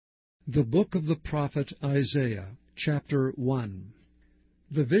The book of the prophet Isaiah, chapter 1.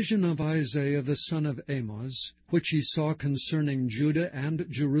 The vision of Isaiah the son of Amoz, which he saw concerning Judah and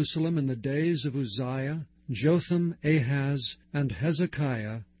Jerusalem in the days of Uzziah, Jotham, Ahaz, and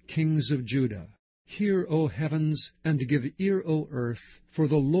Hezekiah, kings of Judah. Hear, O heavens, and give ear, O earth, for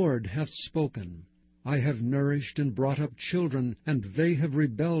the Lord hath spoken. I have nourished and brought up children, and they have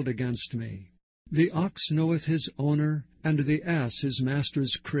rebelled against me. The ox knoweth his owner, and the ass his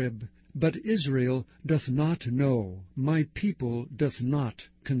master's crib, but Israel doth not know, my people doth not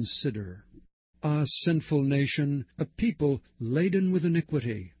consider. Ah, sinful nation, a people laden with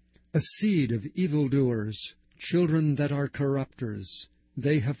iniquity, a seed of evildoers, children that are corrupters.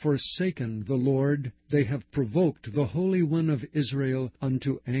 They have forsaken the Lord, they have provoked the Holy One of Israel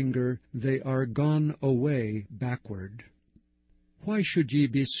unto anger, they are gone away backward. Why should ye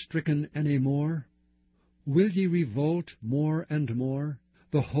be stricken any more? Will ye revolt more and more?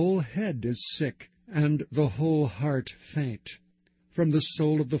 The whole head is sick, and the whole heart faint. From the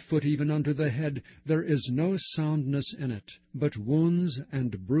sole of the foot even unto the head there is no soundness in it, but wounds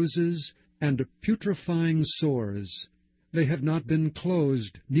and bruises and putrefying sores. They have not been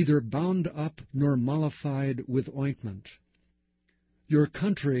closed, neither bound up nor mollified with ointment. Your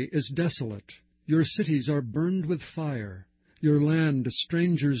country is desolate, your cities are burned with fire. Your land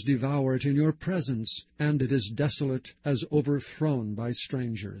strangers devour it in your presence, and it is desolate as overthrown by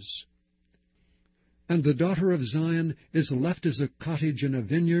strangers. And the daughter of Zion is left as a cottage in a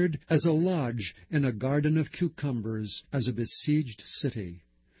vineyard, as a lodge in a garden of cucumbers, as a besieged city.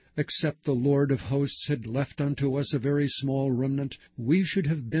 Except the Lord of hosts had left unto us a very small remnant, we should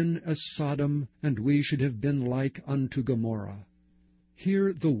have been as Sodom, and we should have been like unto Gomorrah.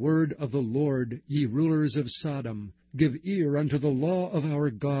 Hear the word of the Lord, ye rulers of Sodom. Give ear unto the law of our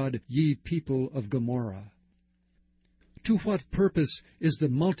God, ye people of Gomorrah. To what purpose is the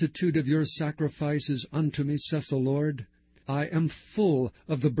multitude of your sacrifices unto me, saith the Lord? I am full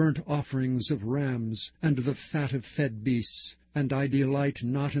of the burnt offerings of rams, and the fat of fed beasts, and I delight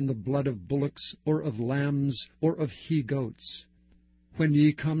not in the blood of bullocks, or of lambs, or of he-goats. When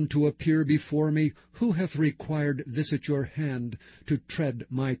ye come to appear before me, who hath required this at your hand, to tread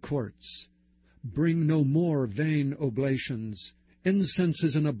my courts? Bring no more vain oblations. Incense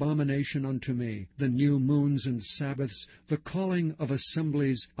is an abomination unto me. The new moons and Sabbaths, the calling of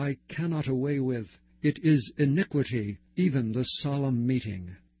assemblies, I cannot away with. It is iniquity, even the solemn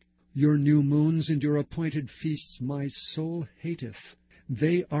meeting. Your new moons and your appointed feasts my soul hateth.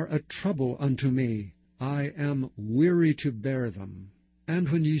 They are a trouble unto me. I am weary to bear them. And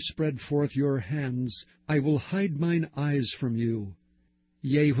when ye spread forth your hands, I will hide mine eyes from you.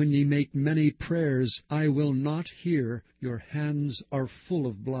 Yea, when ye make many prayers, I will not hear. Your hands are full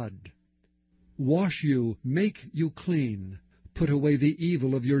of blood. Wash you, make you clean. Put away the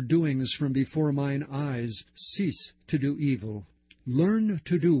evil of your doings from before mine eyes. Cease to do evil. Learn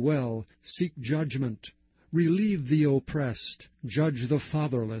to do well. Seek judgment. Relieve the oppressed. Judge the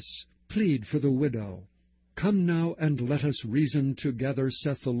fatherless. Plead for the widow. Come now, and let us reason together,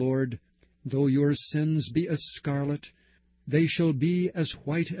 saith the Lord. Though your sins be as scarlet, they shall be as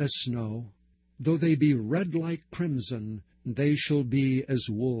white as snow. Though they be red like crimson, they shall be as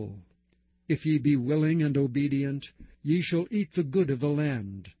wool. If ye be willing and obedient, ye shall eat the good of the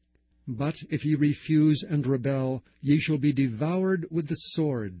land. But if ye refuse and rebel, ye shall be devoured with the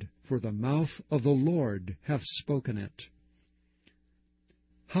sword, for the mouth of the Lord hath spoken it.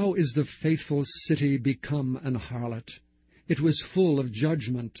 How is the faithful city become an harlot? It was full of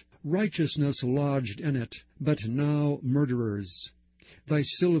judgment, righteousness lodged in it, but now murderers. Thy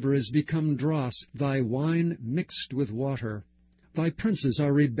silver is become dross, thy wine mixed with water. Thy princes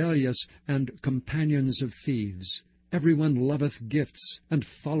are rebellious, and companions of thieves. Every one loveth gifts, and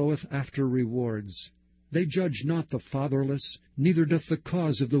followeth after rewards. They judge not the fatherless, neither doth the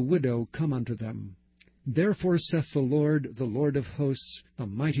cause of the widow come unto them. Therefore saith the Lord of hosts, the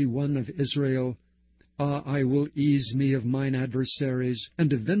mighty one of Israel, Ah, I will ease me of mine adversaries,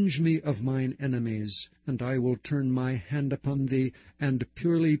 and avenge me of mine enemies. And I will turn my hand upon thee, and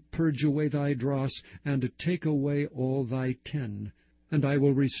purely purge away thy dross, and take away all thy tin. And I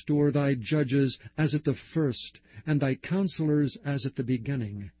will restore thy judges as at the first, and thy counselors as at the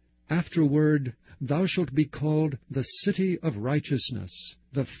beginning. Afterward thou shalt be called the city of righteousness,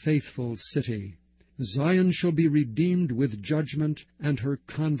 the faithful city. Zion shall be redeemed with judgment, and her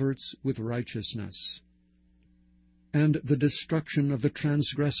converts with righteousness. And the destruction of the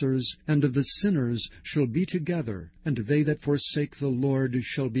transgressors and of the sinners shall be together, and they that forsake the Lord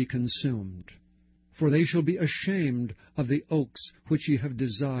shall be consumed. For they shall be ashamed of the oaks which ye have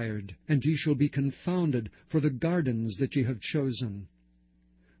desired, and ye shall be confounded for the gardens that ye have chosen.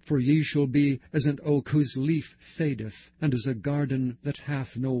 For ye shall be as an oak whose leaf fadeth, and as a garden that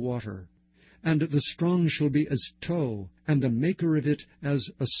hath no water. And the strong shall be as tow, and the maker of it as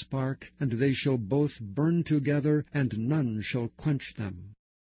a spark, and they shall both burn together, and none shall quench them.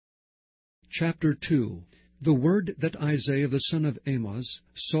 Chapter 2. The word that Isaiah the son of Amoz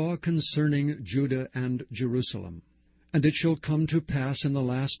saw concerning Judah and Jerusalem. And it shall come to pass in the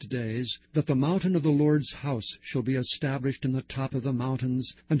last days, that the mountain of the Lord's house shall be established in the top of the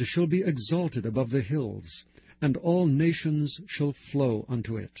mountains, and shall be exalted above the hills, and all nations shall flow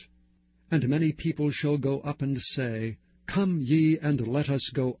unto it. And many people shall go up and say, Come ye, and let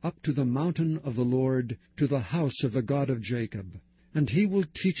us go up to the mountain of the Lord, to the house of the God of Jacob. And he will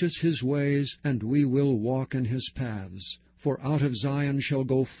teach us his ways, and we will walk in his paths. For out of Zion shall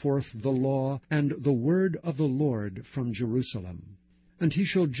go forth the law, and the word of the Lord from Jerusalem. And he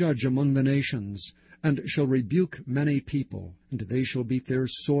shall judge among the nations, and shall rebuke many people. And they shall beat their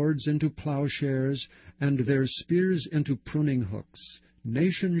swords into plowshares, and their spears into pruning hooks.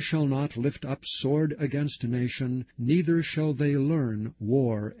 Nation shall not lift up sword against nation, neither shall they learn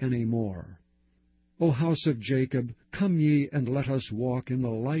war any more. O house of Jacob, come ye, and let us walk in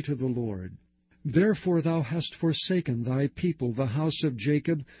the light of the Lord. Therefore thou hast forsaken thy people, the house of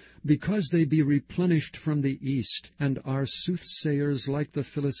Jacob, because they be replenished from the east, and are soothsayers like the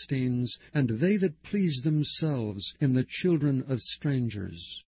Philistines, and they that please themselves in the children of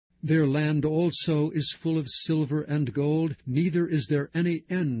strangers. Their land also is full of silver and gold, neither is there any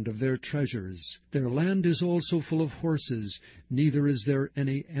end of their treasures. Their land is also full of horses, neither is there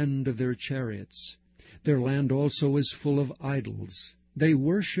any end of their chariots. Their land also is full of idols. They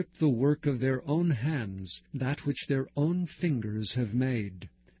worship the work of their own hands, that which their own fingers have made.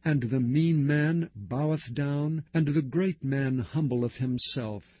 And the mean man boweth down, and the great man humbleth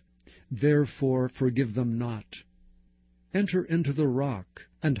himself. Therefore forgive them not. Enter into the rock,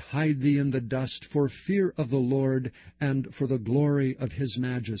 and hide thee in the dust, for fear of the Lord, and for the glory of his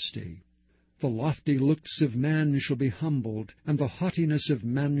majesty. The lofty looks of man shall be humbled, and the haughtiness of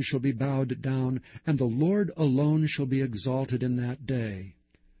men shall be bowed down, and the Lord alone shall be exalted in that day.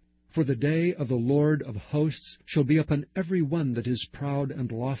 For the day of the Lord of hosts shall be upon every one that is proud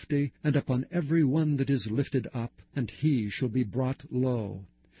and lofty, and upon every one that is lifted up, and he shall be brought low.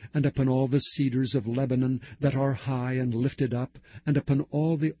 And upon all the cedars of Lebanon that are high and lifted up, and upon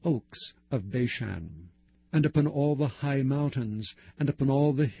all the oaks of Bashan, and upon all the high mountains, and upon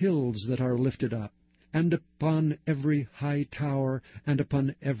all the hills that are lifted up, and upon every high tower, and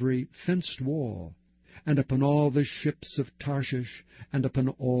upon every fenced wall, and upon all the ships of Tarshish, and upon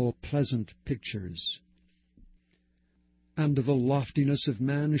all pleasant pictures. And the loftiness of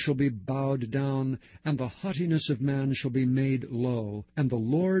man shall be bowed down, and the haughtiness of man shall be made low, and the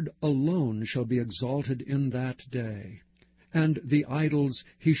Lord alone shall be exalted in that day. And the idols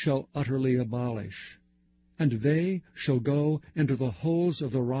he shall utterly abolish. And they shall go into the holes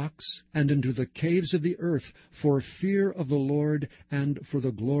of the rocks, and into the caves of the earth, for fear of the Lord, and for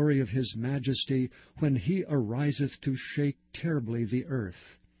the glory of his majesty, when he ariseth to shake terribly the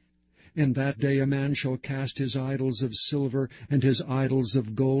earth. In that day a man shall cast his idols of silver, and his idols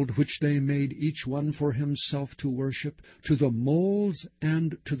of gold, which they made each one for himself to worship, to the moles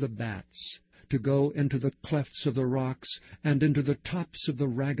and to the bats, to go into the clefts of the rocks, and into the tops of the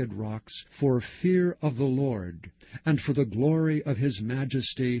ragged rocks, for fear of the Lord, and for the glory of his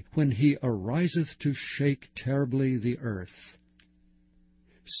majesty, when he ariseth to shake terribly the earth.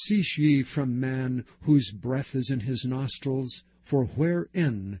 Cease ye from man, whose breath is in his nostrils, for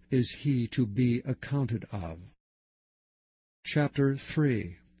wherein is he to be accounted of? Chapter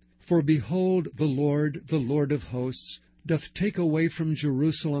 3. For behold, the Lord of hosts, doth take away from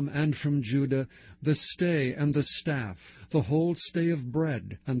Jerusalem and from Judah the stay and the staff, the whole stay of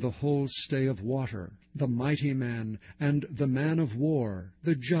bread and the whole stay of water, the mighty man and the man of war,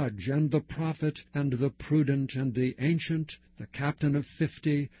 the judge and the prophet and the prudent and the ancient, the captain of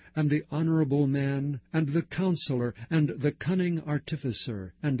 50, and the honorable man, and the counselor, and the cunning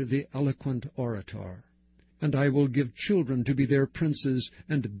artificer, and the eloquent orator. And I will give children to be their princes,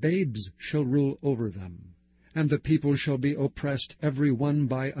 and babes shall rule over them. And the people shall be oppressed every one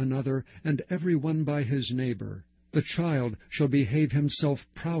by another, and every one by his neighbor. The child shall behave himself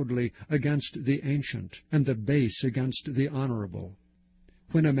proudly against the ancient, and the base against the honorable.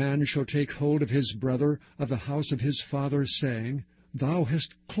 When a man shall take hold of his brother of the house of his father, saying, Thou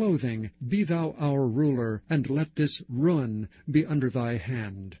hast clothing, be thou our ruler, and let this ruin be under thy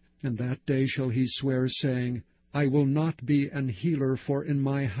hand. And that day shall he swear, saying, I will not be an healer, for in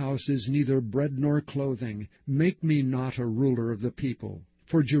my house is neither bread nor clothing. Make me not a ruler of the people.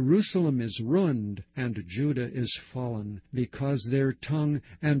 For Jerusalem is ruined, and Judah is fallen, because their tongue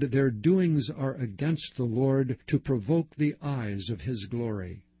and their doings are against the Lord, to provoke the eyes of his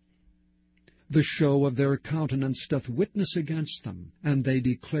glory. The show of their countenance doth witness against them, and they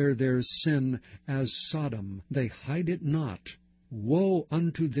declare their sin as Sodom, they hide it not. Woe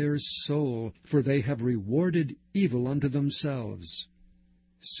unto their soul, for they have rewarded evil unto themselves.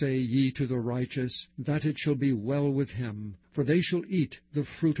 Say ye to the righteous, that it shall be well with him, for they shall eat the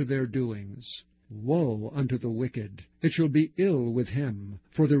fruit of their doings. Woe unto the wicked, it shall be ill with him,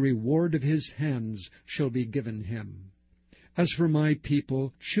 for the reward of his hands shall be given him. As for my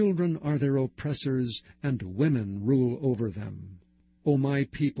people, children are their oppressors, and women rule over them. O my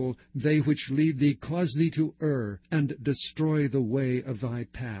people, they which lead thee cause thee to err, and destroy the way of thy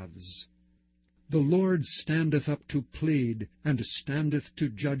paths. The Lord standeth up to plead, and standeth to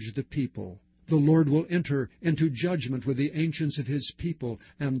judge the people. The Lord will enter into judgment with the ancients of his people,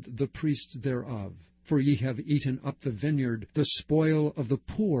 and the priests thereof. For ye have eaten up the vineyard, the spoil of the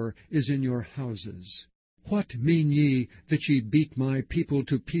poor is in your houses. What mean ye that ye beat my people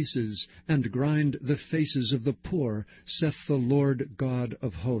to pieces, and grind the faces of the poor, saith the Lord God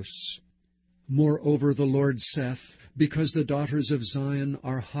of hosts? Moreover the Lord saith, because the daughters of Zion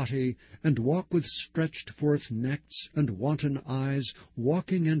are haughty, and walk with stretched forth necks, and wanton eyes,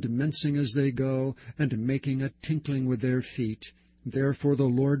 walking and mincing as they go, and making a tinkling with their feet, therefore the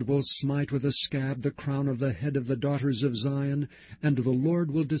Lord will smite with a scab the crown of the head of the daughters of Zion, and the Lord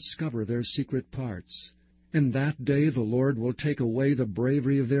will discover their secret parts. In that day the Lord will take away the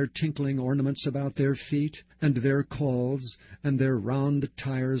bravery of their tinkling ornaments about their feet, and their calls, and their round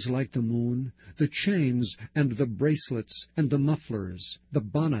tires like the moon, the chains, and the bracelets, and the mufflers, the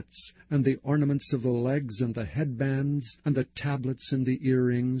bonnets, and the ornaments of the legs, and the headbands, and the tablets and the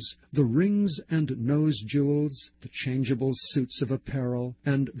earrings, the rings and nose jewels, the changeable suits of apparel,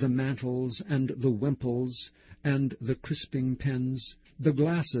 and the mantles, and the wimples, and the crisping pins, the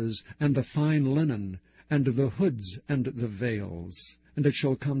glasses, and the fine linen, and the hoods and the veils. And it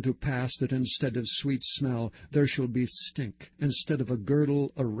shall come to pass that instead of sweet smell there shall be stink, instead of a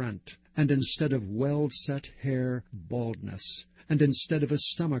girdle a rent, and instead of well-set hair baldness, and instead of a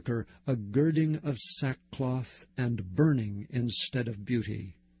stomacher a girding of sackcloth, and burning instead of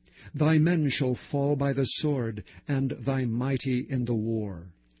beauty. Thy men shall fall by the sword, and thy mighty in the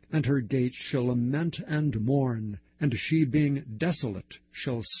war. And her gates shall lament and mourn, and she being desolate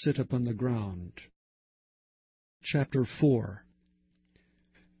shall sit upon the ground. Chapter 4.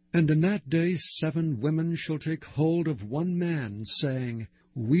 And in that day 7 women shall take hold of one man, saying,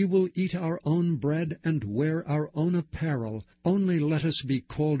 We will eat our own bread, and wear our own apparel, only let us be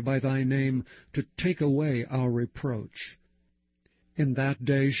called by thy name, to take away our reproach. In that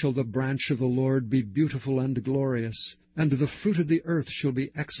day shall the branch of the Lord be beautiful and glorious, and the fruit of the earth shall be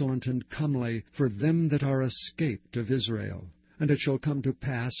excellent and comely for them that are escaped of Israel. And it shall come to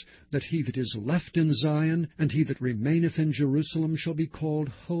pass that he that is left in Zion, and he that remaineth in Jerusalem, shall be called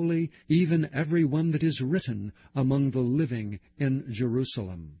holy, even every one that is written among the living in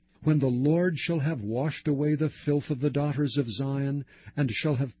Jerusalem. When the Lord shall have washed away the filth of the daughters of Zion, and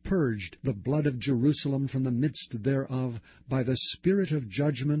shall have purged the blood of Jerusalem from the midst thereof, by the spirit of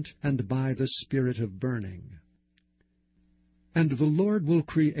judgment, and by the spirit of burning. And the Lord will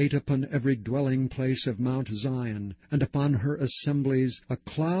create upon every dwelling place of Mount Zion, and upon her assemblies, a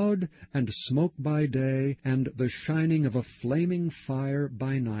cloud and smoke by day, and the shining of a flaming fire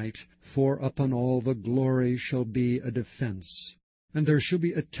by night, for upon all the glory shall be a defense. And there shall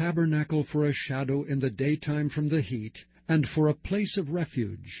be a tabernacle for a shadow in the daytime from the heat, and for a place of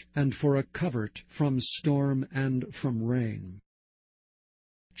refuge, and for a covert from storm and from rain.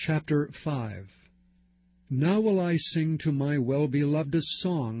 Chapter 5. Now will I sing to my well-beloved a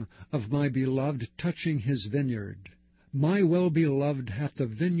song of my beloved touching his vineyard. My well-beloved hath a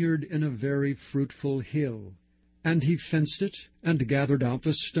vineyard in a very fruitful hill. And he fenced it, and gathered out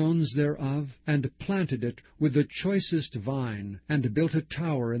the stones thereof, and planted it with the choicest vine, and built a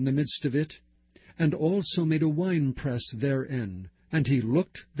tower in the midst of it, and also made a winepress therein. And he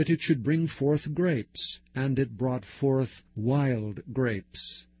looked that it should bring forth grapes, and it brought forth wild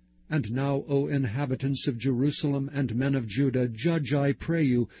grapes. And now, O inhabitants of Jerusalem and men of Judah, judge, I pray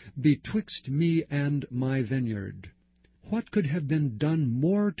you, betwixt me and my vineyard. What could have been done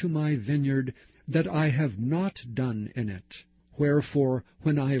more to my vineyard that I have not done in it? Wherefore,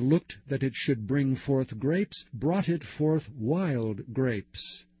 when I looked that it should bring forth grapes, brought it forth wild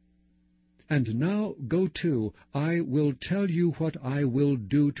grapes. And now go to, I will tell you what I will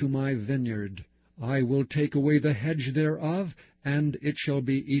do to my vineyard. I will take away the hedge thereof, and it shall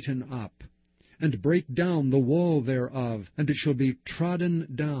be eaten up. and break down the wall thereof, and it shall be trodden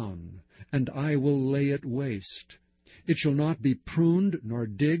down, and I will lay it waste. It shall not be pruned nor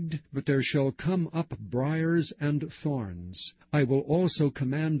digged, but there shall come up briers and thorns. I will also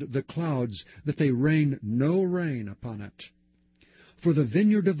command the clouds, that they rain no rain upon it. For the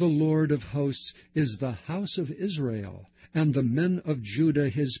vineyard of the Lord of hosts is the house of Israel, and the men of Judah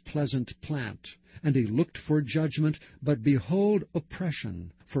his pleasant plant. And he looked for judgment, but behold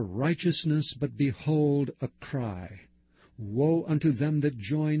oppression, for righteousness, but behold a cry. Woe unto them that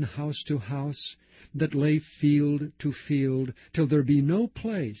join house to house, that lay field to field, till there be no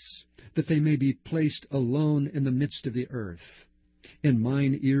place, that they may be placed alone in the midst of the earth. In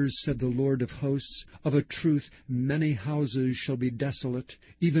mine ears, said the Lord of hosts, of a truth many houses shall be desolate,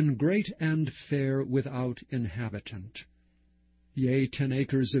 even great and fair without inhabitant. Yea, 10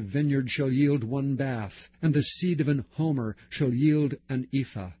 acres of vineyard shall yield 1 bath, and the seed of an homer shall yield an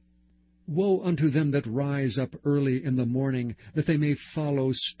ephah. Woe unto them that rise up early in the morning, that they may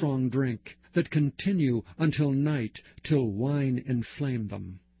follow strong drink, that continue until night, till wine inflame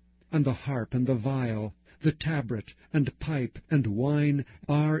them. And the harp and the viol, the tabret and pipe and wine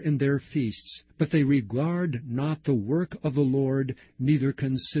are in their feasts, but they regard not the work of the Lord, neither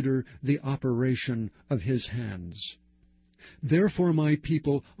consider the operation of his hands. Therefore my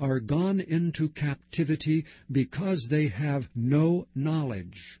people are gone into captivity, because they have no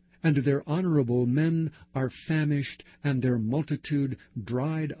knowledge. And their honorable men are famished, and their multitude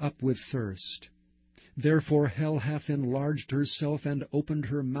dried up with thirst. Therefore hell hath enlarged herself, and opened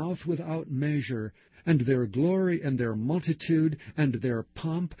her mouth without measure, and their glory, and their multitude, and their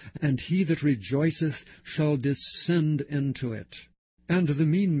pomp, and he that rejoiceth shall descend into it. And the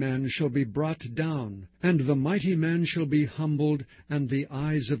mean man shall be brought down, and the mighty man shall be humbled, and the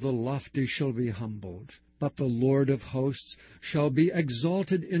eyes of the lofty shall be humbled. But the Lord of hosts shall be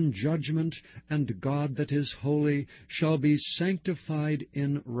exalted in judgment, and God that is holy shall be sanctified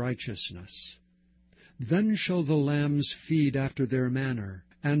in righteousness. Then shall the lambs feed after their manner,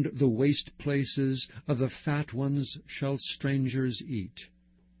 and the waste places of the fat ones shall strangers eat.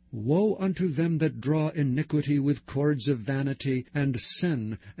 Woe unto them that draw iniquity with cords of vanity, and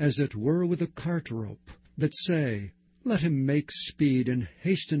sin as it were with a cart rope, that say, Let him make speed, and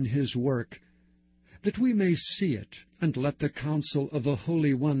hasten his work, that we may see it, and let the counsel of the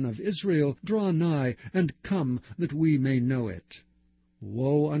Holy One of Israel draw nigh, and come, that we may know it.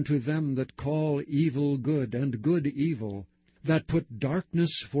 Woe unto them that call evil good, and good evil, that put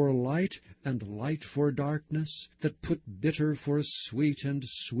darkness for light, and light for darkness, that put bitter for sweet, and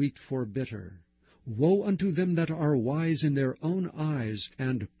sweet for bitter. Woe unto them that are wise in their own eyes,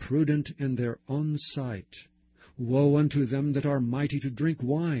 and prudent in their own sight. Woe unto them that are mighty to drink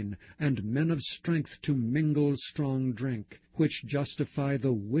wine, and men of strength to mingle strong drink, which justify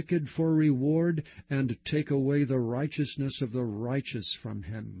the wicked for reward, and take away the righteousness of the righteous from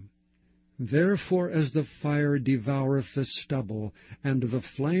him. Therefore as the fire devoureth the stubble, and the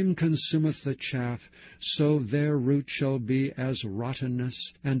flame consumeth the chaff, so their root shall be as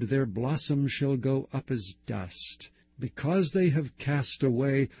rottenness, and their blossom shall go up as dust. Because they have cast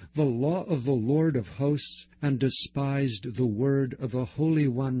away the law of the Lord of hosts, and despised the word of the Holy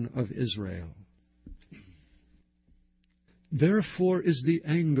One of Israel. Therefore is the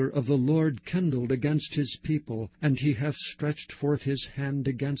anger of the Lord kindled against his people, and he hath stretched forth his hand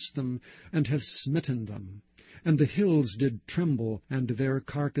against them, and hath smitten them. And the hills did tremble, and their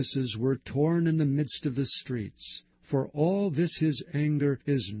carcasses were torn in the midst of the streets. For all this his anger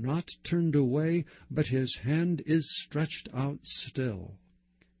is not turned away, but his hand is stretched out still.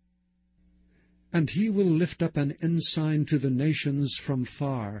 And he will lift up an ensign to the nations from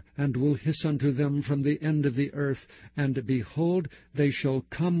far, and will hiss unto them from the end of the earth, and behold, they shall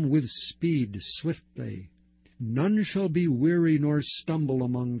come with speed swiftly. None shall be weary nor stumble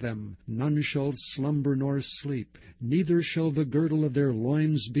among them, none shall slumber nor sleep, neither shall the girdle of their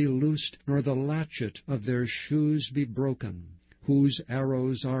loins be loosed, nor the latchet of their shoes be broken. Whose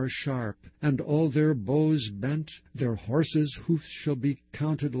arrows are sharp, and all their bows bent, their horses' hoofs shall be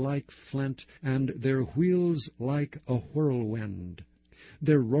counted like flint, and their wheels like a whirlwind.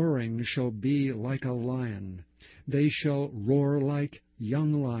 Their roaring shall be like a lion, they shall roar like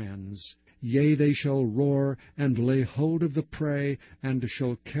young lions. Yea, they shall roar, and lay hold of the prey, and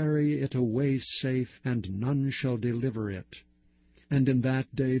shall carry it away safe, and none shall deliver it. And in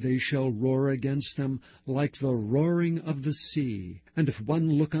that day they shall roar against them like the roaring of the sea. And if one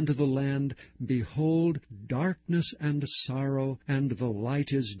look unto the land, behold, darkness and sorrow, and the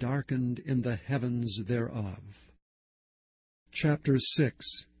light is darkened in the heavens thereof. Chapter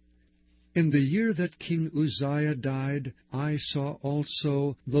 6. In the year that King Uzziah died, I saw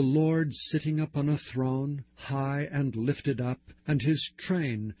also the Lord sitting upon a throne, high and lifted up, and his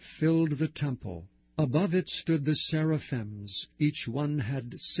train filled the temple. Above it stood the seraphims. Each one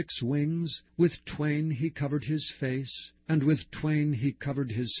had 6 wings. With 2 he covered his face, and with 2 he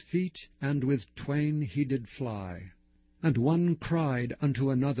covered his feet, and with 2 he did fly. And one cried unto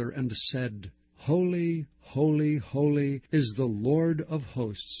another, and said, Holy, holy, holy is the Lord of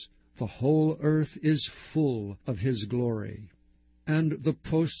hosts. The whole earth is full of his glory. And the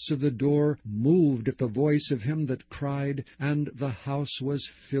posts of the door moved at the voice of him that cried, and the house was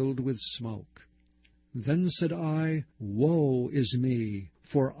filled with smoke. Then said I, Woe is me,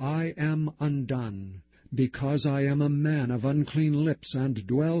 for I am undone, because I am a man of unclean lips, and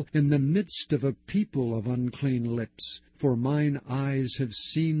dwell in the midst of a people of unclean lips. For mine eyes have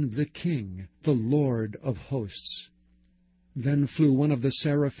seen the King, the Lord of hosts. Then flew one of the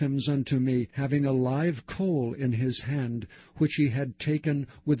seraphims unto me, having a live coal in his hand, which he had taken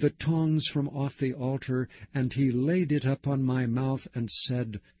with the tongs from off the altar, and he laid it upon my mouth, and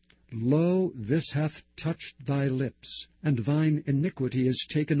said, Lo, this hath touched thy lips, and thine iniquity is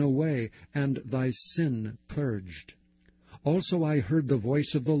taken away, and thy sin purged. Also I heard the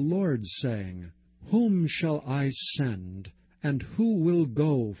voice of the Lord saying, Whom shall I send, and who will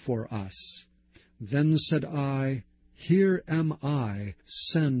go for us? Then said I, Here am I,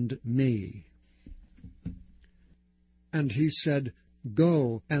 send me. And he said,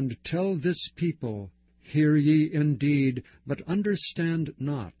 Go and tell this people, Hear ye indeed, but understand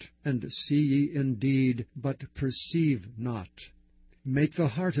not, and see ye indeed, but perceive not. Make the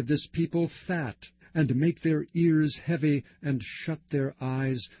heart of this people fat, and make their ears heavy, and shut their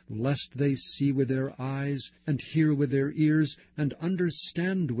eyes, lest they see with their eyes, and hear with their ears, and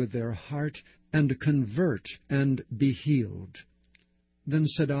understand with their heart, and convert, and be healed. Then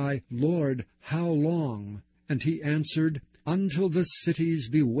said I, Lord, how long? And he answered, Until the cities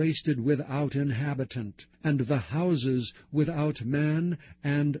be wasted without inhabitant, and the houses without man,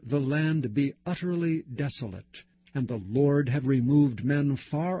 and the land be utterly desolate, and the Lord have removed men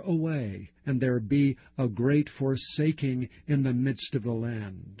far away, and there be a great forsaking in the midst of the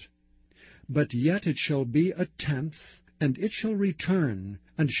land. But yet it shall be 1/10, and it shall return,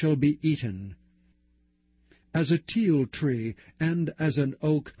 and shall be eaten. As a teil tree, and as an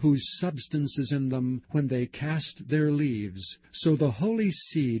oak whose substance is in them when they cast their leaves, so the holy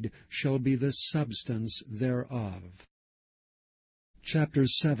seed shall be the substance thereof. Chapter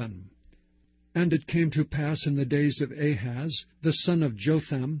 7. And it came to pass in the days of Ahaz, the son of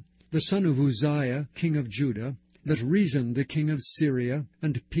Jotham, the son of Uzziah, king of Judah, that Rezin the king of Syria,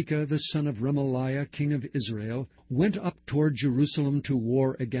 and Pekah the son of Remaliah, king of Israel, went up toward Jerusalem to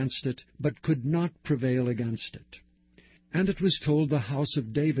war against it, but could not prevail against it. And it was told the house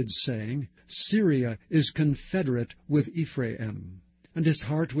of David, saying, Syria is confederate with Ephraim. And his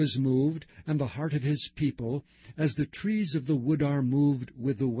heart was moved, and the heart of his people, as the trees of the wood are moved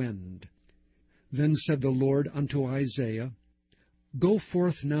with the wind. Then said the Lord unto Isaiah, Go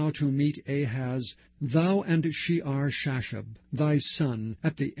forth now to meet Ahaz, thou and Shear-Shashab, thy son,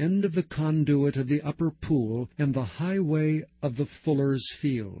 at the end of the conduit of the upper pool, in the highway of the fuller's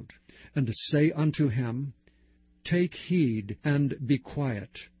field, and say unto him, Take heed, and be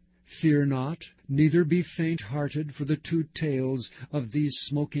quiet. Fear not, neither be faint-hearted for the 2 tails of these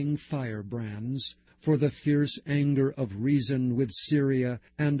smoking firebrands, for the fierce anger of Rezin with Syria,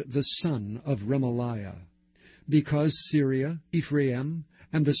 and the son of Remaliah. Because Syria, Ephraim,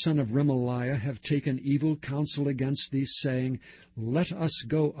 and the son of Remaliah have taken evil counsel against thee, saying, Let us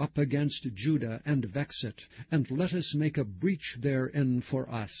go up against Judah, and vex it, and let us make a breach therein for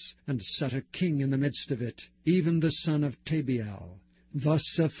us, and set a king in the midst of it, even the son of Tabeal. Thus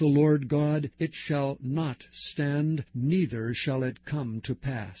saith the Lord God, It shall not stand, neither shall it come to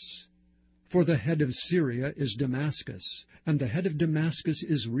pass. For the head of Syria is Damascus, and the head of Damascus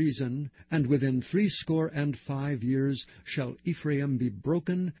is Rezin, and within 65 years shall Ephraim be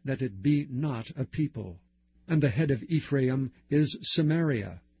broken, that it be not a people. And the head of Ephraim is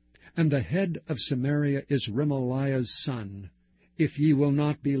Samaria, and the head of Samaria is Remaliah's son. If ye will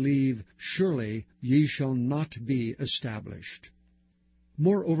not believe, surely ye shall not be established.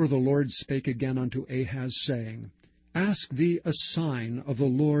 Moreover the Lord spake again unto Ahaz, saying, Ask thee a sign of the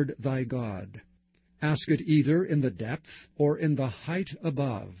Lord thy God. Ask it either in the depth or in the height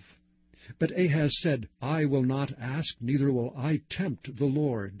above. But Ahaz said, I will not ask, neither will I tempt the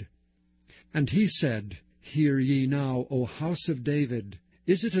Lord. And he said, Hear ye now, O house of David.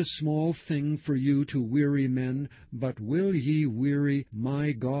 Is it a small thing for you to weary men, but will ye weary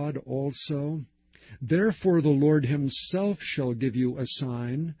my God also? Therefore the Lord himself shall give you a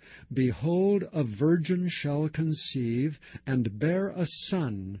sign. Behold, a virgin shall conceive, and bear a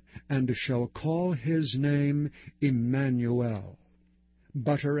son, and shall call his name Emmanuel.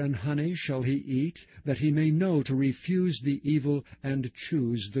 Butter and honey shall he eat, that he may know to refuse the evil and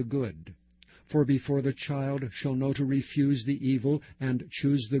choose the good. For before the child shall know to refuse the evil and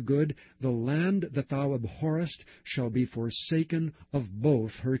choose the good, the land that thou abhorrest shall be forsaken of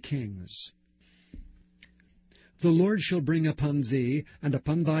both her kings. The Lord shall bring upon thee, and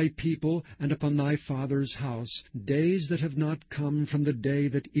upon thy people, and upon thy father's house, days that have not come from the day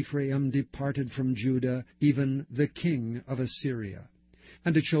that Ephraim departed from Judah, even the king of Assyria.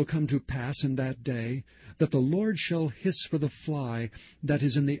 And it shall come to pass in that day, that the Lord shall hiss for the fly that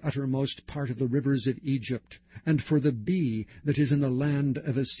is in the uttermost part of the rivers of Egypt, and for the bee that is in the land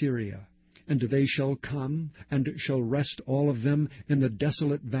of Assyria. And they shall come, and shall rest all of them in the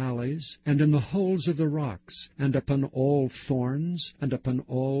desolate valleys, and in the holes of the rocks, and upon all thorns, and upon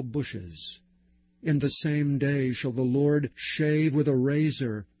all bushes. In the same day shall the Lord shave with a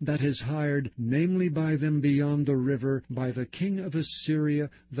razor that is hired, namely by them beyond the river, by the king of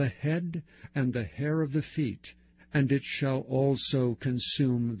Assyria, the head and the hair of the feet, and it shall also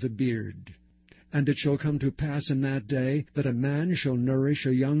consume the beard. And it shall come to pass in that day that a man shall nourish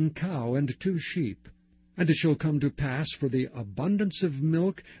a young cow and 2 sheep. And it shall come to pass for the abundance of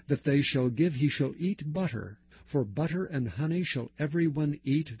milk that they shall give, he shall eat butter. For butter and honey shall every one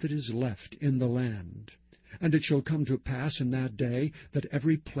eat that is left in the land. And it shall come to pass in that day that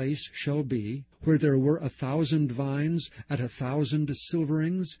every place shall be, where there were 1,000 vines at 1,000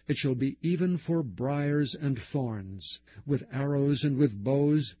 silverings, it shall be even for briers and thorns. With arrows and with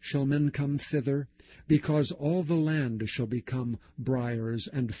bows shall men come thither, because all the land shall become briers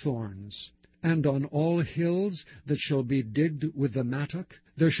and thorns. And on all hills that shall be digged with the mattock,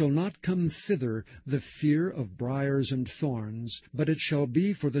 there shall not come thither the fear of briers and thorns, but it shall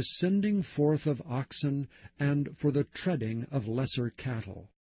be for the sending forth of oxen, and for the treading of lesser cattle.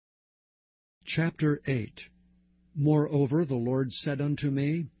 Chapter 8. Moreover the Lord said unto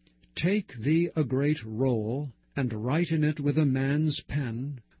me, Take thee a great roll, and write in it with a man's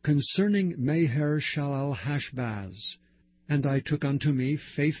pen, concerning Maher-shalal-hash-baz. And I took unto me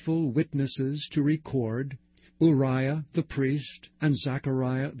faithful witnesses to record, Uriah the priest, and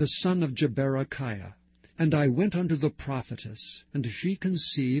Zechariah the son of Jeberechiah. And I went unto the prophetess, and she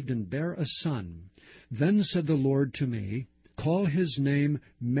conceived and bare a son. Then said the Lord to me, Call his name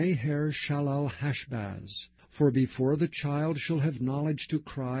Maher-shalal-hash-baz. For before the child shall have knowledge to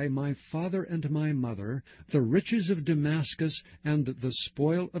cry, My father and my mother, the riches of Damascus and the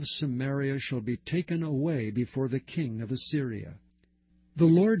spoil of Samaria shall be taken away before the king of Assyria. The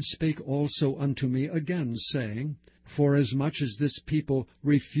Lord spake also unto me again, saying, Forasmuch as this people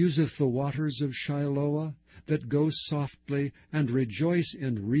refuseth the waters of Shiloah, that go softly, and rejoice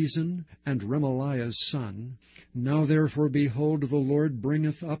in Rezin and Remaliah's son, now therefore, behold, the Lord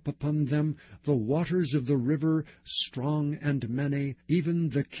bringeth up upon them the waters of the river, strong and many, even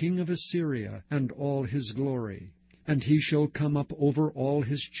the king of Assyria, and all his glory. And he shall come up over all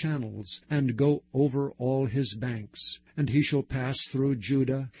his channels, and go over all his banks. And he shall pass through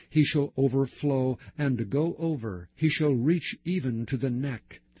Judah, he shall overflow, and go over, he shall reach even to the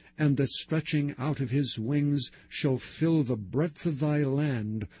neck. And the stretching out of his wings shall fill the breadth of thy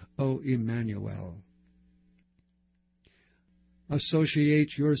land, O Emmanuel.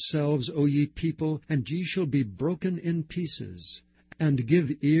 Associate yourselves, O ye people, and ye shall be broken in pieces. And give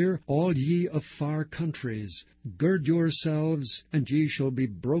ear, all ye of far countries. Gird yourselves, and ye shall be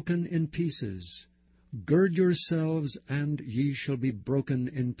broken in pieces. Gird yourselves, and ye shall be broken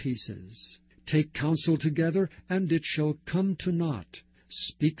in pieces. Take counsel together, and it shall come to naught.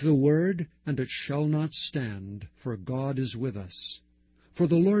 Speak the word, and it shall not stand, for God is with us. For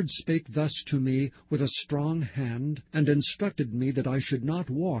the Lord spake thus to me with a strong hand, and instructed me that I should not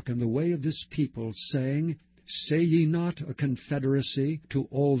walk in the way of this people, saying, Say ye not a confederacy to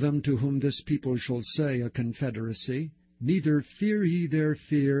all them to whom this people shall say a confederacy, neither fear ye their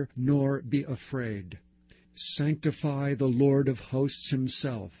fear, nor be afraid. Sanctify the Lord of hosts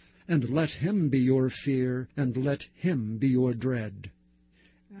himself, and let him be your fear, and let him be your dread.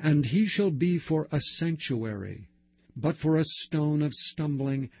 And he shall be for a sanctuary, but for a stone of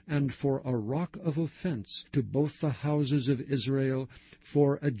stumbling, and for a rock of offense to both the houses of Israel,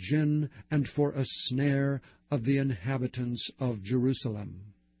 for a gin and for a snare of the inhabitants of Jerusalem.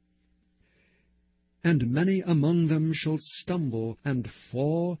 And many among them shall stumble, and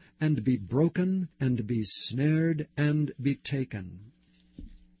fall, and be broken, and be snared, and be taken.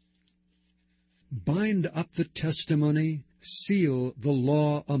 Bind up the testimony, seal the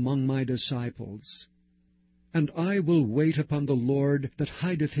law among my disciples. And I will wait upon the Lord that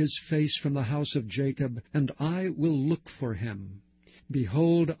hideth his face from the house of Jacob, and I will look for him.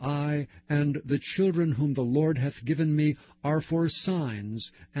 Behold, I and the children whom the Lord hath given me are for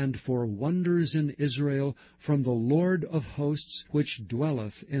signs and for wonders in Israel from the Lord of hosts, which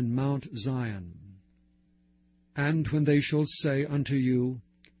dwelleth in Mount Zion. And when they shall say unto you,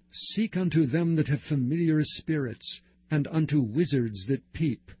 Seek unto them that have familiar spirits, and unto wizards that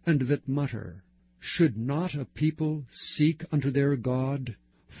peep, and that mutter, should not a people seek unto their God,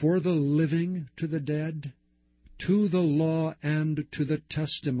 for the living to the dead? To the law and to the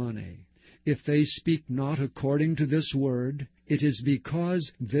testimony. If they speak not according to this word, it is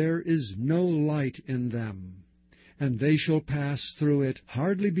because there is no light in them. And they shall pass through it,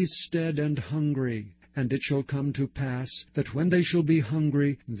 hardly bestead and hungry. And it shall come to pass, that when they shall be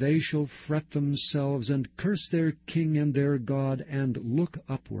hungry, they shall fret themselves, and curse their king and their God, and look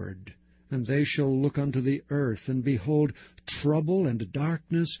upward. And they shall look unto the earth, and behold trouble and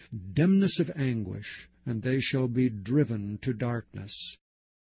darkness, dimness of anguish, and they shall be driven to darkness.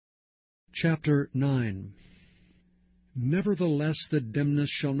 Chapter 9. Nevertheless the dimness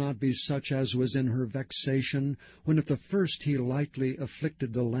shall not be such as was in her vexation, when at the first he lightly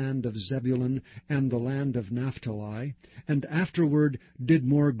afflicted the land of Zebulun and the land of Naphtali, and afterward did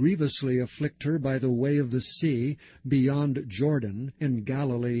more grievously afflict her by the way of the sea, beyond Jordan, in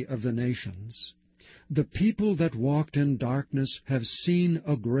Galilee of the nations. The people that walked in darkness have seen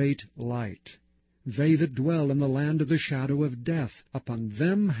a great light. They that dwell in the land of the shadow of death, upon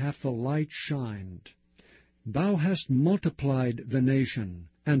them hath the light shined. Thou hast multiplied the nation,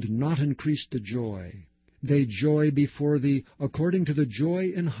 and not increased the joy. They joy before thee according to the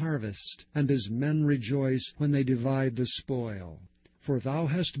joy in harvest, and as men rejoice when they divide the spoil. For thou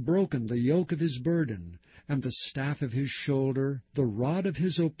hast broken the yoke of his burden, and the staff of his shoulder, the rod of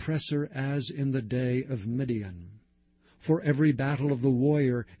his oppressor, as in the day of Midian. For every battle of the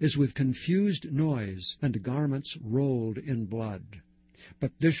warrior is with confused noise, and garments rolled in blood.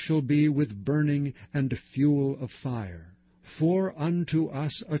 But this shall be with burning and fuel of fire. For unto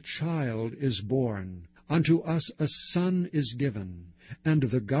us a child is born, unto us a son is given, and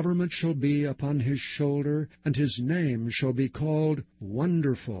the government shall be upon his shoulder, and his name shall be called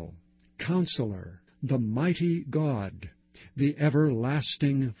Wonderful, Counselor, the Mighty God, the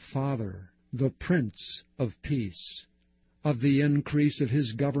Everlasting Father, the Prince of Peace. Of the increase of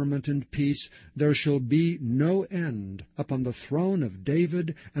his government and peace there shall be no end, upon the throne of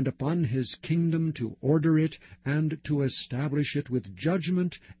David, and upon his kingdom, to order it, and to establish it with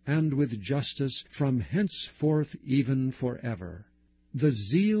judgment and with justice, from henceforth even forever. The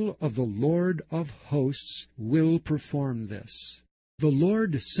zeal of the Lord of hosts will perform this. The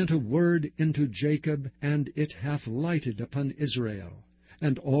Lord sent a word into Jacob, and it hath lighted upon Israel.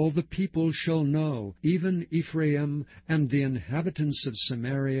 And all the people shall know, even Ephraim and the inhabitants of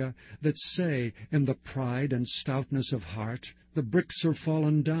Samaria, that say in the pride and stoutness of heart, The bricks are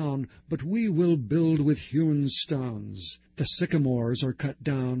fallen down, but we will build with hewn stones. The sycamores are cut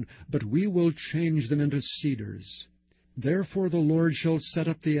down, but we will change them into cedars. Therefore the Lord shall set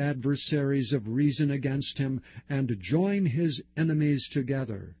up the adversaries of reason against him, and join his enemies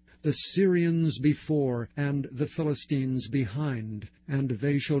together, the Syrians before, and the Philistines behind, and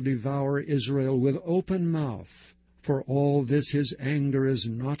they shall devour Israel with open mouth. For all this his anger is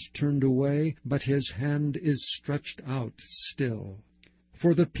not turned away, but his hand is stretched out still.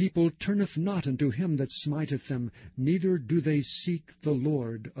 For the people turneth not unto him that smiteth them, neither do they seek the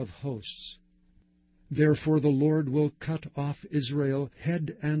Lord of hosts. Therefore the Lord will cut off Israel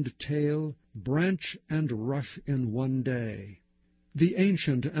head and tail, branch and rush in one day. The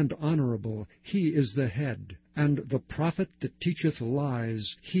ancient and honorable, he is the head, and the prophet that teacheth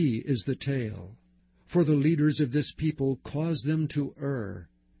lies, he is the tail. For the leaders of this people cause them to err,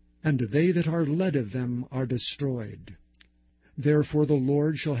 and they that are led of them are destroyed. Therefore the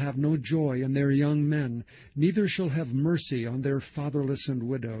Lord shall have no joy in their young men, neither shall have mercy on their fatherless and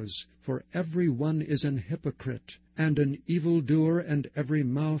widows. For every one is an hypocrite, and an evildoer, and every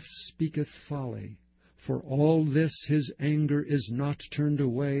mouth speaketh folly. For all this his anger is not turned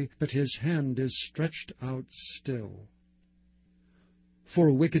away, but his hand is stretched out still.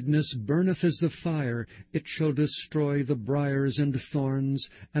 For wickedness burneth as the fire, it shall destroy the briers and thorns,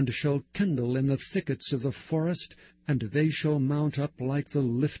 and shall kindle in the thickets of the forest, and they shall mount up like the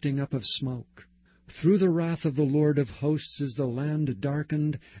lifting up of smoke. Through the wrath of the Lord of hosts is the land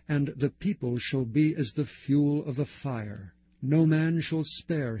darkened, and the people shall be as the fuel of the fire. No man shall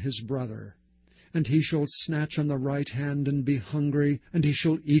spare his brother. And he shall snatch on the right hand, and be hungry, and he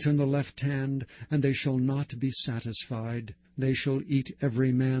shall eat on the left hand, and they shall not be satisfied. They shall eat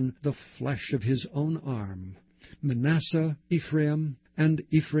every man the flesh of his own arm. Manasseh Ephraim, and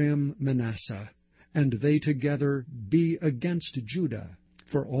Ephraim Manasseh, and they together be against Judah.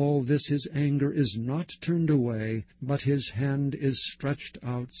 For all this his anger is not turned away, but his hand is stretched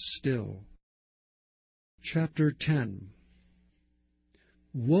out still. Chapter 10.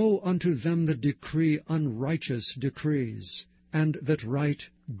 Woe unto them that decree unrighteous decrees, and that write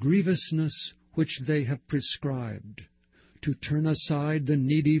grievousness which they have prescribed, to turn aside the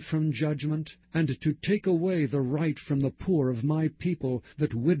needy from judgment, and to take away the right from the poor of my people,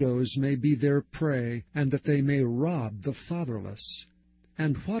 that widows may be their prey, and that they may rob the fatherless.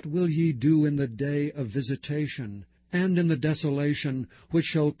 And what will ye do in the day of visitation, and in the desolation which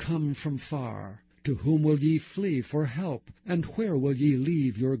shall come from far? To whom will ye flee for help, and where will ye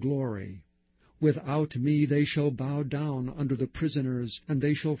leave your glory? Without me they shall bow down under the prisoners, and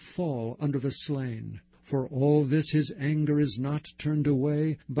they shall fall under the slain. For all this his anger is not turned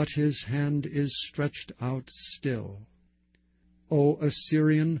away, but his hand is stretched out still. O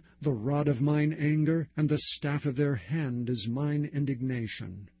Assyrian, the rod of mine anger, and the staff of their hand is mine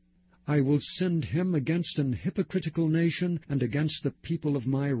indignation. I will send him against an hypocritical nation, and against the people of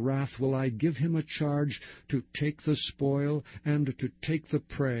my wrath will I give him a charge, to take the spoil, and to take the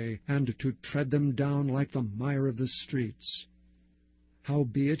prey, and to tread them down like the mire of the streets.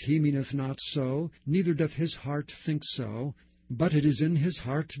 Howbeit he meaneth not so, neither doth his heart think so, but it is in his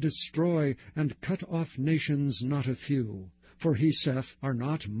heart to destroy, and cut off nations not a few. For he saith, Are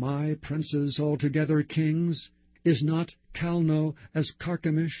not my princes altogether kings? Is not Calno as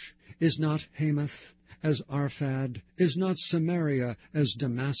Carchemish? Is not Hamath as Arphad? Is not Samaria as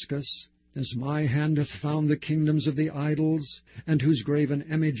Damascus? As my hand hath found the kingdoms of the idols, and whose graven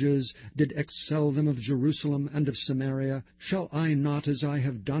images did excel them of Jerusalem and of Samaria, shall I not, as I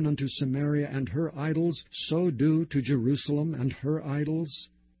have done unto Samaria and her idols, so do to Jerusalem and her idols?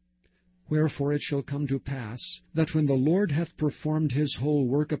 Wherefore it shall come to pass, that when the Lord hath performed his whole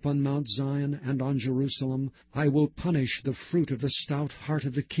work upon Mount Zion and on Jerusalem, I will punish the fruit of the stout heart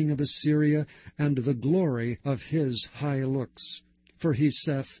of the king of Assyria, and the glory of his high looks. For he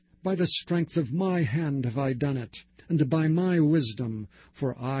saith, By the strength of my hand have I done it, and by my wisdom,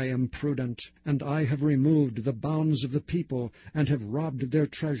 for I am prudent, and I have removed the bounds of the people, and have robbed their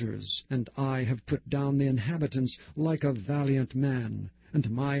treasures, and I have put down the inhabitants like a valiant man. And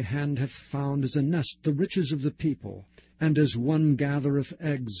my hand hath found as a nest the riches of the people, and as one gathereth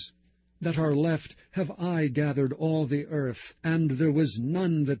eggs. That are left have I gathered all the earth, and there was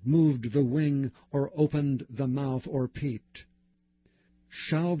none that moved the wing, or opened the mouth, or peeped.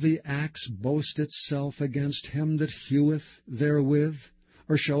 Shall the axe boast itself against him that heweth therewith?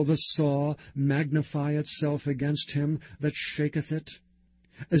 Or shall the saw magnify itself against him that shaketh it?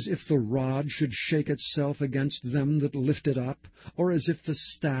 As if the rod should shake itself against them that lift it up, or as if the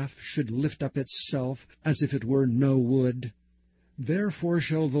staff should lift up itself, as if it were no wood. Therefore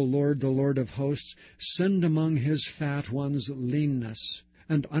shall the Lord of hosts, send among his fat ones leanness,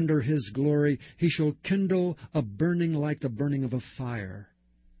 and under his glory he shall kindle a burning like the burning of a fire.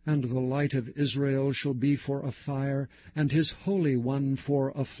 And the light of Israel shall be for a fire, and his Holy One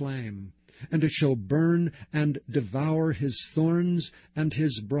for a flame. And it shall burn and devour his thorns and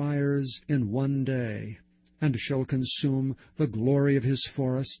his briers in one day, and shall consume the glory of his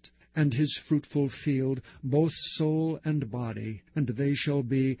forest, and his fruitful field, both soul and body, and they shall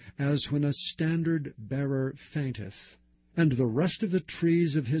be as when a standard-bearer fainteth. And the rest of the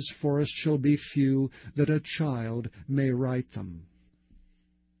trees of his forest shall be few, that a child may write them.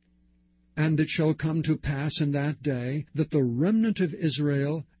 And it shall come to pass in that day, that the remnant of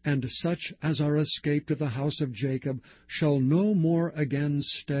Israel, and such as are escaped of the house of Jacob, shall no more again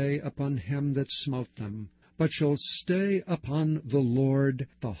stay upon him that smote them, but shall stay upon the Lord,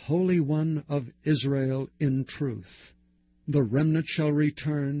 the Holy One of Israel, in truth. The remnant shall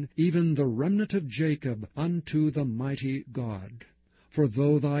return, even the remnant of Jacob, unto the mighty God. For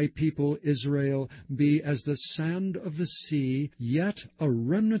though thy people Israel be as the sand of the sea, yet a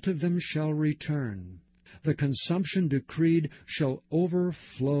remnant of them shall return. The consumption decreed shall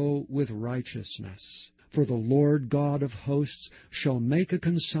overflow with righteousness. For the Lord God of hosts shall make a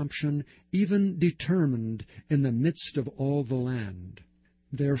consumption, even determined, in the midst of all the land.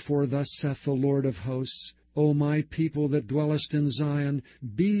 Therefore thus saith the Lord of hosts, O my people that dwellest in Zion,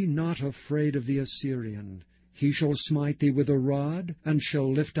 be not afraid of the Assyrian. He shall smite thee with a rod, and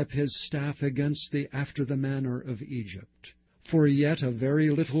shall lift up his staff against thee after the manner of Egypt. For yet a very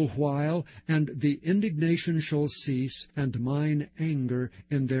little while, and the indignation shall cease, and mine anger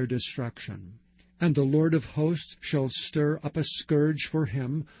in their destruction. And the Lord of hosts shall stir up a scourge for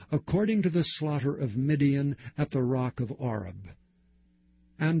him, according to the slaughter of Midian at the rock of Oreb.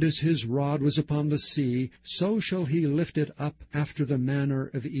 And as his rod was upon the sea, so shall he lift it up after the manner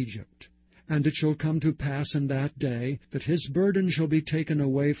of Egypt. And it shall come to pass in that day, that his burden shall be taken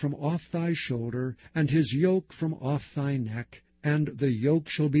away from off thy shoulder, and his yoke from off thy neck, and the yoke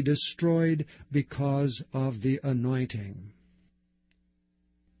shall be destroyed because of the anointing.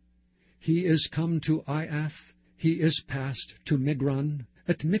 He is come to Iath, he is passed to Migron.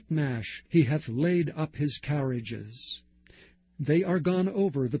 At Michmash he hath laid up his carriages. They are gone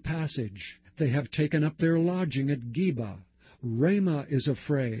over the passage. They have taken up their lodging at Geba. Ramah is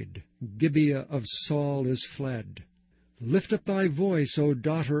afraid. Gibeah of Saul is fled. Lift up thy voice, O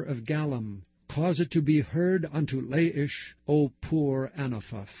daughter of Gallim. Cause it to be heard unto Laish, O poor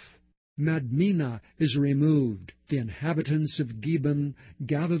Anaphoth. Madmenah is removed. The inhabitants of Gibeon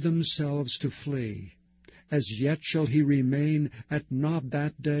gather themselves to flee. As yet shall he remain at Nob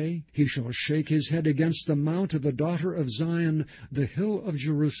that day. He shall shake his head against the mount of the daughter of Zion, the hill of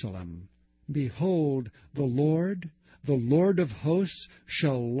Jerusalem. Behold, the Lord of hosts,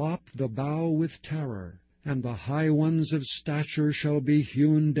 shall lop the bough with terror, and the high ones of stature shall be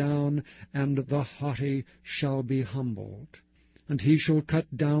hewn down, and the haughty shall be humbled. And he shall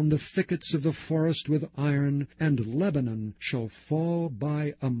cut down the thickets of the forest with iron, and Lebanon shall fall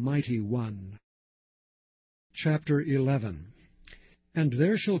by a mighty one. Chapter 11. And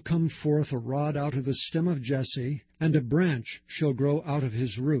there shall come forth a rod out of the stem of Jesse, and a branch shall grow out of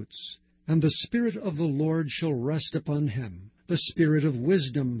his roots. And the Spirit of the Lord shall rest upon him, the Spirit of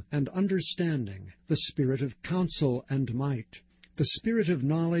wisdom and understanding, the Spirit of counsel and might, the Spirit of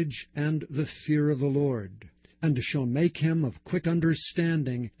knowledge and the fear of the Lord, and shall make him of quick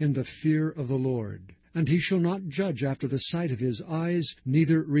understanding in the fear of the Lord. And he shall not judge after the sight of his eyes,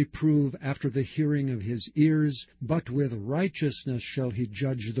 neither reprove after the hearing of his ears, but with righteousness shall he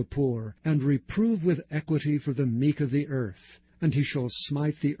judge the poor, and reprove with equity for the meek of the earth. And he shall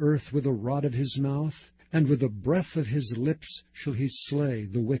smite the earth with the rod of his mouth, and with the breath of his lips shall he slay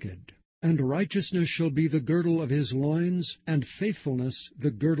the wicked. And righteousness shall be the girdle of his loins, and faithfulness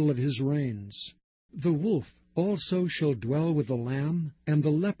the girdle of his reins. The wolf also shall dwell with the lamb, and the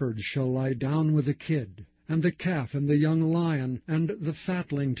leopard shall lie down with the kid, and the calf and the young lion and the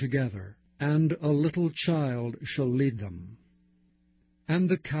fatling together, and a little child shall lead them. And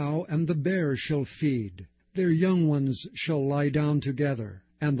the cow and the bear shall feed, their young ones shall lie down together,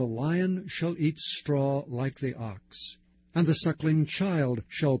 and the lion shall eat straw like the ox. And the suckling child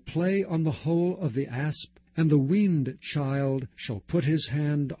shall play on the hole of the asp, and the weaned child shall put his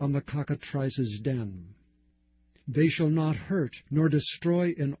hand on the cockatrice's den. They shall not hurt nor destroy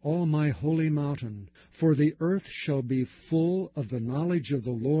in all my holy mountain, for the earth shall be full of the knowledge of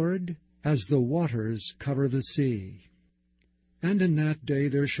the Lord, as the waters cover the sea. And in that day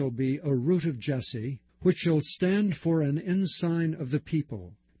there shall be a root of Jesse, which shall stand for an ensign of the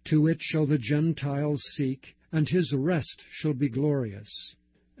people. To it shall the Gentiles seek, and his rest shall be glorious.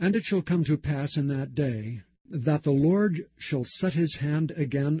 And it shall come to pass in that day, that the Lord shall set his hand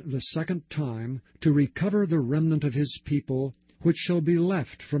again the second time, to recover the remnant of his people, which shall be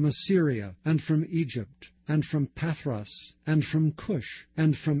left from Assyria, and from Egypt, and from Pathros, and from Cush,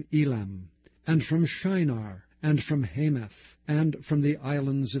 and from Elam, and from Shinar, and from Hamath, and from the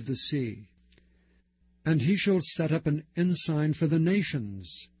islands of the sea. And he shall set up an ensign for the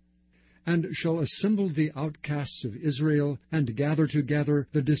nations, and shall assemble the outcasts of Israel, and gather together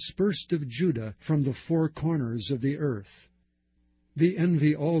the dispersed of Judah from the four corners of the earth. The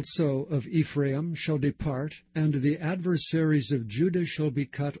envy also of Ephraim shall depart, and the adversaries of Judah shall be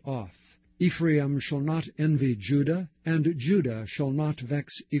cut off. Ephraim shall not envy Judah, and Judah shall not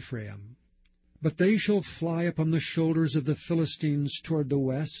vex Ephraim. But they shall fly upon the shoulders of the Philistines toward the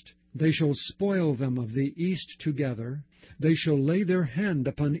west. They shall spoil them of the east together. They shall lay their hand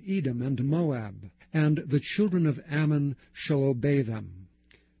upon Edom and Moab, and the children of Ammon shall obey them.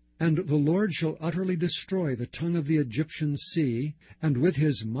 And the Lord shall utterly destroy the tongue of the Egyptian sea, and with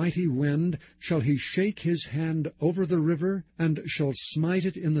his mighty wind shall he shake his hand over the river, and shall smite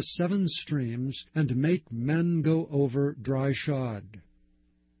it in the 7 streams, and make men go over dry shod.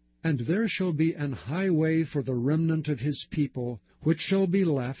 And there shall be an highway for the remnant of his people, which shall be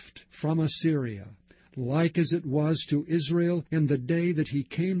left from Assyria, like as it was to Israel in the day that he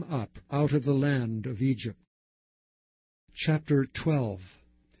came up out of the land of Egypt. Chapter 12.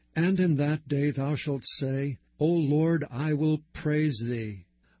 And in that day thou shalt say, O Lord, I will praise thee.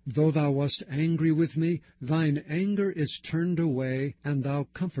 Though thou wast angry with me, thine anger is turned away, and thou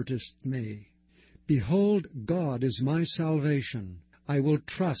comfortest me. Behold, God is my salvation. I will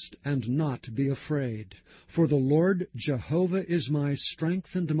trust and not be afraid. For the Lord Jehovah is my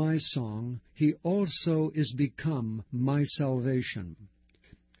strength and my song. He also is become my salvation.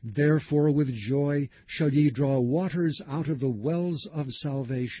 Therefore with joy shall ye draw waters out of the wells of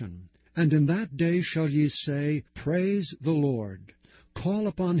salvation. And in that day shall ye say, Praise the Lord. Call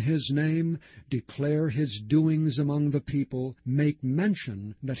upon his name, declare his doings among the people, make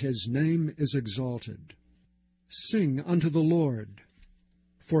mention that his name is exalted. Sing unto the Lord,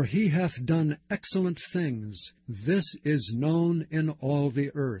 for he hath done excellent things. This is known in all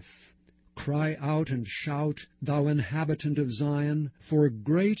the earth. Cry out and shout, thou inhabitant of Zion, for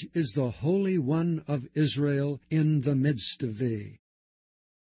great is the Holy One of Israel in the midst of thee.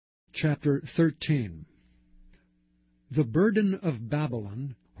 Chapter 13. The burden of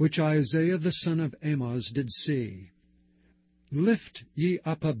Babylon, which Isaiah the son of Amoz did see. Lift ye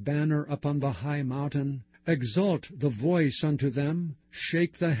up a banner upon the high mountain, exalt the voice unto them,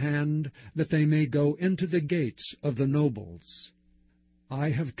 shake the hand, that they may go into the gates of the nobles.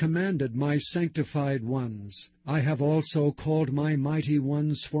 I have commanded my sanctified ones. I have also called my mighty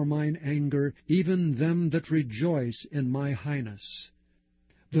ones for mine anger, even them that rejoice in my highness.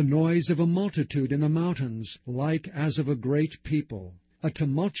 The noise of a multitude in the mountains, like as of a great people, a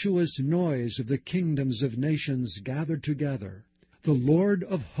tumultuous noise of the kingdoms of nations gathered together. The Lord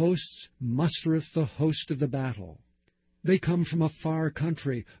of hosts mustereth the host of the battle. They come from a far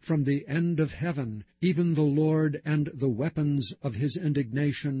country, from the end of heaven, even the Lord and the weapons of his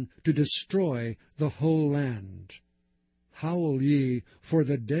indignation, to destroy the whole land. Howl ye, for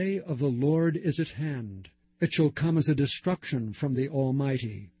the day of the Lord is at hand. It shall come as a destruction from the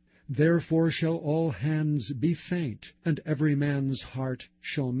Almighty. Therefore shall all hands be faint, and every man's heart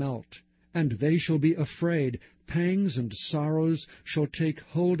shall melt. And they shall be afraid, pangs and sorrows shall take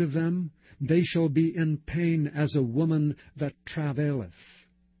hold of them. They shall be in pain as a woman that travaileth.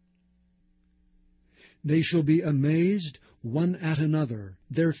 They shall be amazed one at another.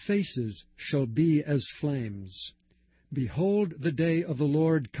 Their faces shall be as flames. Behold, the day of the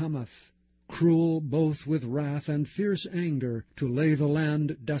Lord cometh, cruel both with wrath and fierce anger, to lay the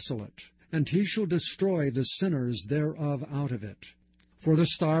land desolate. And he shall destroy the sinners thereof out of it. For the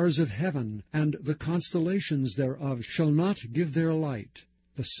stars of heaven and the constellations thereof shall not give their light.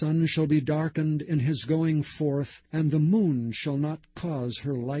 The sun shall be darkened in his going forth, and the moon shall not cause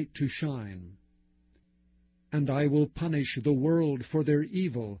her light to shine. And I will punish the world for their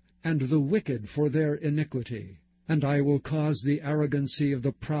evil, and the wicked for their iniquity. And I will cause the arrogancy of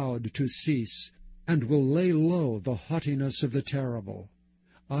the proud to cease, and will lay low the haughtiness of the terrible.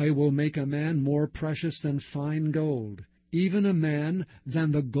 I will make a man more precious than fine gold, even a man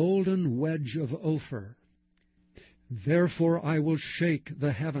than the golden wedge of Ophir. Therefore I will shake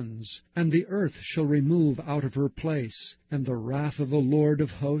the heavens, and the earth shall remove out of her place, in the wrath of the Lord of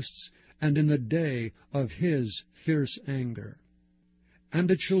hosts, and in the day of his fierce anger. And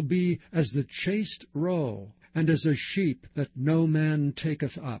it shall be as the chased roe, and as a sheep that no man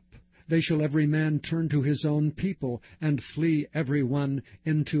taketh up. They shall every man turn to his own people, and flee every one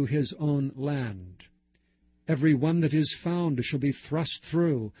into his own land. Every one that is found shall be thrust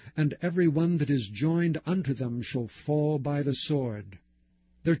through, and every one that is joined unto them shall fall by the sword.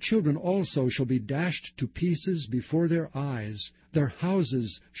 Their children also shall be dashed to pieces before their eyes. Their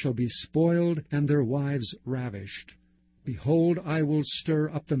houses shall be spoiled, and their wives ravished. Behold, I will stir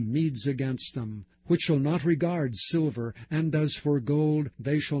up the Medes against them, which shall not regard silver, and as for gold,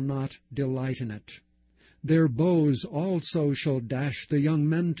 they shall not delight in it. Their bows also shall dash the young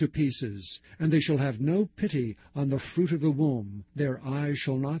men to pieces, and they shall have no pity on the fruit of the womb. Their eyes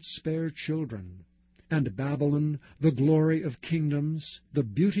shall not spare children. And Babylon, the glory of kingdoms, the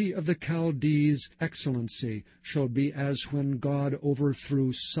beauty of the Chaldees' excellency, shall be as when God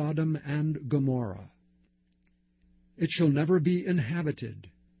overthrew Sodom and Gomorrah. It shall never be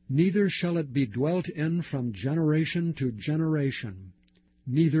inhabited, neither shall it be dwelt in from generation to generation.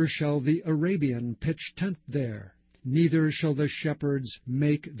 Neither shall the Arabian pitch tent there, neither shall the shepherds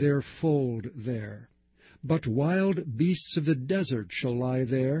make their fold there. But wild beasts of the desert shall lie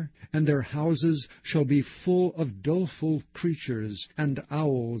there, and their houses shall be full of doleful creatures, and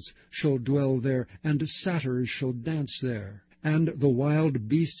owls shall dwell there, and satyrs shall dance there. And the wild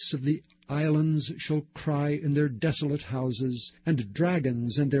beasts of the islands shall cry in their desolate houses, and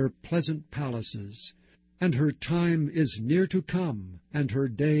dragons in their pleasant palaces. And her time is near to come, and her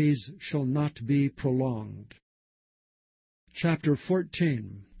days shall not be prolonged. Chapter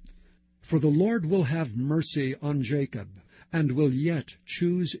 14. For the Lord will have mercy on Jacob, and will yet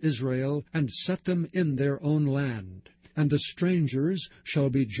choose Israel, and set them in their own land. And the strangers shall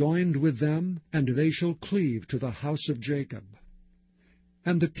be joined with them, and they shall cleave to the house of Jacob.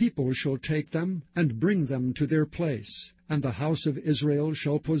 And the people shall take them, and bring them to their place, and the house of Israel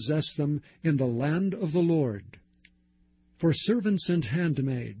shall possess them in the land of the Lord, for servants and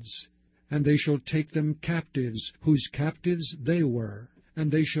handmaids. And they shall take them captives, whose captives they were,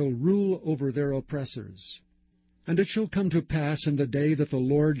 and they shall rule over their oppressors. And it shall come to pass in the day that the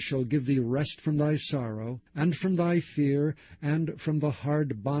Lord shall give thee rest from thy sorrow, and from thy fear, and from the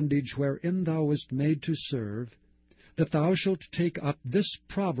hard bondage wherein thou wast made to serve, that thou shalt take up this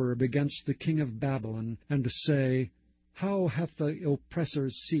proverb against the king of Babylon, and say, How hath the oppressor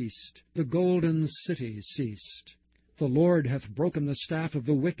ceased, the golden city ceased? The Lord hath broken the staff of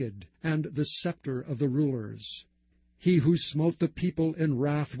the wicked, and the scepter of the rulers. He who smote the people in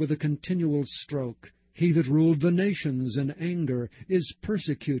wrath with a continual stroke, he that ruled the nations in anger, is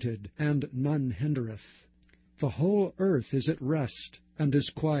persecuted, and none hindereth. The whole earth is at rest, and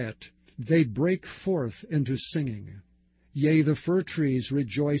is quiet. They break forth into singing. Yea, the fir trees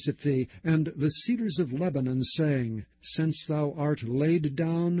rejoice at thee, and the cedars of Lebanon, saying, Since thou art laid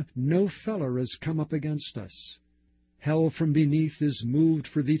down, no feller is come up against us. Hell from beneath is moved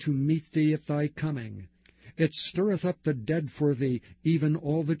for thee to meet thee at thy coming. It stirreth up the dead for thee, even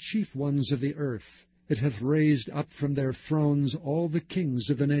all the chief ones of the earth. It hath raised up from their thrones all the kings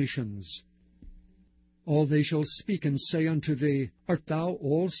of the nations. All they shall speak and say unto thee, Art thou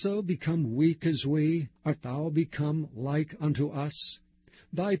also become weak as we? Art thou become like unto us?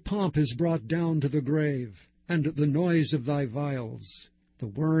 Thy pomp is brought down to the grave, and the noise of thy vials. The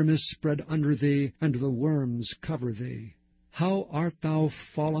worm is spread under thee, and the worms cover thee. How art thou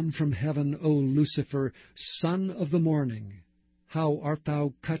fallen from heaven, O Lucifer, son of the morning! How art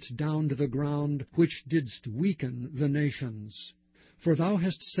thou cut down to the ground, which didst weaken the nations! For thou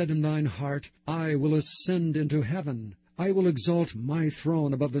hast said in thine heart, I will ascend into heaven. I will exalt my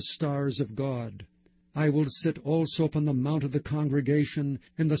throne above the stars of God. I will sit also upon the mount of the congregation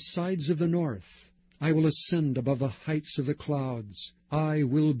in the sides of the north. I will ascend above the heights of the clouds. I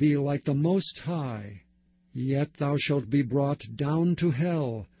will be like the Most High. Yet thou shalt be brought down to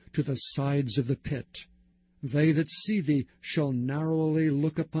hell, to the sides of the pit. They that see thee shall narrowly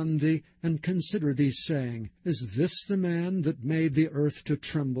look upon thee, and consider thee, saying, Is this the man that made the earth to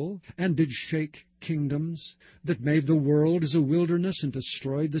tremble, and did shake kingdoms, that made the world as a wilderness, and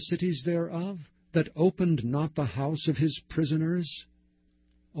destroyed the cities thereof, that opened not the house of his prisoners?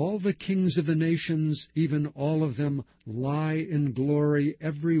 All the kings of the nations, even all of them, lie in glory,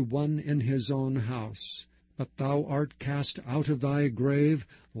 every one in his own house. But thou art cast out of thy grave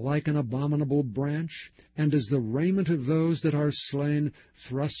like an abominable branch, and as the raiment of those that are slain,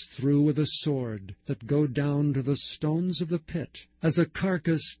 thrust through with a sword, that go down to the stones of the pit, as a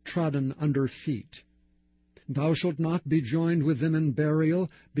carcass trodden under feet. Thou shalt not be joined with them in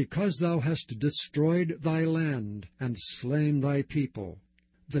burial, because thou hast destroyed thy land, and slain thy people.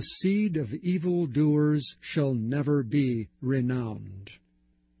 The seed of evildoers shall never be renowned.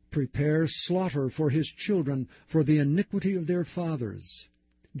 Prepare slaughter for his children for the iniquity of their fathers,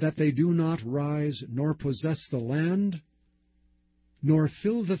 that they do not rise nor possess the land, nor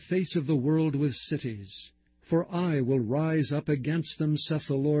fill the face of the world with cities. For I will rise up against them, saith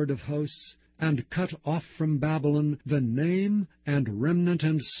the Lord of hosts, and cut off from Babylon the name, and remnant,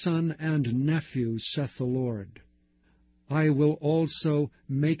 and son, and nephew, saith the Lord. I will also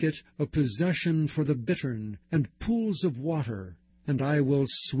make it a possession for the bittern, and pools of water, and I will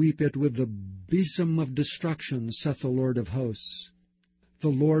sweep it with the besom of destruction, saith the Lord of hosts. The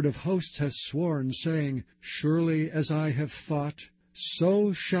Lord of hosts hath sworn, saying, Surely as I have thought,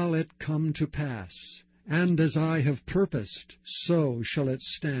 so shall it come to pass, and as I have purposed, so shall it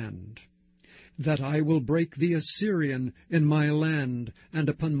stand. That I will break the Assyrian in my land, and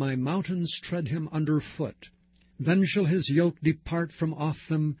upon my mountains tread him under foot. Then shall his yoke depart from off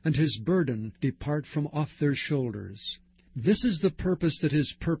them, and his burden depart from off their shoulders. This is the purpose that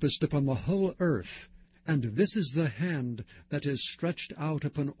is purposed upon the whole earth, and this is the hand that is stretched out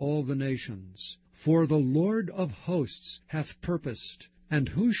upon all the nations. For the Lord of hosts hath purposed, and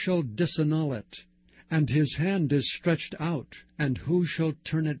who shall disannul it? And his hand is stretched out, and who shall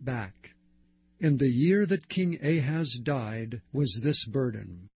turn it back? In the year that King Ahaz died was this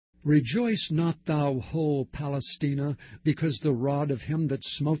burden. Rejoice not thou, whole Palestina, because the rod of him that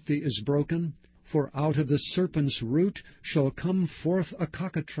smote thee is broken. For out of the serpent's root shall come forth a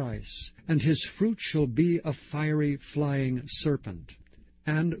cockatrice, and his fruit shall be a fiery flying serpent.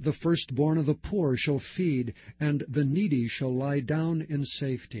 And the firstborn of the poor shall feed, and the needy shall lie down in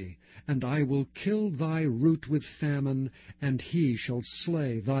safety. And I will kill thy root with famine, and he shall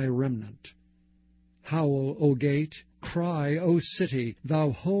slay thy remnant. Howl, O gate, cry, O city,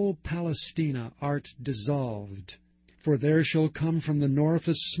 thou whole Palestina art dissolved. For there shall come from the north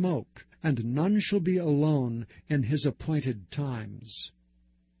a smoke, and none shall be alone in his appointed times.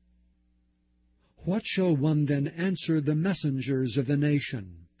 What shall one then answer the messengers of the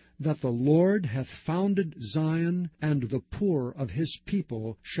nation? That the Lord hath founded Zion, and the poor of his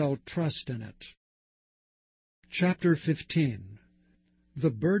people shall trust in it. Chapter 15.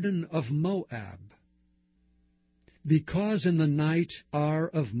 The burden of Moab. Because in the night Ar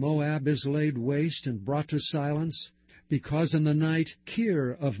of Moab is laid waste and brought to silence, because in the night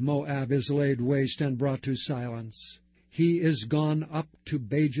Kir of Moab is laid waste and brought to silence, he is gone up to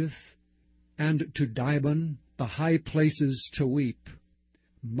Bajith, and to Dibon, the high places, to weep.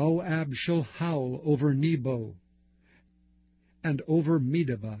 Moab shall howl over Nebo, and over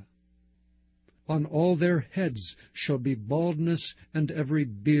Medeba. On all their heads shall be baldness, and every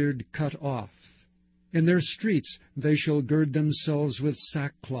beard cut off. In their streets they shall gird themselves with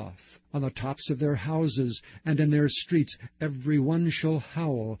sackcloth. On the tops of their houses and in their streets every one shall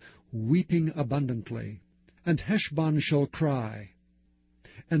howl, weeping abundantly. And Heshbon shall cry,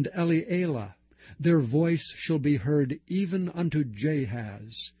 and Elealeh, their voice shall be heard even unto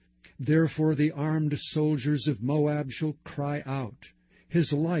Jahaz. Therefore the armed soldiers of Moab shall cry out.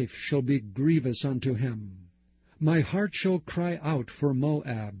 His life shall be grievous unto him. My heart shall cry out for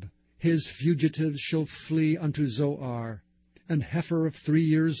Moab. His fugitives shall flee unto Zoar, an heifer of 3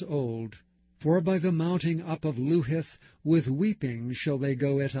 years old. For by the mounting up of Luhith with weeping shall they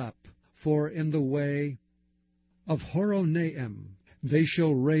go it up. For in the way of Horonaim they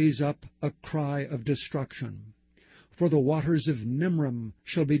shall raise up a cry of destruction. For the waters of Nimrim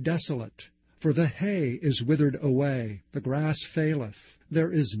shall be desolate. For the hay is withered away, the grass faileth,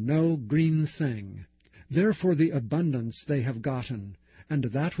 there is no green thing. Therefore the abundance they have gotten, and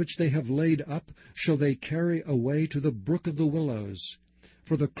that which they have laid up shall they carry away to the brook of the willows.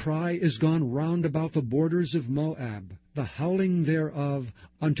 For the cry is gone round about the borders of Moab, the howling thereof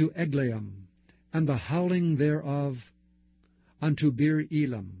unto Eglaim, and the howling thereof unto Bir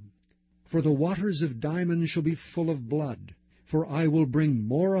Elam. For the waters of Dimon shall be full of blood. For I will bring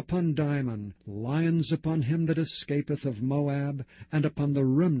more upon Dimon, lions upon him that escapeth of Moab, and upon the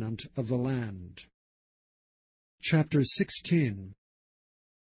remnant of the land. Chapter 16.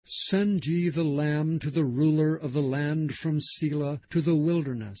 Send ye the lamb to the ruler of the land from Selah to the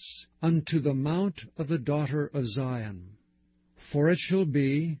wilderness, unto the mount of the daughter of Zion. For it shall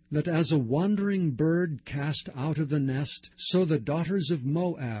be, that as a wandering bird cast out of the nest, so the daughters of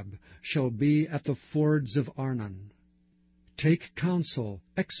Moab shall be at the fords of Arnon. Take counsel,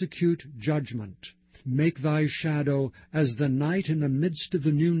 execute judgment. Make thy shadow as the night in the midst of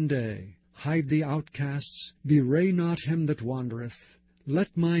the noonday. Hide the outcasts, bewray not him that wandereth.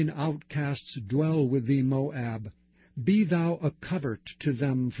 Let mine outcasts dwell with thee, Moab. Be thou a covert to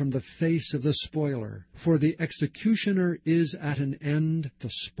them from the face of the spoiler. For the executioner is at an end,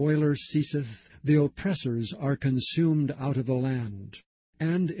 the spoiler ceaseth, the oppressors are consumed out of the land.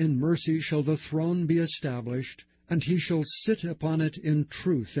 And in mercy shall the throne be established, and he shall sit upon it in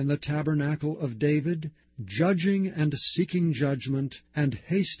truth in the tabernacle of David, judging and seeking judgment, and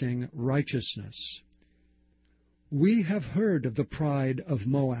hasting righteousness. We have heard of the pride of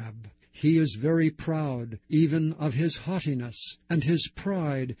Moab. He is very proud, even of his haughtiness, and his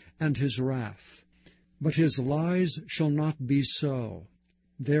pride, and his wrath. But his lies shall not be so.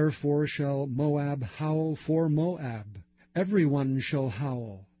 Therefore shall Moab howl for Moab. Every one shall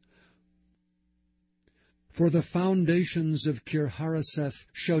howl. For the foundations of Kirharaseth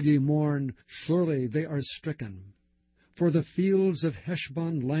shall ye mourn, surely they are stricken. For the fields of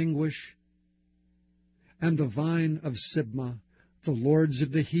Heshbon languish, and the vine of Sibmah. The lords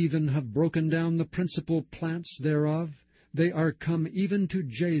of the heathen have broken down the principal plants thereof. They are come even to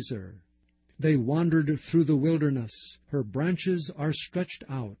Jazer. They wandered through the wilderness. Her branches are stretched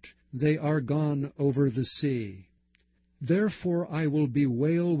out. They are gone over the sea. Therefore I will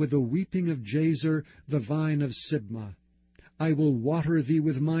bewail with the weeping of Jazer the vine of Sibmah. I will water thee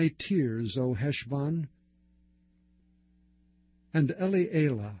with my tears, O Heshbon. And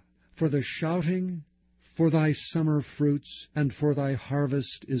Elealeh, for the shouting, for thy summer fruits, and for thy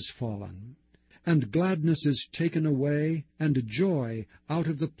harvest is fallen. And gladness is taken away, and joy out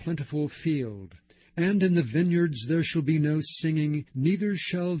of the plentiful field. And in the vineyards there shall be no singing, neither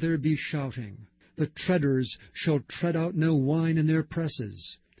shall there be shouting. The treaders shall tread out no wine in their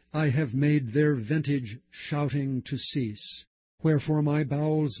presses. I have made their vintage shouting to cease. Wherefore my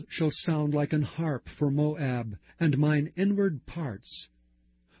bowels shall sound like an harp for Moab, and mine inward parts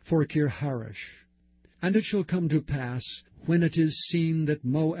for Kirharish. And it shall come to pass, when it is seen that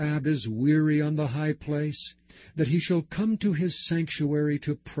Moab is weary on the high place, that he shall come to his sanctuary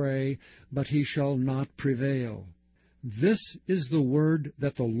to pray, but he shall not prevail. This is the word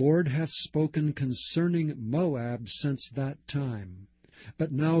that the Lord hath spoken concerning Moab since that time.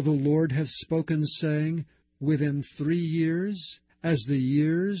 But now the Lord hath spoken, saying, Within 3 years, as the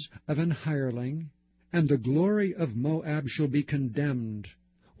years of an hireling, and the glory of Moab shall be condemned,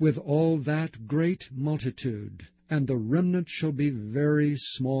 with all that great multitude, and the remnant shall be very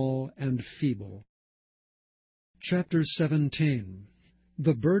small and feeble. Chapter 17.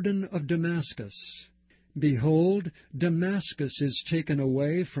 The burden of Damascus. Behold, Damascus is taken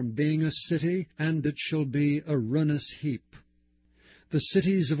away from being a city, and it shall be a ruinous heap. The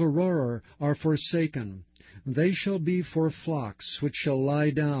cities of Aroer are forsaken. They shall be for flocks, which shall lie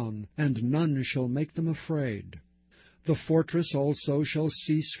down, and none shall make them afraid. The fortress also shall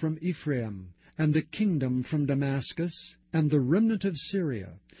cease from Ephraim, and the kingdom from Damascus, and the remnant of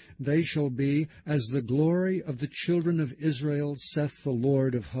Syria. They shall be as the glory of the children of Israel, saith the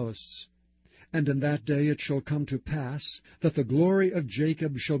Lord of hosts. And in that day it shall come to pass, that the glory of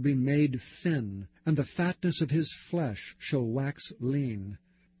Jacob shall be made thin, and the fatness of his flesh shall wax lean.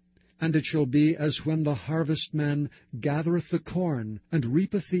 And it shall be as when the harvestman gathereth the corn, and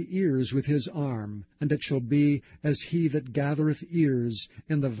reapeth the ears with his arm, and it shall be as he that gathereth ears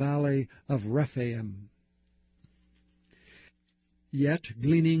in the valley of Rephaim. Yet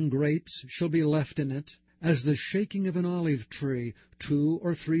gleaning grapes shall be left in it, as the shaking of an olive tree, 2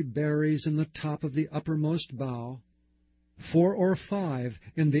 or 3 berries in the top of the uppermost bough, 4 or 5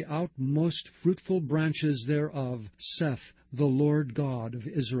 in the outmost fruitful branches thereof, saith the Lord God of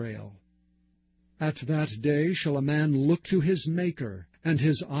Israel. At that day shall a man look to his Maker, and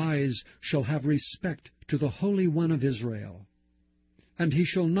his eyes shall have respect to the Holy One of Israel. And he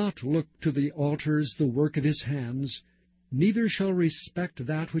shall not look to the altars, the work of his hands, neither shall respect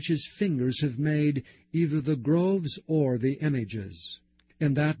that which his fingers have made, either the groves or the images.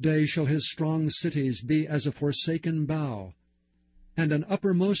 In that day shall his strong cities be as a forsaken bough, and an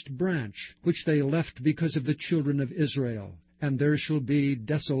uppermost branch, which they left because of the children of Israel, and there shall be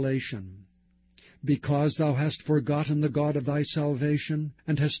desolation. Because thou hast forgotten the God of thy salvation,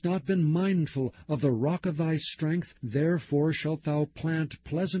 and hast not been mindful of the rock of thy strength, therefore shalt thou plant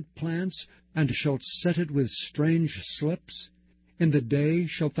pleasant plants, and shalt set it with strange slips. In the day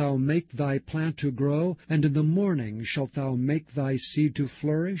shalt thou make thy plant to grow, and in the morning shalt thou make thy seed to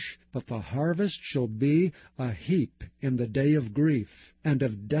flourish, but the harvest shall be a heap in the day of grief, and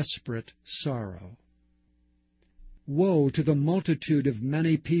of desperate sorrow. Woe to the multitude of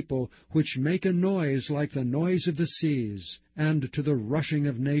many people which make a noise like the noise of the seas, and to the rushing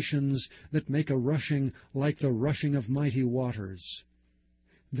of nations that make a rushing like the rushing of mighty waters.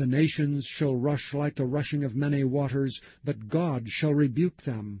 The nations shall rush like the rushing of many waters, but God shall rebuke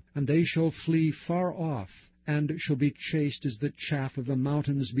them, and they shall flee far off, and shall be chased as the chaff of the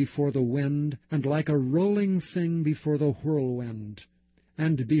mountains before the wind, and like a rolling thing before the whirlwind.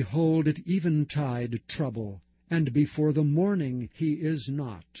 And behold, at eventide trouble, and before the morning he is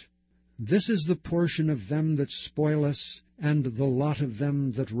not. This is the portion of them that spoil us, and the lot of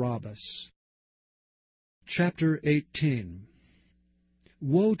them that rob us. Chapter 18.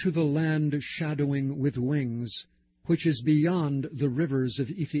 Woe to the land shadowing with wings, which is beyond the rivers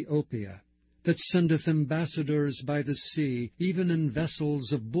of Ethiopia, that sendeth ambassadors by the sea, even in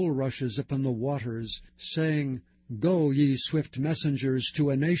vessels of bulrushes upon the waters, saying, Go, ye swift messengers,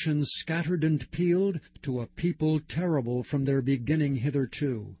 to a nation scattered and peeled, to a people terrible from their beginning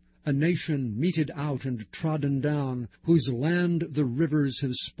hitherto, a nation meted out and trodden down, whose land the rivers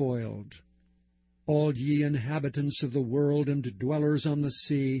have spoiled. All ye inhabitants of the world and dwellers on the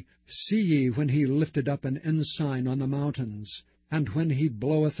sea, see ye when he lifted up an ensign on the mountains, and when he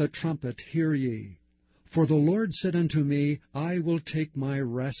bloweth a trumpet, hear ye. For the Lord said unto me, I will take my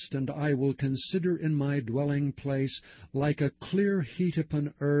rest, and I will consider in my dwelling place, like a clear heat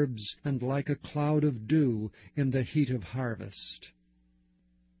upon herbs, and like a cloud of dew in the heat of harvest.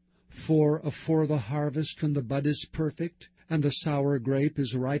 For afore the harvest, when the bud is perfect, and the sour grape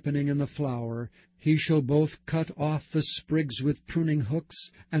is ripening in the flower, he shall both cut off the sprigs with pruning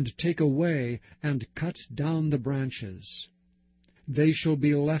hooks, and take away and cut down the branches. They shall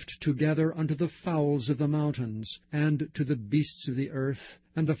be left together unto the fowls of the mountains, and to the beasts of the earth,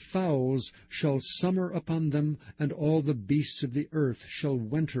 and the fowls shall summer upon them, and all the beasts of the earth shall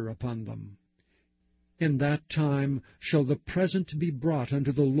winter upon them. In that time shall the present be brought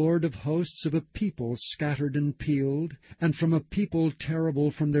unto the Lord of hosts of a people scattered and peeled, and from a people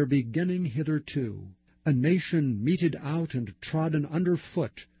terrible from their beginning hitherto, a nation meted out and trodden under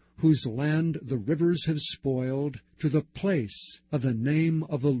foot, whose land the rivers have spoiled, to the place of the name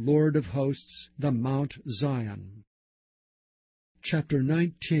of the Lord of hosts, the Mount Zion. Chapter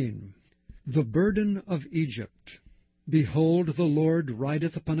 19. The burden of Egypt. Behold, the Lord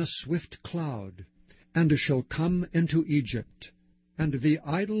rideth upon a swift cloud, and shall come into Egypt. And the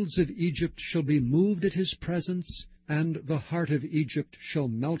idols of Egypt shall be moved at his presence, and the heart of Egypt shall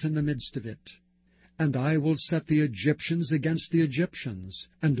melt in the midst of it. And I will set the Egyptians against the Egyptians,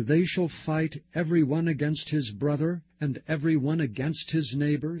 and they shall fight every one against his brother, and every one against his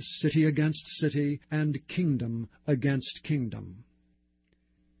neighbor, city against city, and kingdom against kingdom.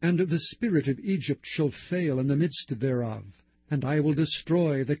 And the spirit of Egypt shall fail in the midst thereof, and I will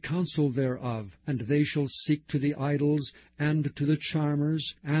destroy the counsel thereof, and they shall seek to the idols, and to the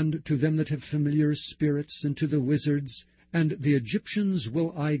charmers, and to them that have familiar spirits, and to the wizards, and the Egyptians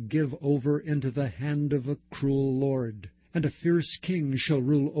will I give over into the hand of a cruel lord, and a fierce king shall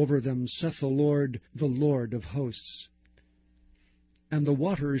rule over them, saith the Lord of hosts. And the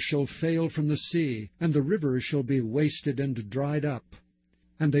waters shall fail from the sea, and the rivers shall be wasted and dried up.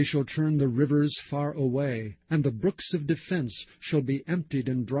 And they shall turn the rivers far away, and the brooks of defence shall be emptied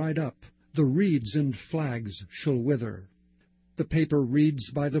and dried up, the reeds and flags shall wither. The paper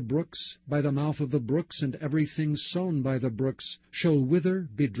reeds by the brooks, by the mouth of the brooks, and everything sown by the brooks, shall wither,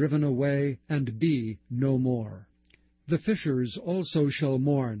 be driven away, and be no more. The fishers also shall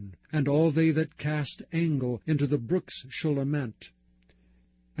mourn, and all they that cast angle into the brooks shall lament.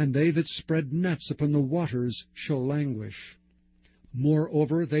 And they that spread nets upon the waters shall languish.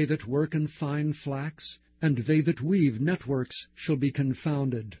 Moreover, they that work in fine flax, and they that weave networks, shall be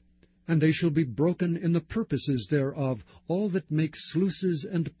confounded. And they shall be broken in the purposes thereof, all that make sluices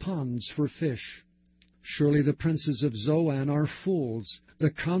and ponds for fish. Surely the princes of Zoan are fools.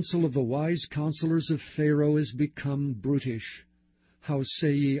 The counsel of the wise counselors of Pharaoh is become brutish. How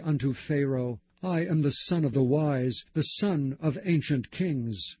say ye unto Pharaoh, I am the son of the wise, the son of ancient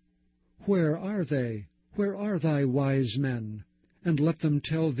kings? Where are they? Where are thy wise men? And let them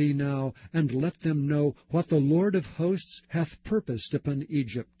tell thee now, and let them know what the Lord of hosts hath purposed upon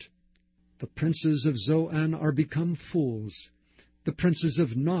Egypt. The princes of Zoan are become fools. The princes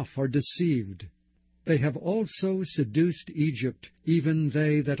of Noph are deceived. They have also seduced Egypt, even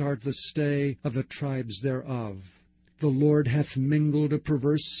they that are the stay of the tribes thereof. The Lord hath mingled a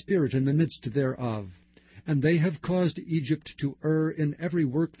perverse spirit in the midst thereof, and they have caused Egypt to err in every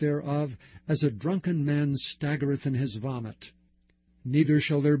work thereof, as a drunken man staggereth in his vomit. Neither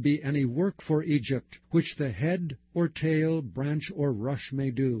shall there be any work for Egypt, which the head, or tail, branch, or rush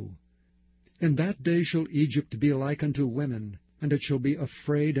may do. In that day shall Egypt be like unto women, and it shall be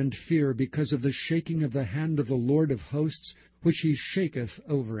afraid and fear because of the shaking of the hand of the Lord of hosts, which he shaketh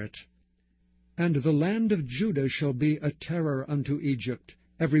over it. And the land of Judah shall be a terror unto Egypt.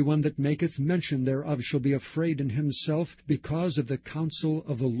 Every one that maketh mention thereof shall be afraid in himself, because of the counsel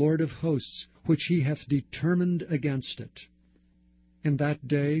of the Lord of hosts, which he hath determined against it. In that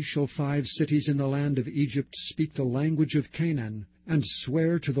day shall 5 cities in the land of Egypt speak the language of Canaan, and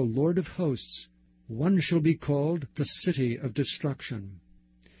swear to the Lord of hosts. One shall be called the city of destruction.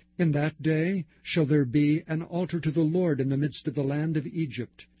 In that day shall there be an altar to the Lord in the midst of the land of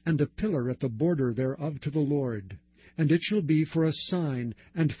Egypt, and a pillar at the border thereof to the Lord. And it shall be for a sign,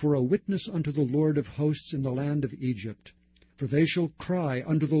 and for a witness unto the Lord of hosts in the land of Egypt. For they shall cry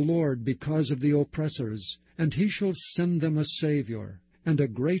unto the Lord because of the oppressors, and he shall send them a Saviour, and a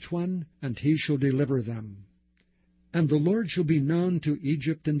great one, and he shall deliver them. And the Lord shall be known to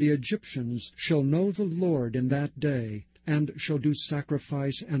Egypt, and the Egyptians shall know the Lord in that day, and shall do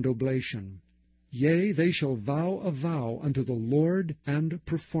sacrifice and oblation. Yea, they shall vow a vow unto the Lord, and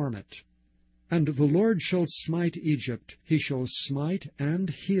perform it. And the Lord shall smite Egypt, he shall smite and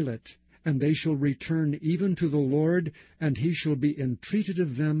heal it, and they shall return even to the Lord, and he shall be entreated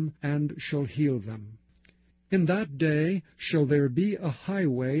of them, and shall heal them. In that day shall there be a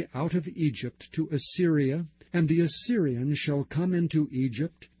highway out of Egypt to Assyria, and the Assyrian shall come into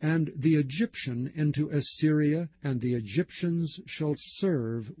Egypt, and the Egyptian into Assyria, and the Egyptians shall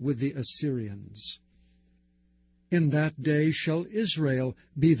serve with the Assyrians. In that day shall Israel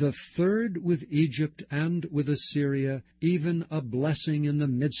be the third with Egypt and with Assyria, even a blessing in the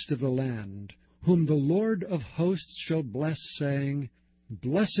midst of the land, whom the Lord of hosts shall bless, saying,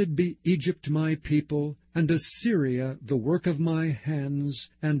 Blessed be Egypt my people, and Assyria the work of my hands,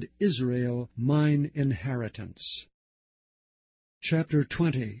 and Israel mine inheritance. Chapter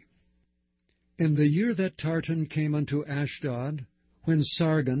 20. In the year that Tartan came unto Ashdod, when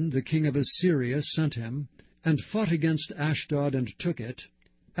Sargon the king of Assyria sent him, and fought against Ashdod and took it,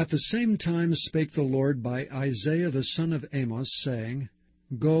 at the same time spake the Lord by Isaiah the son of Amos, saying,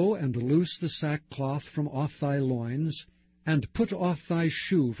 Go and loose the sackcloth from off thy loins, and put off thy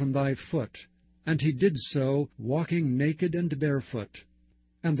shoe from thy foot. And he did so, walking naked and barefoot.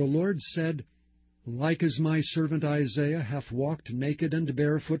 And the Lord said, like as my servant Isaiah hath walked naked and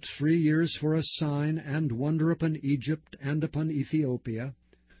barefoot 3 years for a sign and wonder upon Egypt and upon Ethiopia,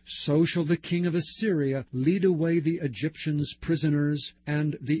 so shall the king of Assyria lead away the Egyptians prisoners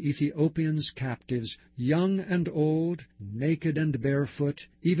and the Ethiopians captives, young and old, naked and barefoot,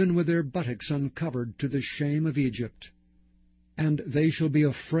 even with their buttocks uncovered, to the shame of Egypt. And they shall be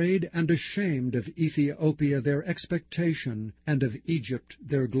afraid and ashamed of Ethiopia their expectation, and of Egypt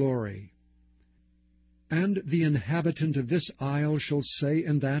their glory. And the inhabitant of this isle shall say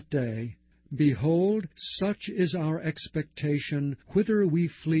in that day, Behold, such is our expectation, whither we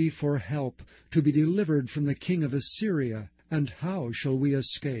flee for help, to be delivered from the king of Assyria, and how shall we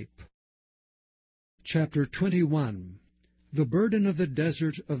escape? Chapter 21. The burden of the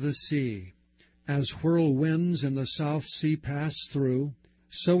desert of the sea. As whirlwinds in the South Sea pass through,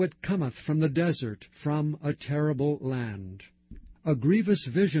 so it cometh from the desert, from a terrible land. A grievous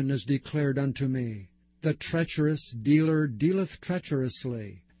vision is declared unto me. The treacherous dealer dealeth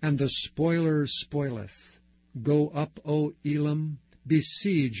treacherously, and the spoiler spoileth. Go up, O Elam,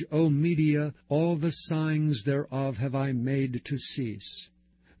 besiege, O Media, all the signs thereof have I made to cease.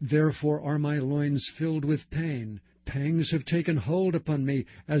 Therefore are my loins filled with pain, pangs have taken hold upon me,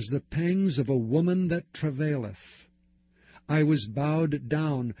 as the pangs of a woman that travaileth. I was bowed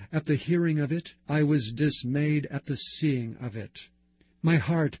down at the hearing of it, I was dismayed at the seeing of it. My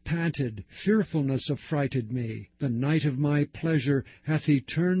heart panted, fearfulness affrighted me. The night of my pleasure hath he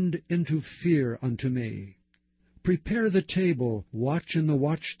turned into fear unto me. Prepare the table, watch in the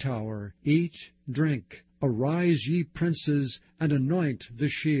watchtower, eat, drink. Arise, ye princes, and anoint the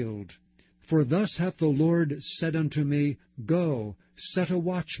shield. For thus hath the Lord said unto me, Go, set a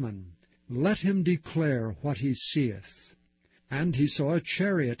watchman, let him declare what he seeth. And he saw a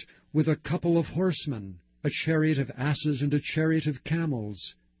chariot with a couple of horsemen, a chariot of asses and a chariot of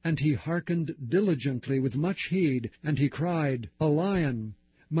camels. And he hearkened diligently with much heed, and he cried, A lion!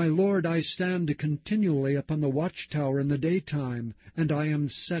 My lord, I stand continually upon the watchtower in the daytime, and I am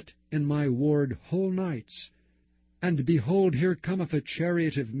set in my ward whole nights. And behold, here cometh a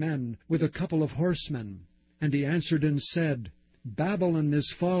chariot of men with a couple of horsemen. And he answered and said, Babylon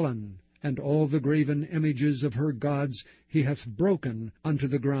is fallen, and all the graven images of her gods he hath broken unto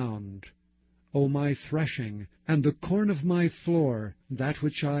the ground. O my threshing, and the corn of my floor, that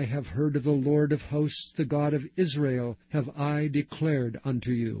which I have heard of the Lord of hosts, the God of Israel, have I declared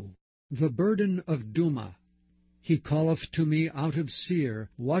unto you. The burden of Duma. He calleth to me out of Seir,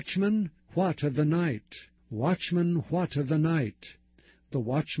 Watchman, what of the night? Watchman, what of the night? The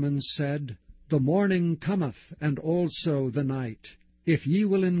watchman said, The morning cometh, and also the night. If ye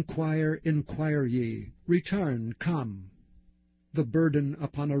will inquire, inquire ye. Return, come. The burden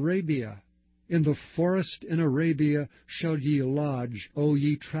upon Arabia. In the forest in Arabia shall ye lodge, O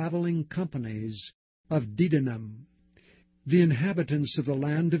ye travelling companies of Dedanim. The inhabitants of the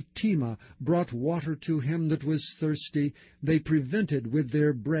land of Tema brought water to him that was thirsty. They prevented with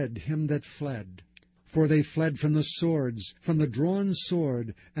their bread him that fled. For they fled from the swords, from the drawn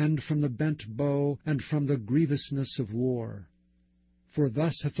sword, and from the bent bow, and from the grievousness of war. For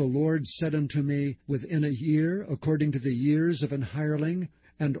thus hath the Lord said unto me, Within a year, according to the years of an hireling,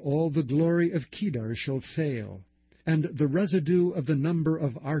 and all the glory of Kedar shall fail, and the residue of the number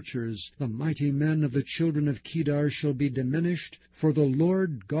of archers, the mighty men of the children of Kedar, shall be diminished, for the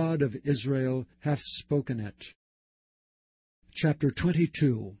Lord God of Israel hath spoken it. Chapter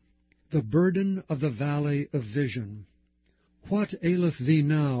 22. The burden of the valley of vision. What aileth thee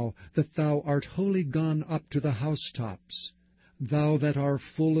now, that thou art wholly gone up to the housetops? Thou that art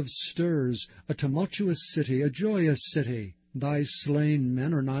full of stirs, a tumultuous city, a joyous city, thy slain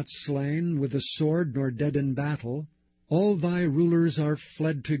men are not slain with the sword, nor dead in battle. All thy rulers are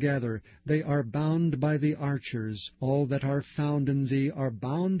fled together, they are bound by the archers. All that are found in thee are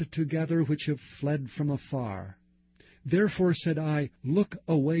bound together, which have fled from afar. Therefore said I, Look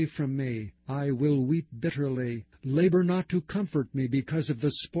away from me, I will weep bitterly. Labor not to comfort me because of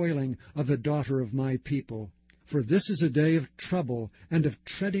the spoiling of the daughter of my people. For this is a day of trouble, and of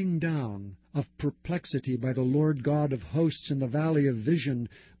treading down, of perplexity by the Lord God of hosts in the valley of vision,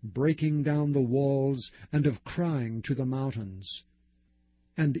 breaking down the walls, and of crying to the mountains.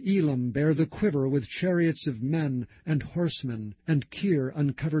 And Elam bare the quiver with chariots of men and horsemen, and Kir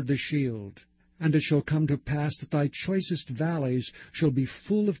uncovered the shield. And it shall come to pass that thy choicest valleys shall be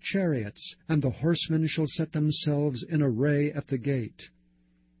full of chariots, and the horsemen shall set themselves in array at the gate.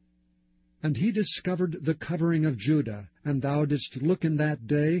 And he discovered the covering of Judah, and thou didst look in that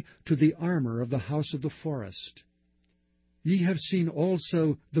day to the armor of the house of the forest. Ye have seen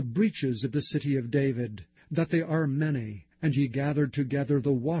also the breaches of the city of David, that they are many, and ye gathered together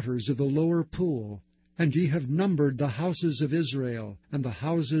the waters of the lower pool. And ye have numbered the houses of Israel, and the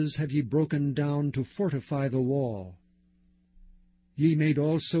houses have ye broken down to fortify the wall. Ye made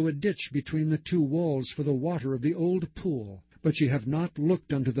also a ditch between the two walls for the water of the old pool. But ye have not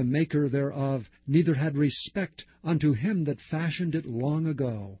looked unto the Maker thereof, neither had respect unto him that fashioned it long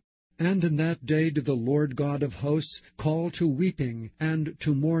ago. And in that day did the Lord God of hosts call to weeping, and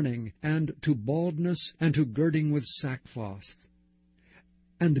to mourning, and to baldness, and to girding with sackcloth.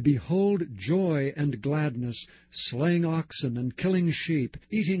 And behold, joy and gladness, slaying oxen, and killing sheep,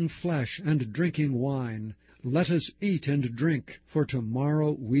 eating flesh, and drinking wine. Let us eat and drink, for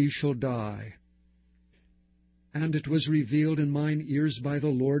tomorrow we shall die. And it was revealed in mine ears by the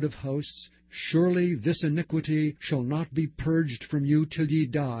Lord of hosts, Surely this iniquity shall not be purged from you till ye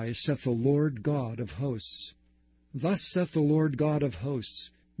die, saith the Lord God of hosts. Thus saith the Lord God of hosts,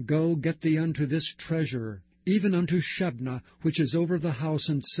 Go get thee unto this treasure, even unto Shebna, which is over the house,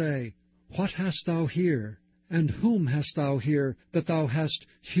 and say, What hast thou here? And whom hast thou here, that thou hast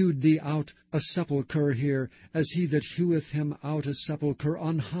hewed thee out a sepulchre here, as he that heweth him out a sepulchre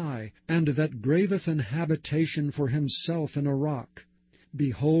on high, and that graveth an habitation for himself in a rock?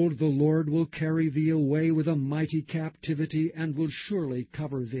 Behold, the Lord will carry thee away with a mighty captivity, and will surely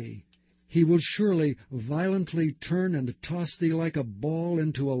cover thee. He will surely violently turn and toss thee like a ball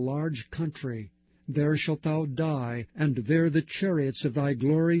into a large country. There shalt thou die, and there the chariots of thy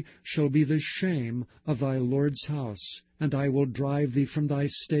glory shall be the shame of thy Lord's house. And I will drive thee from thy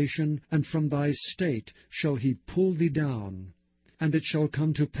station, and from thy state shall he pull thee down. And it shall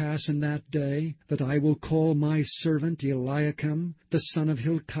come to pass in that day that I will call my servant Eliakim, the son of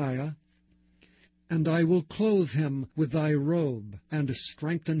Hilkiah, and I will clothe him with thy robe, and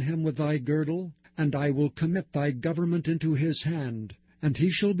strengthen him with thy girdle, and I will commit thy government into his hand. And he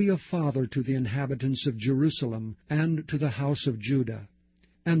shall be a father to the inhabitants of Jerusalem, and to the house of Judah.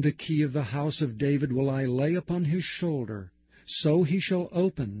 And the key of the house of David will I lay upon his shoulder. So he shall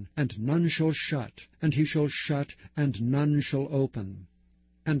open, and none shall shut, and he shall shut, and none shall open.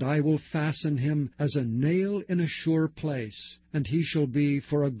 And I will fasten him as a nail in a sure place, and he shall be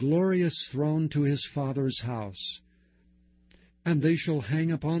for a glorious throne to his father's house. And they shall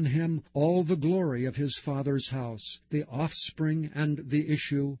hang upon him all the glory of his father's house, the offspring and the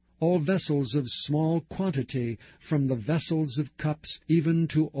issue, all vessels of small quantity, from the vessels of cups even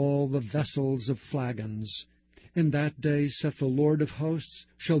to all the vessels of flagons. In that day, saith the Lord of hosts,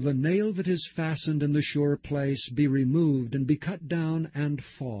 shall the nail that is fastened in the sure place be removed, and be cut down, and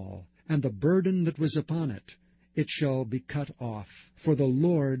fall, and the burden that was upon it, it shall be cut off, for the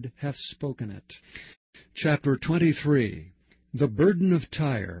Lord hath spoken it. Chapter 23. The burden of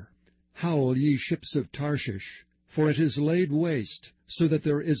Tyre. Howl, ye ships of Tarshish, for it is laid waste, so that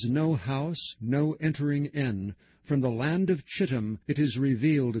there is no house, no entering in. From the land of Chittim it is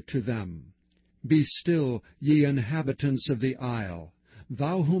revealed to them. Be still, ye inhabitants of the isle,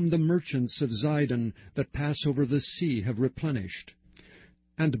 thou whom the merchants of Zidon that pass over the sea have replenished.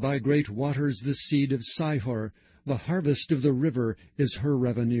 And by great waters the seed of Sihor, the harvest of the river, is her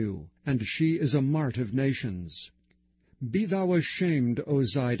revenue, and she is a mart of nations. Be thou ashamed, O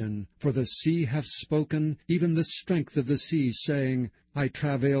Zidon, for the sea hath spoken, even the strength of the sea, saying, I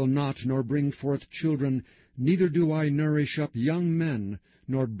travail not, nor bring forth children, neither do I nourish up young men,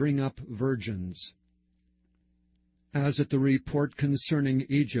 nor bring up virgins. As at the report concerning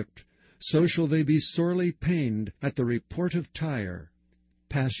Egypt, so shall they be sorely pained at the report of Tyre.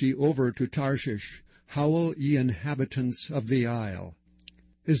 Pass ye over to Tarshish, howl, ye inhabitants of the isle.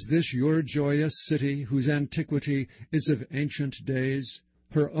 Is this your joyous city, whose antiquity is of ancient days?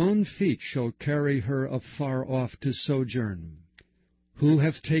 Her own feet shall carry her afar off to sojourn. Who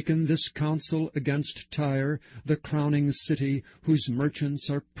hath taken this counsel against Tyre, the crowning city, whose merchants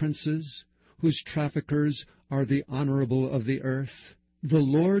are princes, whose traffickers are the honorable of the earth? The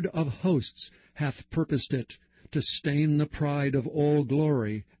Lord of hosts hath purposed it, to stain the pride of all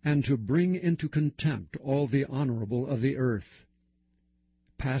glory, and to bring into contempt all the honorable of the earth.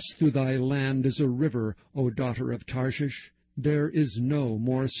 Pass through thy land as a river, O daughter of Tarshish. There is no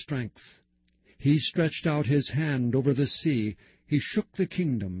more strength. He stretched out his hand over the sea. He shook the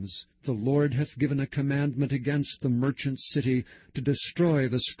kingdoms. The Lord hath given a commandment against the merchant city, to destroy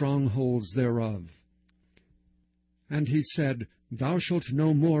the strongholds thereof. And he said, Thou shalt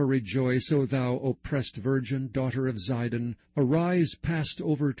no more rejoice, O thou oppressed virgin, daughter of Zidon. Arise, pass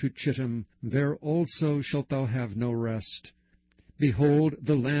over to Chittim. There also shalt thou have no rest. Behold,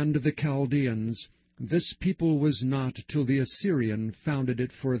 the land of the Chaldeans. This people was not till the Assyrian founded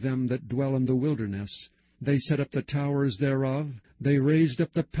it for them that dwell in the wilderness. They set up the towers thereof, they raised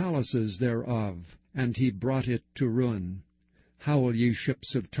up the palaces thereof, and he brought it to ruin. Howl, ye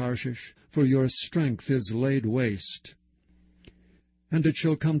ships of Tarshish, for your strength is laid waste. And it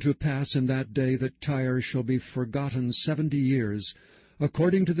shall come to pass in that day that Tyre shall be forgotten 70 years,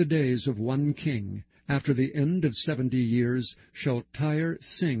 according to the days of one king. After the end of 70 years shall Tyre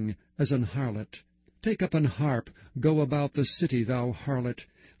sing as an harlot. Take up an harp, go about the city, thou harlot,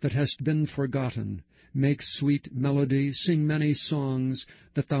 that hast been forgotten. Make sweet melody, sing many songs,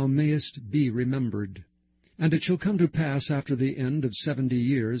 that thou mayest be remembered. And it shall come to pass after the end of 70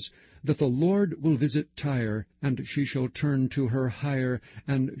 years, that the Lord will visit Tyre, and she shall turn to her hire,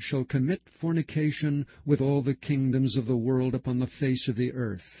 and shall commit fornication with all the kingdoms of the world upon the face of the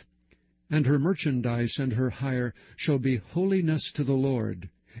earth. And her merchandise and her hire shall be holiness to the Lord.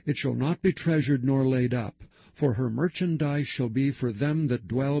 It shall not be treasured nor laid up, for her merchandise shall be for them that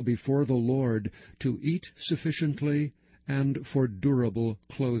dwell before the Lord, to eat sufficiently, and for durable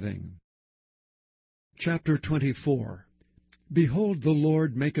clothing. Chapter 24. Behold, the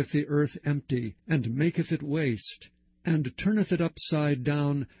Lord maketh the earth empty, and maketh it waste, and turneth it upside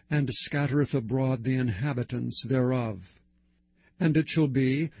down, and scattereth abroad the inhabitants thereof. And it shall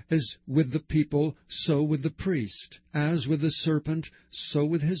be, as with the people, so with the priest, as with the serpent, so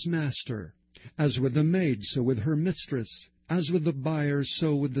with his master, as with the maid, so with her mistress, as with the buyer,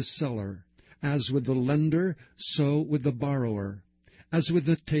 so with the seller, as with the lender, so with the borrower, as with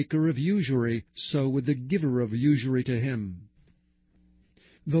the taker of usury, so with the giver of usury to him.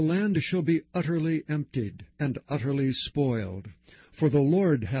 The land shall be utterly emptied, and utterly spoiled, for the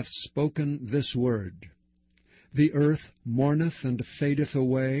Lord hath spoken this word. The earth mourneth and fadeth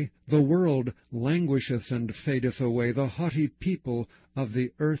away, the world languisheth and fadeth away, the haughty people of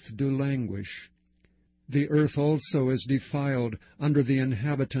the earth do languish. The earth also is defiled under the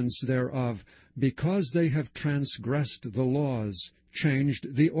inhabitants thereof, because they have transgressed the laws,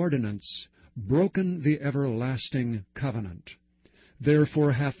 changed the ordinance, broken the everlasting covenant.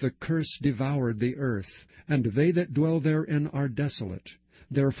 Therefore hath the curse devoured the earth, and they that dwell therein are desolate.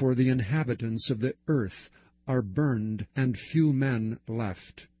 Therefore the inhabitants of the earth are burned, and few men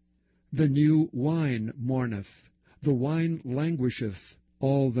left. The new wine mourneth, the wine languisheth,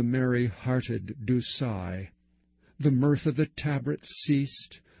 all the merry-hearted do sigh. The mirth of the tabrets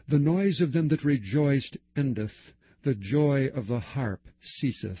ceased, the noise of them that rejoiced endeth, the joy of the harp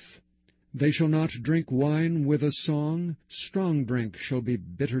ceaseth. They shall not drink wine with a song, strong drink shall be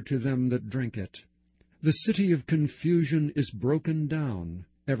bitter to them that drink it. The city of confusion is broken down,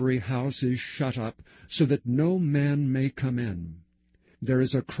 every house is shut up, so that no man may come in. There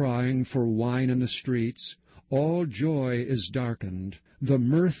is a crying for wine in the streets, all joy is darkened, the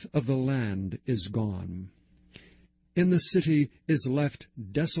mirth of the land is gone. In the city is left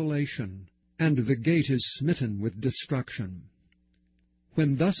desolation, and the gate is smitten with destruction.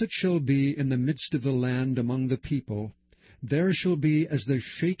 When thus it shall be in the midst of the land among the people, there shall be as the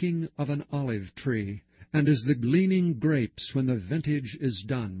shaking of an olive tree, and as the gleaning grapes when the vintage is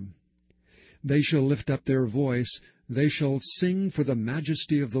done. They shall lift up their voice, they shall sing for the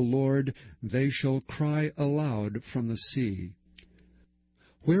majesty of the Lord, they shall cry aloud from the sea.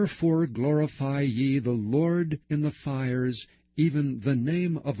 Wherefore glorify ye the Lord in the fires, even the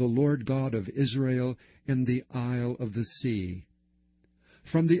name of the Lord God of Israel in the isle of the sea.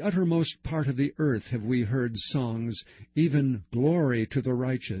 From the uttermost part of the earth have we heard songs, even glory to the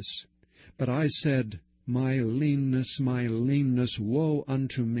righteous. But I said, my leanness, woe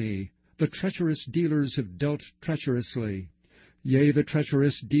unto me! The treacherous dealers have dealt treacherously. Yea, the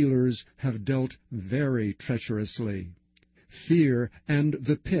treacherous dealers have dealt very treacherously. Fear and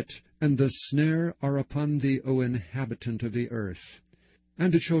the pit and the snare are upon thee, O inhabitant of the earth.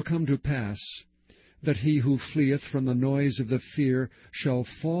 And it shall come to pass, that he who fleeth from the noise of the fear shall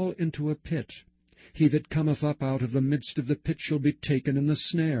fall into a pit. He that cometh up out of the midst of the pit shall be taken in the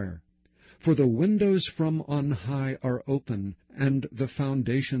snare. For the windows from on high are open, and the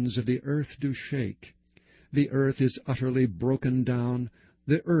foundations of the earth do shake. The earth is utterly broken down,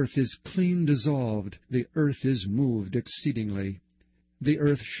 the earth is clean dissolved, the earth is moved exceedingly. The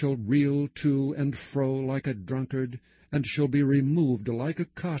earth shall reel to and fro like a drunkard, and shall be removed like a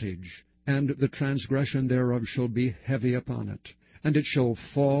cottage, and the transgression thereof shall be heavy upon it, and it shall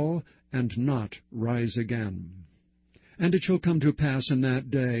fall and not rise again. And it shall come to pass in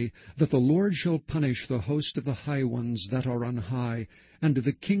that day, that the Lord shall punish the host of the high ones that are on high, and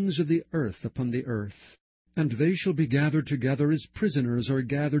the kings of the earth upon the earth. And they shall be gathered together as prisoners are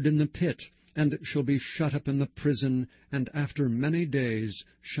gathered in the pit, and shall be shut up in the prison, and after many days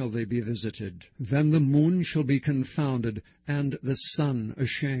shall they be visited. Then the moon shall be confounded, and the sun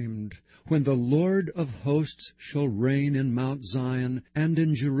ashamed, when the Lord of hosts shall reign in Mount Zion and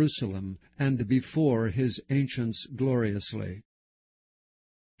in Jerusalem, and before his ancients gloriously.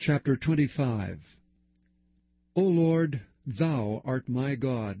 Chapter 25. O Lord, Thou art my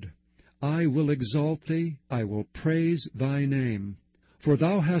God. I will exalt Thee, I will praise Thy name. For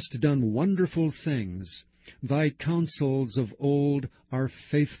Thou hast done wonderful things. Thy counsels of old are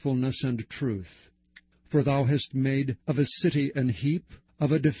faithfulness and truth. For Thou hast made of a city an heap,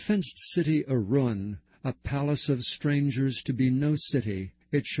 of a defenced city a ruin, a palace of strangers to be no city,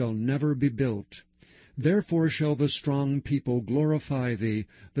 it shall never be built. Therefore shall the strong people glorify Thee,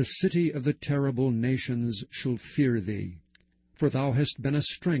 the city of the terrible nations shall fear Thee. For Thou hast been a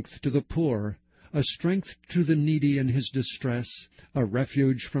strength to the poor, a strength to the needy in his distress, a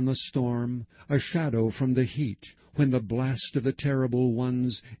refuge from the storm, a shadow from the heat, when the blast of the terrible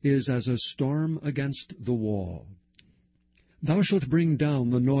ones is as a storm against the wall. Thou shalt bring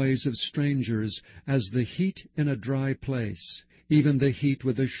down the noise of strangers as the heat in a dry place, even the heat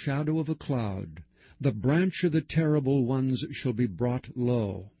with the shadow of a cloud. The branch of the terrible ones shall be brought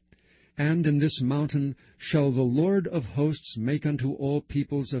low. And in this mountain shall the Lord of hosts make unto all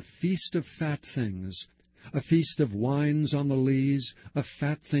peoples a feast of fat things, a feast of wines on the lees, of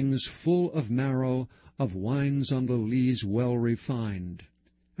fat things full of marrow, of wines on the lees well refined.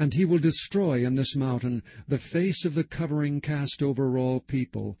 And he will destroy in this mountain the face of the covering cast over all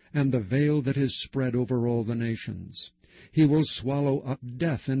people, and the veil that is spread over all the nations. He will swallow up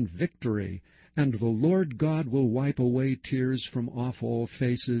death in victory, and the Lord God will wipe away tears from off all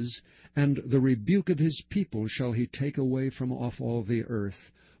faces, and the rebuke of his people shall he take away from off all the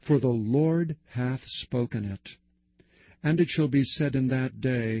earth, for the Lord hath spoken it. And it shall be said in that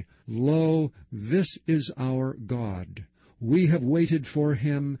day, Lo, this is our God. We have waited for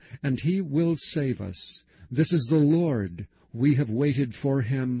him, and he will save us. This is the Lord. We have waited for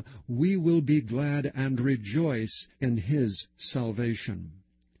him. We will be glad and rejoice in his salvation.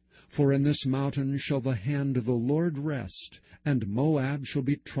 For in this mountain shall the hand of the Lord rest, and Moab shall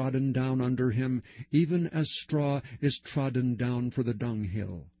be trodden down under him, even as straw is trodden down for the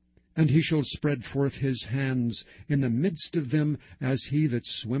dunghill. And he shall spread forth his hands in the midst of them, as he that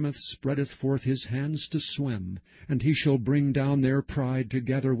swimmeth spreadeth forth his hands to swim, and he shall bring down their pride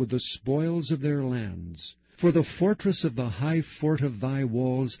together with the spoils of their lands. For the fortress of the high fort of thy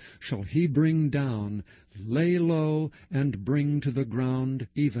walls shall he bring down, lay low, and bring to the ground,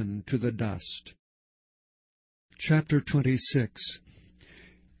 even to the dust. Chapter 26.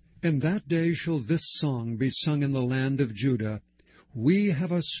 In that day shall this song be sung in the land of Judah. We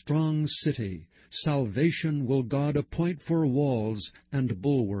have a strong city. Salvation will God appoint for walls and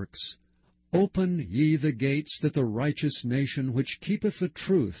bulwarks. Open ye the gates, that the righteous nation which keepeth the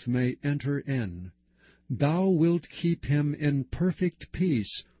truth may enter in. Thou wilt keep him in perfect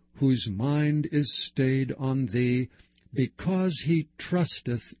peace, whose mind is stayed on thee, because he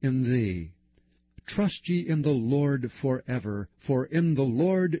trusteth in thee. Trust ye in the Lord forever, for in the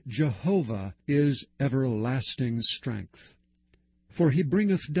Lord Jehovah is everlasting strength. For he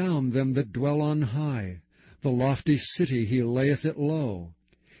bringeth down them that dwell on high. The lofty city he layeth it low.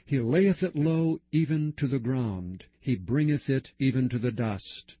 He layeth it low even to the ground. He bringeth it even to the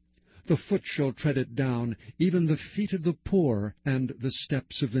dust. The foot shall tread it down, even the feet of the poor, and the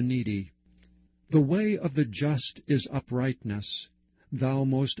steps of the needy. The way of the just is uprightness. Thou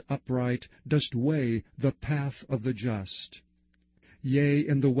most upright dost weigh the path of the just. Yea,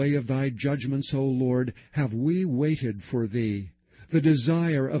 in the way of thy judgments, O Lord, have we waited for thee. The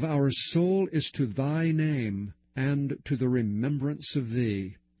desire of our soul is to thy name, and to the remembrance of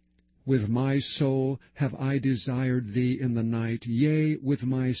thee. With my soul have I desired thee in the night, yea, with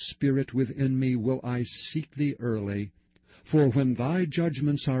my spirit within me will I seek thee early. For when thy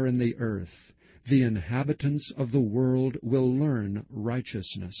judgments are in the earth, the inhabitants of the world will learn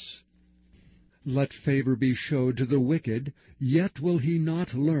righteousness. Let favor be showed to the wicked, yet will he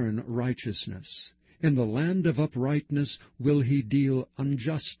not learn righteousness. In the land of uprightness will he deal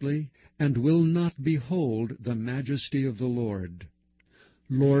unjustly, and will not behold the majesty of the Lord.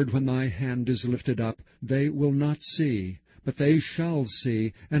 Lord, when thy hand is lifted up, they will not see, but they shall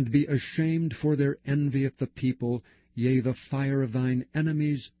see, and be ashamed for their envy at the people, yea, the fire of thine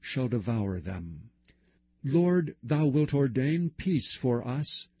enemies shall devour them. Lord, thou wilt ordain peace for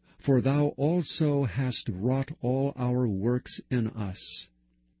us, for thou also hast wrought all our works in us.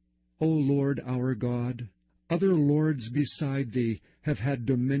 O Lord our God, other lords beside thee have had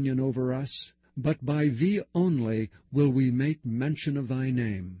dominion over us, but by thee only will we make mention of thy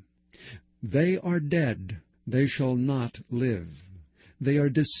name. They are dead, they shall not live. They are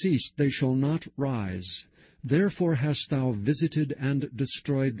deceased, they shall not rise. Therefore hast thou visited and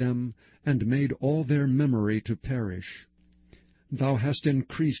destroyed them, and made all their memory to perish. Thou hast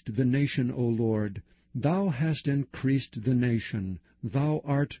increased the nation, O Lord. Thou hast increased the nation, thou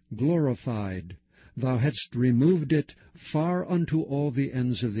art glorified. Thou hadst removed it far unto all the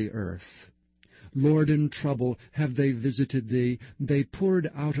ends of the earth. Lord, in trouble have they visited thee, they poured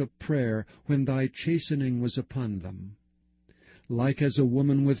out a prayer when thy chastening was upon them. Like as a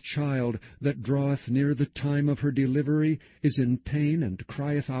woman with child, that draweth near the time of her delivery, is in pain, and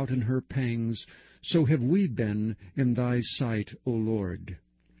crieth out in her pangs, so have we been in thy sight, O Lord.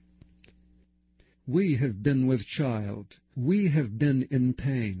 We have been with child, we have been in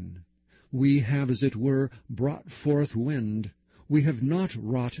pain. We have, as it were, brought forth wind. We have not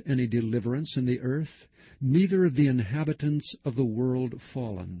wrought any deliverance in the earth, neither the inhabitants of the world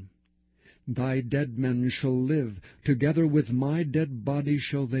fallen. Thy dead men shall live, together with my dead body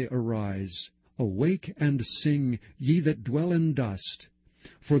shall they arise. Awake and sing, ye that dwell in dust.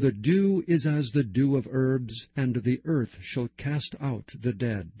 For the dew is as the dew of herbs, and the earth shall cast out the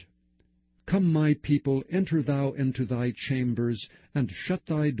dead. Come, my people, enter thou into thy chambers, and shut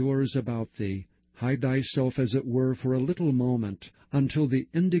thy doors about thee. Hide thyself, as it were, for a little moment, until the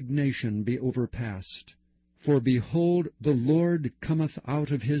indignation be overpast. For behold, the Lord cometh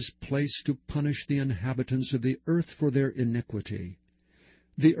out of his place to punish the inhabitants of the earth for their iniquity.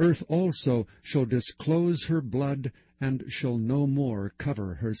 The earth also shall disclose her blood, and shall no more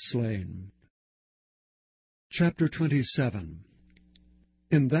cover her slain. Chapter 27.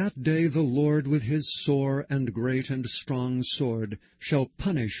 In that day the Lord with his sore and great and strong sword shall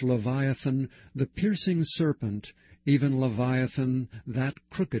punish Leviathan, the piercing serpent, even Leviathan, that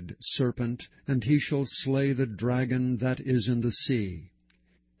crooked serpent, and he shall slay the dragon that is in the sea.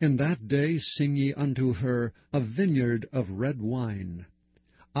 In that day sing ye unto her a vineyard of red wine.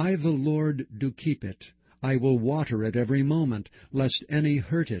 I the Lord do keep it. I will water it every moment, lest any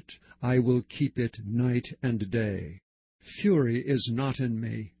hurt it. I will keep it night and day. Fury is not in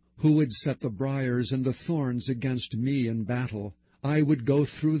me. Who would set the briars and the thorns against me in battle? I would go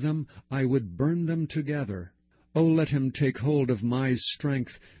through them, I would burn them together. O let him take hold of my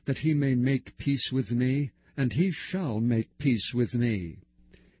strength, that he may make peace with me, and he shall make peace with me.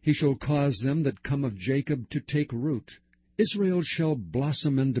 He shall cause them that come of Jacob to take root. Israel shall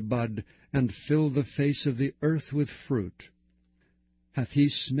blossom and bud, and fill the face of the earth with fruit. Hath he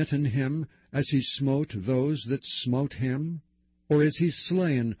smitten him as he smote those that smote him? Or is he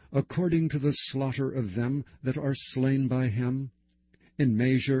slain according to the slaughter of them that are slain by him? In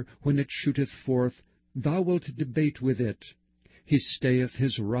measure, when it shooteth forth, thou wilt debate with it. He stayeth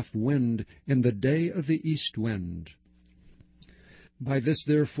his rough wind in the day of the east wind. By this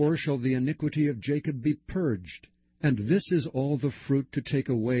therefore shall the iniquity of Jacob be purged, and this is all the fruit to take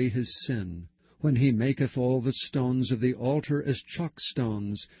away his sin, when he maketh all the stones of the altar as chalk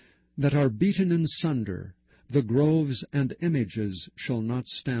stones, that are beaten in sunder. The groves and images shall not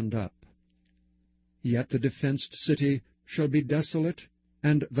stand up. Yet the defenced city shall be desolate,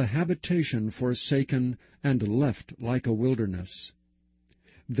 and the habitation forsaken, and left like a wilderness.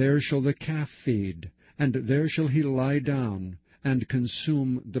 There shall the calf feed, and there shall he lie down, and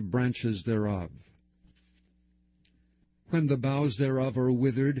consume the branches thereof. When the boughs thereof are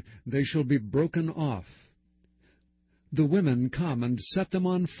withered, they shall be broken off. The women come and set them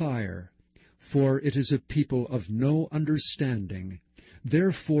on fire, for it is a people of no understanding.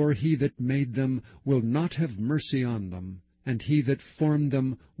 Therefore he that made them will not have mercy on them, and he that formed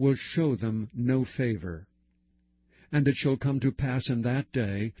them will show them no favor. And it shall come to pass in that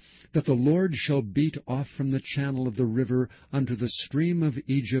day, that the Lord shall beat off from the channel of the river unto the stream of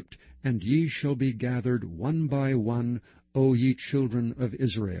Egypt, and ye shall be gathered one by one, O ye children of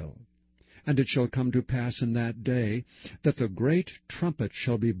Israel. And it shall come to pass in that day, that the great trumpet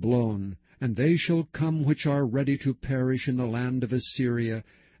shall be blown, and they shall come which are ready to perish in the land of Assyria,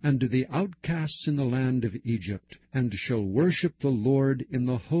 and the outcasts in the land of Egypt, and shall worship the Lord in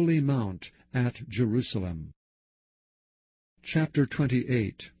the holy mount at Jerusalem. Chapter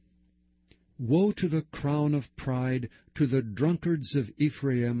 28. Woe to the crown of pride, to the drunkards of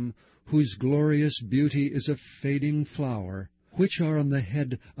Ephraim, whose glorious beauty is a fading flower, which are on the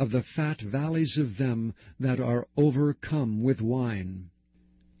head of the fat valleys of them that are overcome with wine.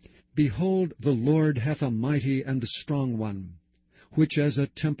 Behold, the Lord hath a mighty and strong one, which as a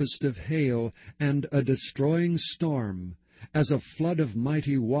tempest of hail and a destroying storm, as a flood of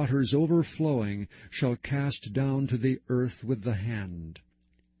mighty waters overflowing, shall cast down to the earth with the hand.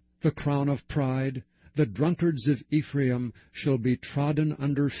 The crown of pride, the drunkards of Ephraim, shall be trodden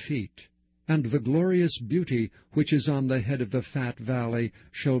under feet, and the glorious beauty which is on the head of the fat valley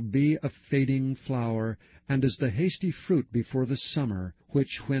shall be a fading flower, and as the hasty fruit before the summer,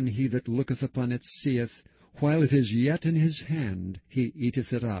 which when he that looketh upon it seeth, while it is yet in his hand, he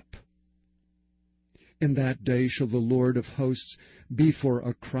eateth it up. In that day shall the Lord of hosts be for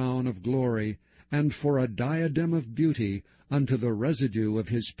a crown of glory, and for a diadem of beauty unto the residue of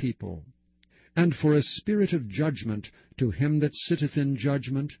his people, and for a spirit of judgment to him that sitteth in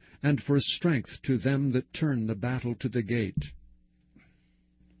judgment, and for strength to them that turn the battle to the gate.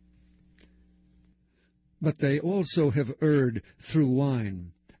 But they also have erred through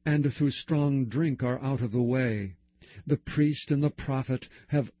wine, and through strong drink are out of the way. The priest and the prophet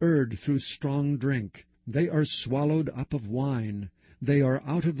have erred through strong drink. They are swallowed up of wine. They are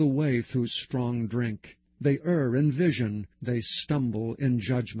out of the way through strong drink. They err in vision. They stumble in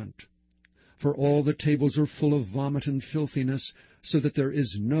judgment. For all the tables are full of vomit and filthiness, so that there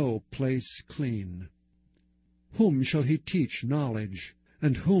is no place clean. Whom shall he teach knowledge?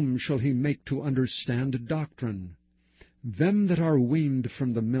 And whom shall he make to understand doctrine? Them that are weaned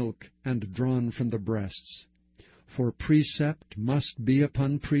from the milk, and drawn from the breasts. For precept must be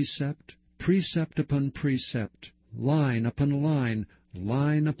upon precept, precept upon precept, line upon line,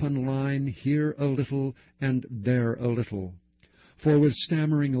 line upon line, here a little, and there a little. For with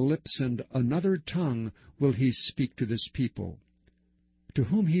stammering lips and another tongue will he speak to this people. To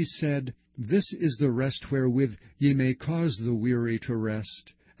whom he said, This is the rest wherewith ye may cause the weary to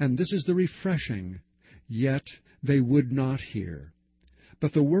rest, and this is the refreshing. Yet they would not hear.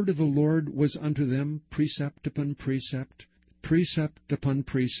 But the word of the Lord was unto them precept upon precept, precept upon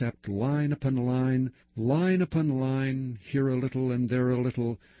precept, line upon line, line upon line, here a little and there a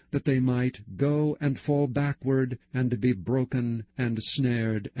little, that they might go and fall backward, and be broken, and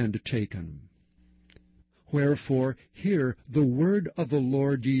snared, and taken. Wherefore, hear the word of the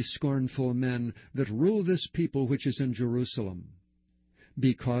Lord, ye scornful men, that rule this people which is in Jerusalem.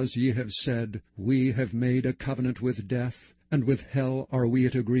 Because ye have said, We have made a covenant with death, and with hell are we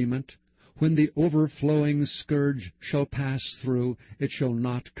at agreement. When the overflowing scourge shall pass through, it shall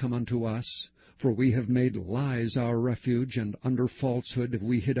not come unto us. For we have made lies our refuge, and under falsehood have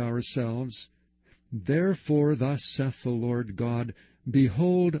we hid ourselves. Therefore thus saith the Lord God,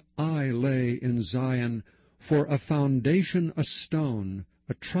 Behold, I lay in Zion for a foundation a stone,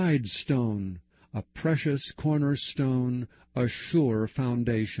 a tried stone, a precious cornerstone, a sure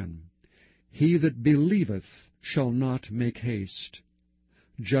foundation. He that believeth shall not make haste.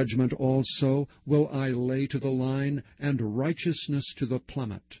 Judgment also will I lay to the line, and righteousness to the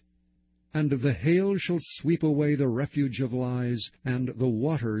plummet. And the hail shall sweep away the refuge of lies, and the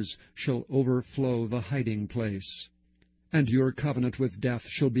waters shall overflow the hiding place. And your covenant with death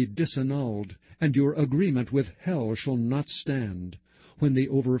shall be disannulled, and your agreement with hell shall not stand. When the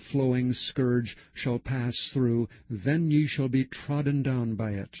overflowing scourge shall pass through, then ye shall be trodden down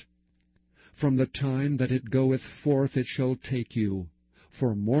by it. From the time that it goeth forth it shall take you.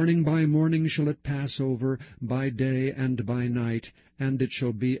 For morning by morning shall it pass over, by day and by night, and it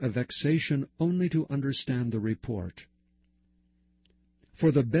shall be a vexation only to understand the report.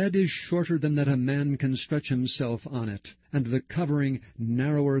 For the bed is shorter than that a man can stretch himself on it, and the covering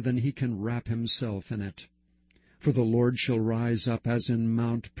narrower than he can wrap himself in it. For the Lord shall rise up as in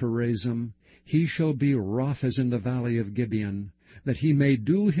Mount Perazim, he shall be wroth as in the valley of Gibeon, that he may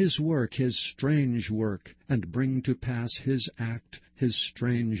do his work, his strange work, and bring to pass his act, his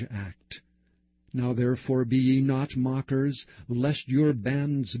strange act. Now therefore be ye not mockers, lest your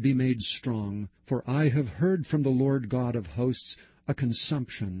bands be made strong. For I have heard from the Lord God of hosts a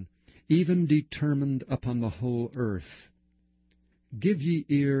consumption, even determined upon the whole earth. Give ye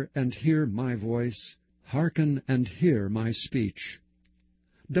ear, and hear my voice, hearken, and hear my speech.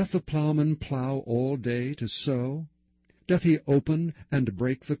 Doth the plowman plow all day to sow? Doth he open and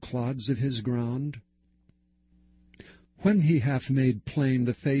break the clods of his ground? When he hath made plain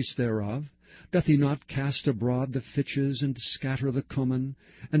the face thereof, doth he not cast abroad the fitches, and scatter the cummin,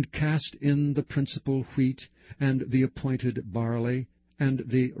 and cast in the principal wheat, and the appointed barley, and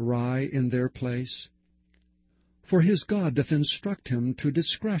the rye in their place? For his God doth instruct him to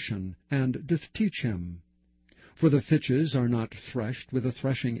discretion, and doth teach him. For the fitches are not threshed with a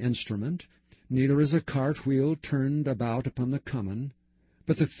threshing instrument, neither is a cartwheel turned about upon the cummin,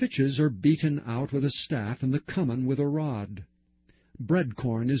 but the fitches are beaten out with a staff, and the cummin with a rod. Bread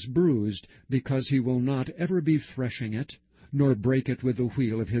corn is bruised, because he will not ever be threshing it, nor break it with the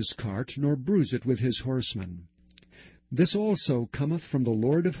wheel of his cart, nor bruise it with his horsemen. This also cometh from the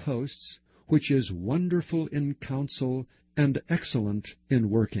Lord of hosts, which is wonderful in counsel, and excellent in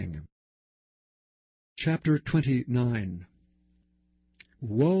working. Chapter 29.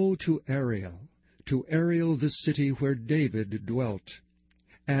 Woe to Ariel the city where David dwelt!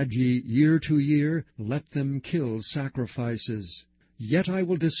 Add ye year to year, let them kill sacrifices. Yet I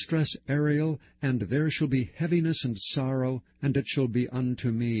will distress Ariel, and there shall be heaviness and sorrow, and it shall be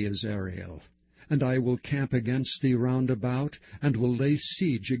unto me as Ariel. And I will camp against thee round about, and will lay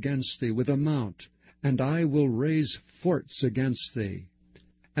siege against thee with a mount, and I will raise forts against thee.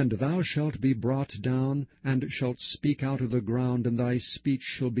 And thou shalt be brought down, and shalt speak out of the ground, and thy speech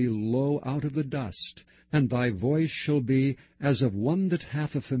shall be low out of the dust, and thy voice shall be as of one that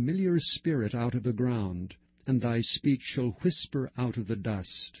hath a familiar spirit out of the ground, and thy speech shall whisper out of the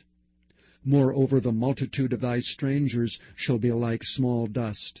dust. Moreover, the multitude of thy strangers shall be like small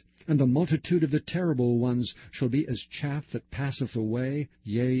dust, and the multitude of the terrible ones shall be as chaff that passeth away,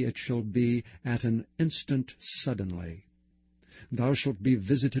 yea, it shall be at an instant suddenly. Thou shalt be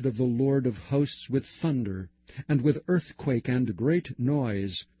visited of the Lord of hosts with thunder, and with earthquake and great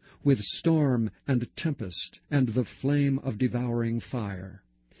noise, with storm and tempest, and the flame of devouring fire.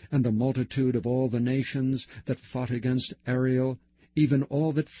 And the multitude of all the nations that fought against Ariel, even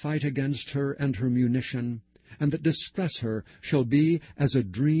all that fight against her and her munition, and that distress her, shall be as a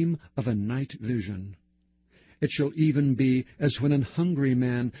dream of a night vision. It shall even be as when an hungry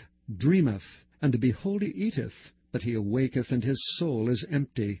man dreameth, and behold he eateth, but he awaketh, and his soul is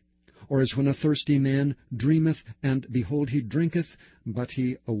empty. Or as when a thirsty man dreameth, and behold he drinketh, but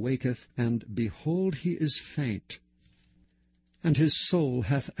he awaketh, and behold he is faint. And his soul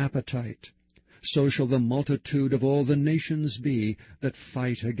hath appetite. So shall the multitude of all the nations be that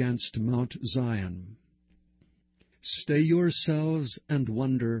fight against Mount Zion. Stay yourselves and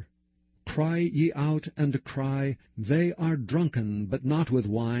wonder. Cry ye out and cry, they are drunken, but not with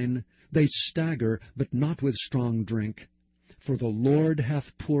wine. They stagger, but not with strong drink. For the Lord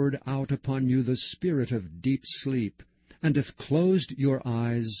hath poured out upon you the spirit of deep sleep, and hath closed your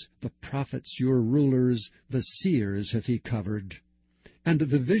eyes. The prophets your rulers, the seers hath he covered. And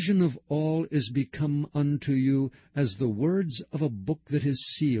the vision of all is become unto you as the words of a book that is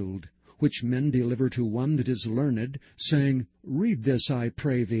sealed, which men deliver to one that is learned, saying, Read this, I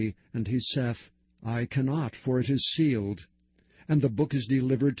pray thee. And he saith, I cannot, for it is sealed. And the book is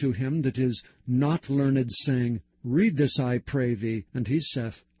delivered to him that is not learned, saying, Read this, I pray thee. And he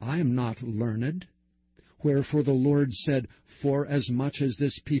saith, I am not learned. Wherefore the Lord said, Forasmuch as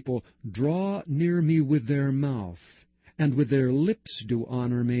this people draw near me with their mouth, and with their lips do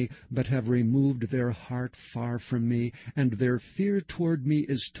honor me, but have removed their heart far from me, and their fear toward me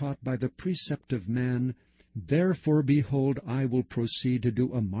is taught by the precept of man, therefore, behold, I will proceed to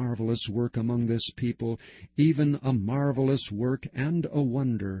do a marvelous work among this people, even a marvelous work and a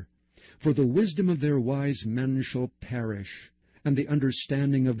wonder. For the wisdom of their wise men shall perish, and the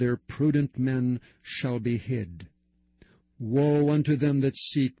understanding of their prudent men shall be hid. Woe unto them that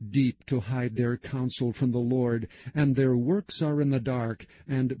seek deep to hide their counsel from the Lord, and their works are in the dark,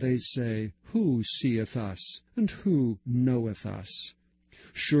 and they say, Who seeth us, and who knoweth us?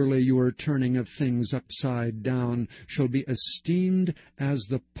 Surely your turning of things upside down shall be esteemed as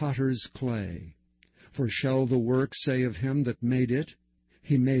the potter's clay. For shall the work say of him that made it,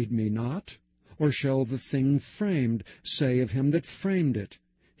 He made me not? Or shall the thing framed say of him that framed it,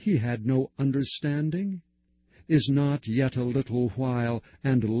 He had no understanding? Is not yet a little while,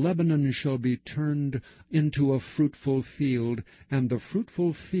 and Lebanon shall be turned into a fruitful field, and the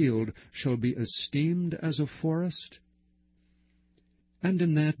fruitful field shall be esteemed as a forest? And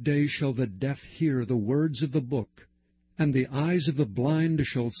in that day shall the deaf hear the words of the book, and the eyes of the blind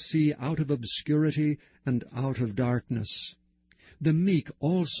shall see out of obscurity and out of darkness. The meek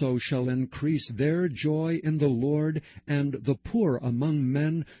also shall increase their joy in the Lord, and the poor among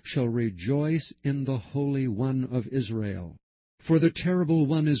men shall rejoice in the Holy One of Israel. For the terrible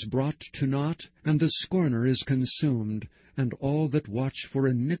one is brought to naught, and the scorner is consumed, and all that watch for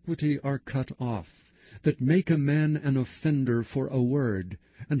iniquity are cut off, that make a man an offender for a word,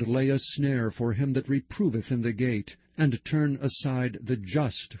 and lay a snare for him that reproveth in the gate, and turn aside the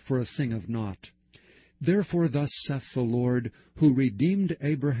just for a thing of naught. Therefore thus saith the Lord, who redeemed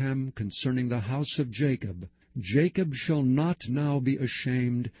Abraham concerning the house of Jacob, Jacob shall not now be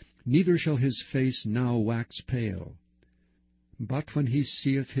ashamed, neither shall his face now wax pale. But when he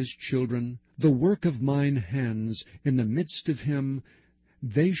seeth his children, the work of mine hands, in the midst of him,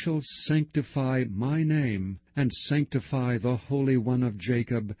 they shall sanctify my name, and sanctify the Holy One of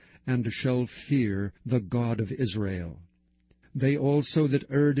Jacob, and shall fear the God of Israel. They also that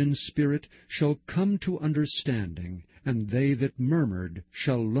erred in spirit shall come to understanding, and they that murmured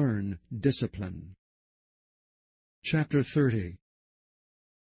shall learn discipline. Chapter 30.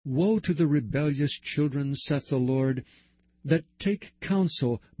 Woe to the rebellious children, saith the Lord, that take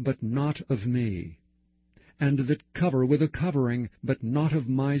counsel, but not of me, and that cover with a covering, but not of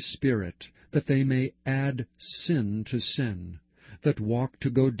my spirit, that they may add sin to sin, that walk to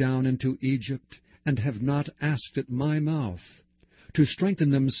go down into Egypt, and have not asked at my mouth, to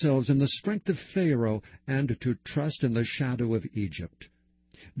strengthen themselves in the strength of Pharaoh, and to trust in the shadow of Egypt.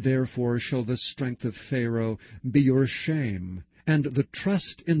 Therefore shall the strength of Pharaoh be your shame, and the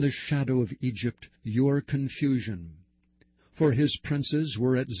trust in the shadow of Egypt your confusion. For his princes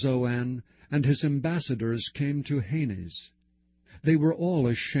were at Zoan, and his ambassadors came to Hanes. They were all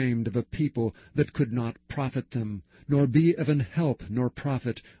ashamed of a people that could not profit them, nor be of an help nor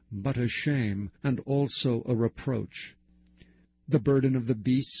profit, but a shame, and also a reproach. The burden of the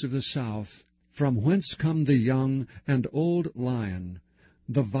beasts of the south, from whence come the young and old lion,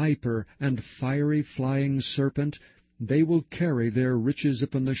 the viper and fiery flying serpent, they will carry their riches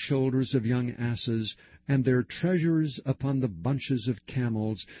upon the shoulders of young asses, and their treasures upon the bunches of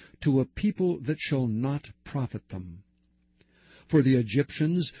camels, to a people that shall not profit them. For the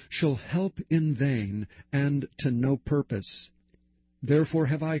Egyptians shall help in vain, and to no purpose. Therefore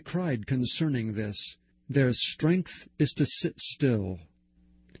have I cried concerning this, their strength is to sit still.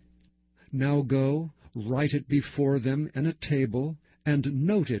 Now go, write it before them in a table, and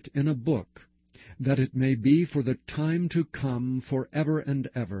note it in a book, that it may be for the time to come for ever and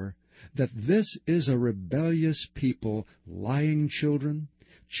ever, that this is a rebellious people, lying children,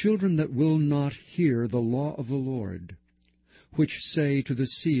 children that will not hear the law of the Lord, which say to the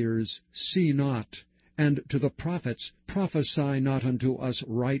seers, See not, and to the prophets, Prophesy not unto us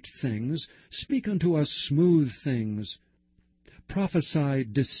right things, speak unto us smooth things, prophesy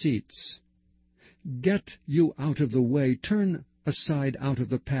deceits. Get you out of the way, turn aside out of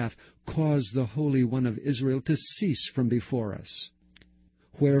the path, cause the Holy One of Israel to cease from before us.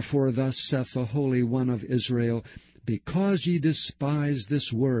 Wherefore thus saith the Holy One of Israel, Because ye despise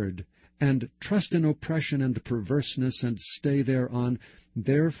this word, and trust in oppression and perverseness, and stay thereon,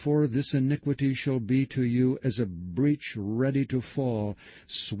 therefore this iniquity shall be to you as a breach ready to fall,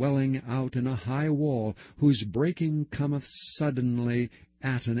 swelling out in a high wall, whose breaking cometh suddenly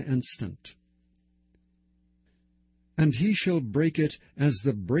at an instant. And he shall break it as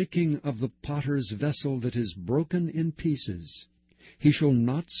the breaking of the potter's vessel that is broken in pieces. He shall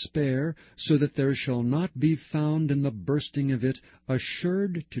not spare, so that there shall not be found in the bursting of it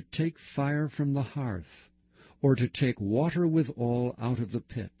assured to take fire from the hearth, or to take water withal out of the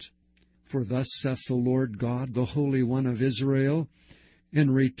pit. For thus saith the Lord God, the Holy One of Israel, In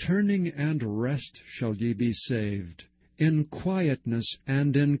returning and rest shall ye be saved. In quietness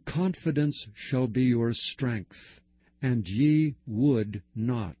and in confidence shall be your strength. And ye would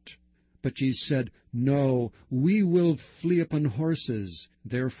not. But ye said, No, we will flee upon horses.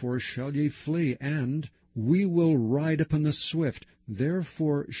 Therefore shall ye flee, and we will ride upon the swift.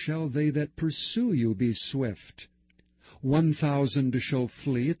 Therefore shall they that pursue you be swift. 1,000 shall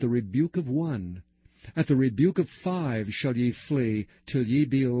flee at the rebuke of one. At the rebuke of 5 shall ye flee, till ye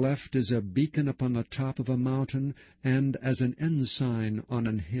be left as a beacon upon the top of a mountain, and as an ensign on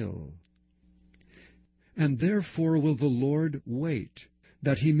an hill. And therefore will the Lord wait,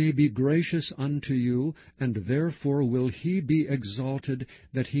 that he may be gracious unto you, and therefore will he be exalted,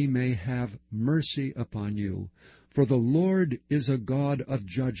 that he may have mercy upon you. For the Lord is a God of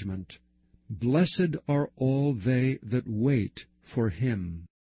judgment. Blessed are all they that wait for him.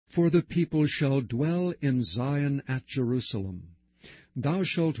 For the people shall dwell in Zion at Jerusalem. Thou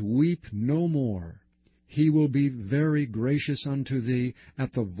shalt weep no more. He will be very gracious unto thee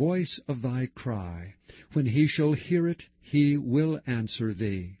at the voice of thy cry. When he shall hear it, he will answer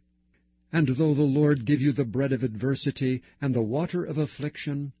thee. And though the Lord give you the bread of adversity and the water of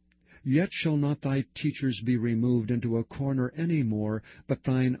affliction, yet shall not thy teachers be removed into a corner any more, but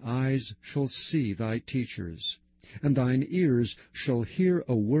thine eyes shall see thy teachers. And thine ears shall hear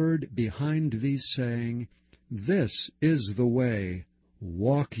a word behind thee, saying, This is the way,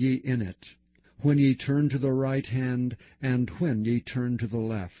 walk ye in it. When ye turn to the right hand, and when ye turn to the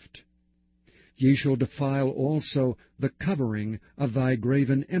left. Ye shall defile also the covering of thy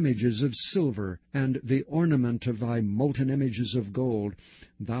graven images of silver, and the ornament of thy molten images of gold.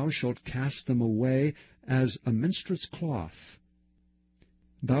 Thou shalt cast them away as a minstrel's cloth.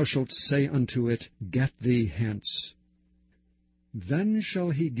 Thou shalt say unto it, Get thee hence. Then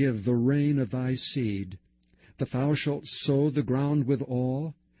shall he give the rain of thy seed, that thou shalt sow the ground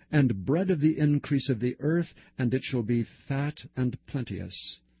withal, and bread of the increase of the earth, and it shall be fat and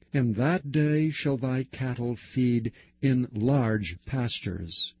plenteous. In that day shall thy cattle feed in large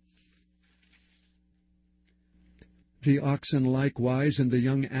pastures. The oxen likewise, and the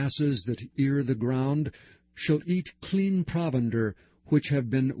young asses that ear the ground, shall eat clean provender, which have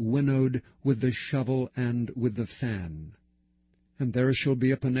been winnowed with the shovel and with the fan. And there shall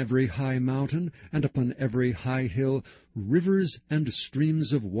be upon every high mountain, and upon every high hill, rivers and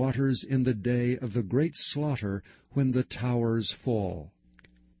streams of waters in the day of the great slaughter, when the towers fall.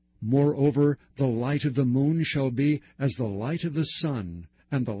 Moreover, the light of the moon shall be as the light of the sun,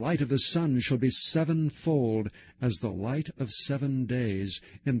 and the light of the sun shall be sevenfold as the light of 7 days,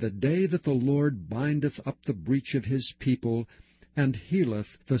 in the day that the Lord bindeth up the breach of his people, and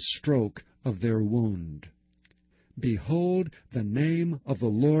healeth the stroke of their wound. Behold, the name of the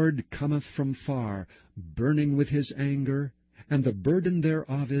Lord cometh from far, burning with his anger, and the burden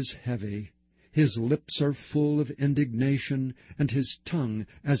thereof is heavy. His lips are full of indignation, and his tongue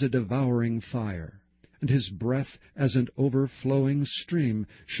as a devouring fire. And his breath as an overflowing stream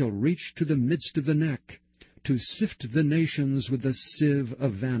shall reach to the midst of the neck, to sift the nations with the sieve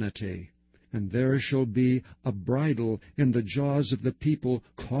of vanity. And there shall be a bridle in the jaws of the people,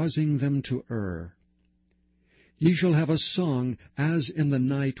 causing them to err. Ye shall have a song as in the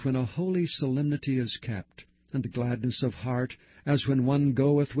night when a holy solemnity is kept, and gladness of heart, as when one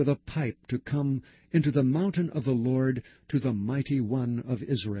goeth with a pipe to come into the mountain of the Lord, to the mighty one of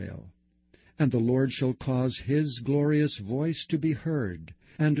Israel. And the Lord shall cause his glorious voice to be heard,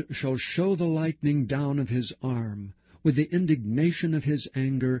 and shall show the lightning down of his arm, with the indignation of his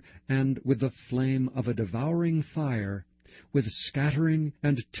anger, and with the flame of a devouring fire, with scattering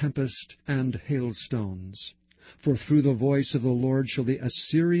and tempest and hailstones. For through the voice of the Lord shall the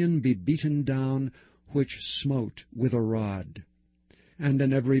Assyrian be beaten down, which smote with a rod. And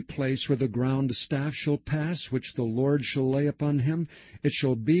in every place where the ground staff shall pass, which the Lord shall lay upon him, it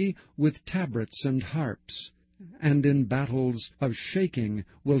shall be with tabrets and harps, and in battles of shaking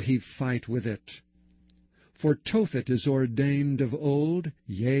will he fight with it. For Tophet is ordained of old,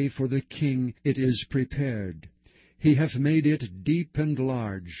 yea, for the king it is prepared. He hath made it deep and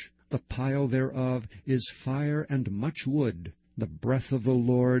large. The pile thereof is fire and much wood. The breath of the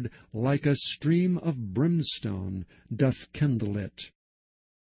Lord, like a stream of brimstone, doth kindle it.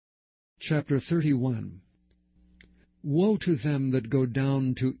 Chapter 31. Woe to them that go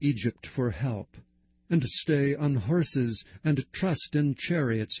down to Egypt for help, and stay on horses, and trust in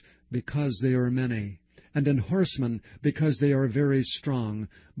chariots, because they are many, and in horsemen, because they are very strong,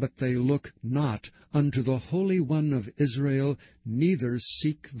 but they look not unto the Holy One of Israel, neither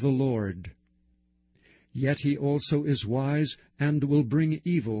seek the Lord. Yet he also is wise, and will bring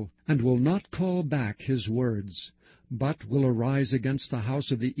evil, and will not call back his words, but will arise against the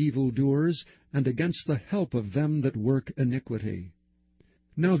house of the evildoers, and against the help of them that work iniquity.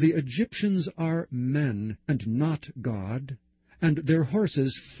 Now the Egyptians are men, and not God, and their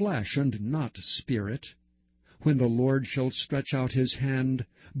horses flesh, and not spirit. When the Lord shall stretch out his hand,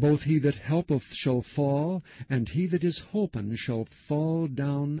 both he that helpeth shall fall, and he that is holpen shall fall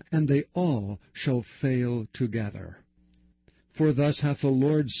down, and they all shall fail together. For thus hath the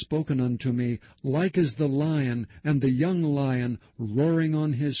Lord spoken unto me, like as the lion and the young lion roaring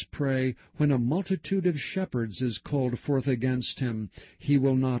on his prey, when a multitude of shepherds is called forth against him, he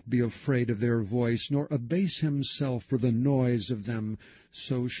will not be afraid of their voice, nor abase himself for the noise of them.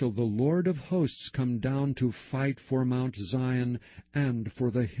 So shall the Lord of hosts come down to fight for Mount Zion, and for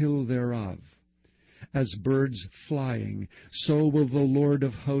the hill thereof. As birds flying, so will the Lord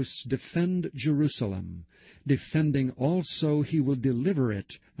of hosts defend Jerusalem. Defending also he will deliver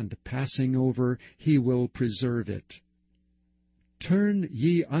it, and passing over he will preserve it. Turn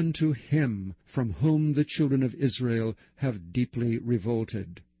ye unto him from whom the children of Israel have deeply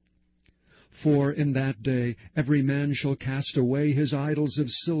revolted. For in that day every man shall cast away his idols of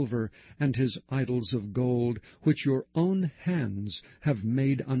silver, and his idols of gold, which your own hands have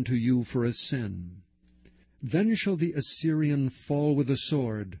made unto you for a sin. Then shall the Assyrian fall with the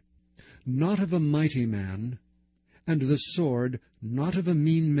sword, not of a mighty man, and the sword not of a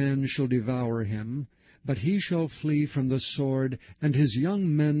mean man shall devour him, but he shall flee from the sword, and his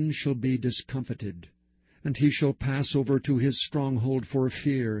young men shall be discomfited. And he shall pass over to his stronghold for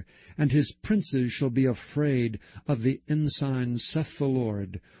fear, and his princes shall be afraid of the ensign, saith the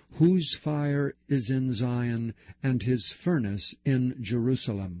Lord, whose fire is in Zion, and his furnace in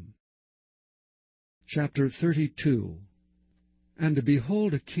Jerusalem. Chapter 32. And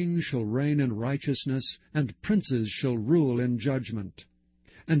behold, a king shall reign in righteousness, and princes shall rule in judgment.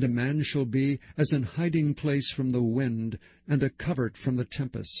 And a man shall be as an hiding place from the wind, and a covert from the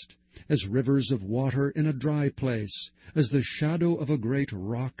tempest, as rivers of water in a dry place, as the shadow of a great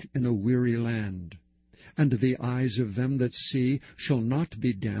rock in a weary land. And the eyes of them that see shall not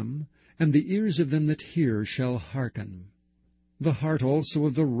be dim, and the ears of them that hear shall hearken. The heart also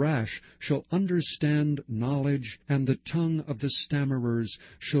of the rash shall understand knowledge, and the tongue of the stammerers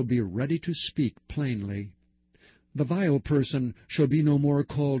shall be ready to speak plainly. The vile person shall be no more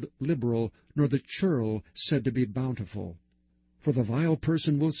called liberal, nor the churl said to be bountiful. For the vile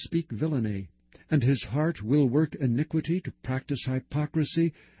person will speak villainy, and his heart will work iniquity, to practice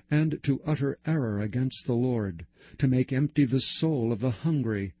hypocrisy, and to utter error against the Lord, to make empty the soul of the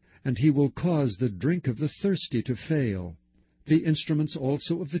hungry, and he will cause the drink of the thirsty to fail. The instruments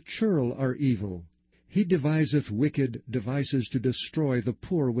also of the churl are evil. He deviseth wicked devices to destroy the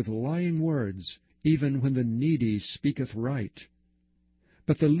poor with lying words, even when the needy speaketh right.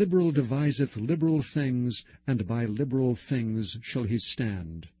 But the liberal deviseth liberal things, and by liberal things shall he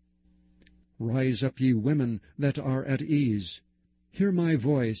stand. Rise up, ye women that are at ease. Hear my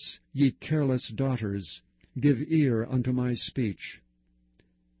voice, ye careless daughters. Give ear unto my speech.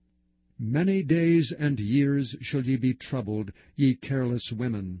 Many days and years shall ye be troubled, ye careless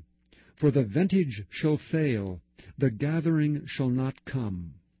women. For the vintage shall fail, the gathering shall not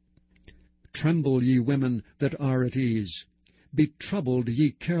come. Tremble, ye women that are at ease. Be troubled,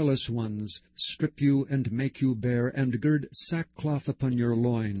 ye careless ones. Strip you and make you bare, and gird sackcloth upon your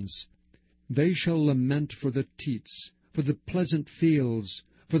loins. They shall lament for the teats, for the pleasant fields,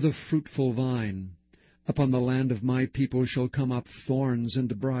 for the fruitful vine. Upon the land of my people shall come up thorns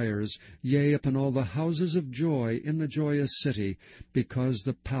and briers, yea, upon all the houses of joy in the joyous city, because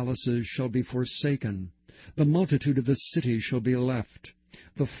the palaces shall be forsaken. The multitude of the city shall be left.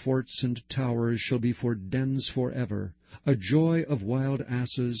 The forts and towers shall be for dens forever, a joy of wild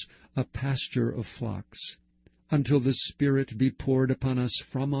asses, a pasture of flocks. Until the Spirit be poured upon us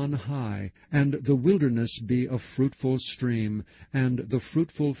from on high, and the wilderness be a fruitful stream, and the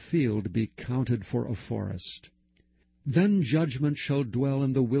fruitful field be counted for a forest. Then judgment shall dwell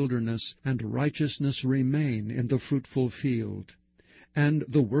in the wilderness, and righteousness remain in the fruitful field. And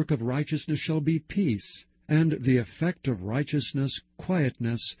the work of righteousness shall be peace, and the effect of righteousness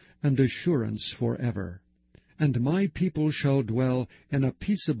quietness and assurance forever. And my people shall dwell in a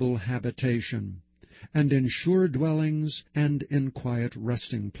peaceable habitation, and in sure dwellings, and in quiet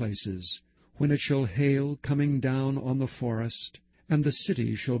resting places, when it shall hail coming down on the forest, and the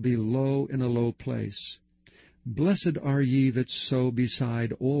city shall be low in a low place. Blessed are ye that sow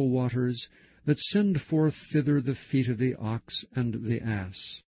beside all waters, that send forth thither the feet of the ox and the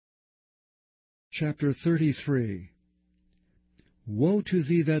ass. Chapter 33. Woe to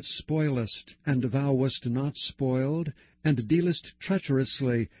thee that spoilest, and thou wast not spoiled, and dealest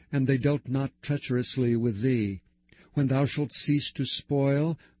treacherously, and they dealt not treacherously with thee. When thou shalt cease to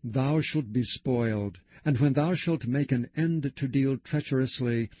spoil, thou shalt be spoiled, and when thou shalt make an end to deal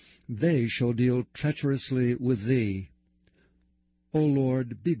treacherously, they shall deal treacherously with thee. O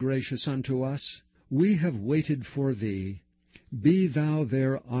Lord, be gracious unto us. We have waited for thee. Be thou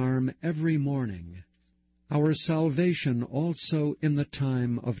their arm every morning, our salvation also in the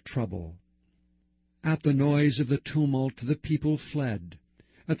time of trouble. At the noise of the tumult the people fled.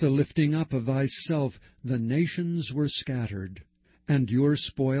 At the lifting up of thyself the nations were scattered. And your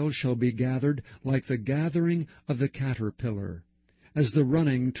spoil shall be gathered like the gathering of the caterpillar. As the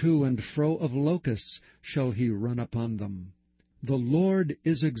running to and fro of locusts shall he run upon them. The Lord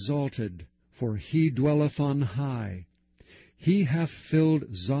is exalted, for he dwelleth on high. He hath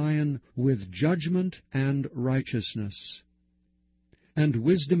filled Zion with judgment and righteousness. And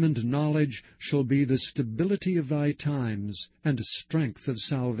wisdom and knowledge shall be the stability of thy times, and strength of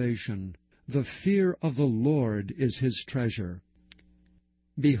salvation. The fear of the Lord is his treasure.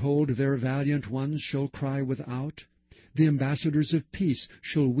 Behold, their valiant ones shall cry without. The ambassadors of peace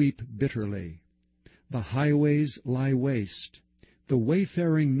shall weep bitterly. The highways lie waste. The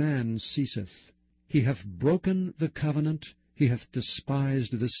wayfaring man ceaseth. He hath broken the covenant. He hath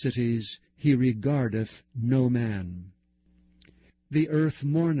despised the cities. He regardeth no man. The earth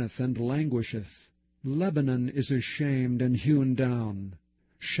mourneth and languisheth. Lebanon is ashamed and hewn down.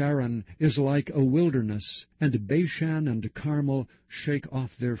 Sharon is like a wilderness, and Bashan and Carmel shake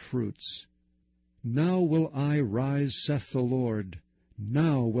off their fruits. Now will I rise, saith the Lord.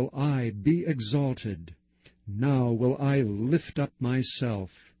 Now will I be exalted. Now will I lift up myself.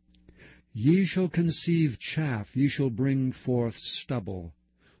 Ye shall conceive chaff, ye shall bring forth stubble.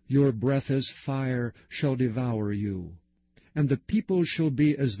 Your breath as fire shall devour you. And the people shall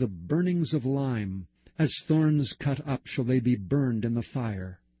be as the burnings of lime, as thorns cut up shall they be burned in the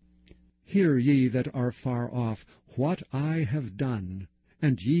fire. Hear ye that are far off what I have done,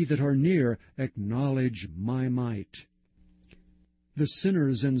 and ye that are near acknowledge my might. The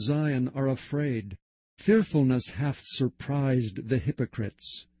sinners in Zion are afraid. Fearfulness hath surprised the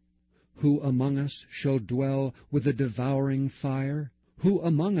hypocrites. Who among us shall dwell with the devouring fire? Who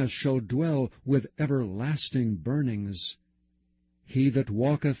among us shall dwell with everlasting burnings? he that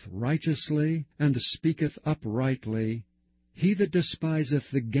walketh righteously, and speaketh uprightly, he that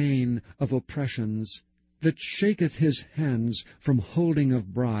despiseth the gain of oppressions, that shaketh his hands from holding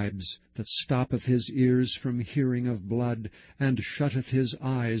of bribes, that stoppeth his ears from hearing of blood, and shutteth his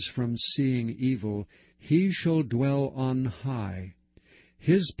eyes from seeing evil, he shall dwell on high.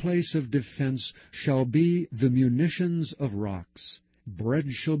 His place of defense shall be the munitions of rocks.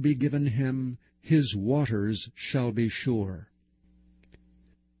 Bread shall be given him, his waters shall be sure.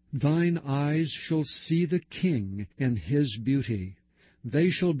 Thine eyes shall see the King in his beauty. They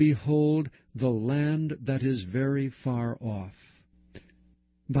shall behold the land that is very far off.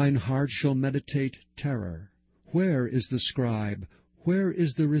 Thine heart shall meditate terror. Where is the scribe? Where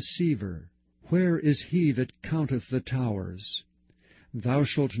is the receiver? Where is he that counteth the towers? Thou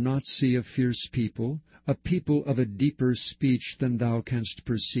shalt not see a fierce people, a people of a deeper speech than thou canst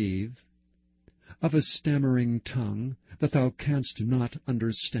perceive, of a stammering tongue that thou canst not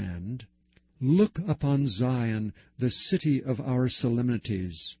understand. Look upon Zion, the city of our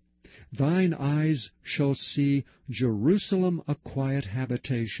solemnities. Thine eyes shall see Jerusalem a quiet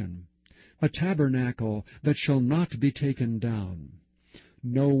habitation, a tabernacle that shall not be taken down.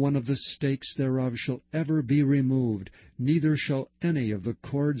 No one of the stakes thereof shall ever be removed, neither shall any of the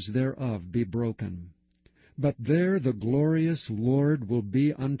cords thereof be broken. But there the glorious Lord will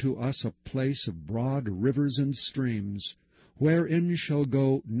be unto us a place of broad rivers and streams, wherein shall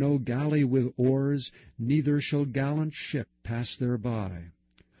go no galley with oars, neither shall gallant ship pass thereby.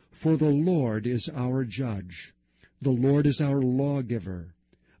 For the Lord is our judge, the Lord is our lawgiver,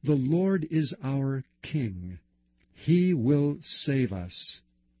 the Lord is our King. He will save us.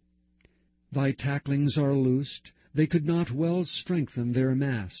 Thy tacklings are loosed, they could not well strengthen their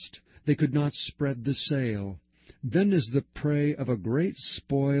mast, they could not spread the sail. Then is the prey of a great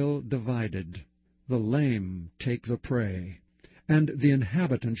spoil divided. The lame take the prey. And the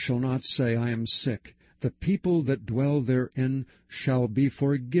inhabitant shall not say, I am sick. The people that dwell therein shall be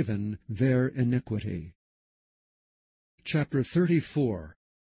forgiven their iniquity. Chapter 34.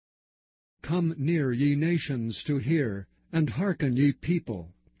 Come near, ye nations, to hear, and hearken, ye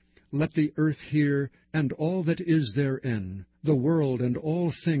people. Let the earth hear, and all that is therein, the world and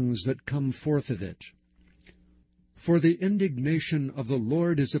all things that come forth of it. For the indignation of the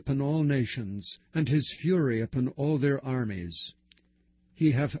Lord is upon all nations, and his fury upon all their armies.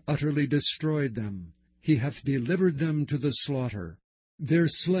 He hath utterly destroyed them, he hath delivered them to the slaughter. Their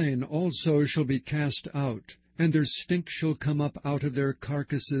slain also shall be cast out, and their stink shall come up out of their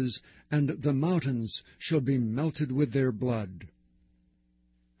carcasses, and the mountains shall be melted with their blood.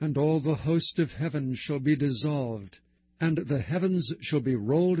 And all the host of heaven shall be dissolved, and the heavens shall be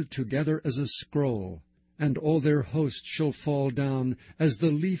rolled together as a scroll, and all their host shall fall down, as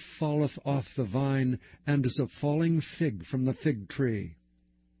the leaf falleth off the vine, and as a falling fig from the fig tree.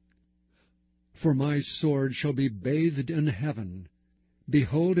 For my sword shall be bathed in heaven.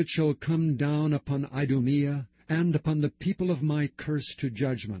 Behold, it shall come down upon Idumea, and upon the people of my curse to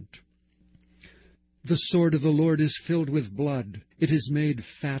judgment. The sword of the Lord is filled with blood. It is made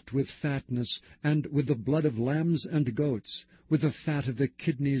fat with fatness, and with the blood of lambs and goats, with the fat of the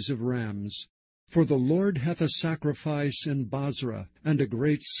kidneys of rams. For the Lord hath a sacrifice in Bozrah, and a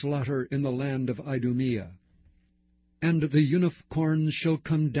great slaughter in the land of Idumea. And the unicorns shall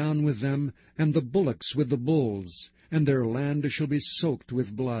come down with them, and the bullocks with the bulls, and their land shall be soaked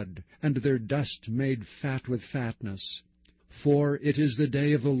with blood, and their dust made fat with fatness. For it is the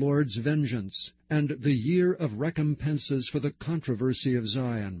day of the Lord's vengeance, and the year of recompenses for the controversy of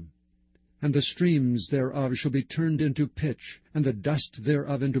Zion. And the streams thereof shall be turned into pitch, and the dust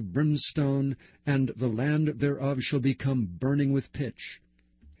thereof into brimstone, and the land thereof shall become burning with pitch.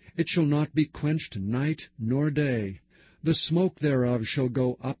 It shall not be quenched night nor day. The smoke thereof shall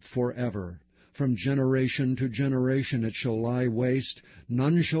go up forever. From generation to generation it shall lie waste.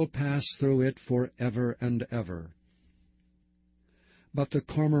 None shall pass through it for ever and ever. But the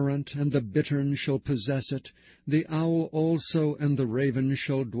cormorant and the bittern shall possess it, the owl also and the raven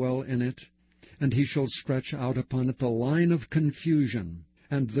shall dwell in it, and he shall stretch out upon it the line of confusion,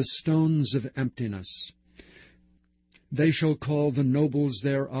 and the stones of emptiness. They shall call the nobles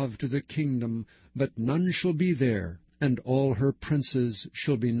thereof to the kingdom, but none shall be there, and all her princes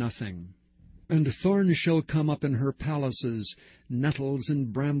shall be nothing. And thorns shall come up in her palaces, nettles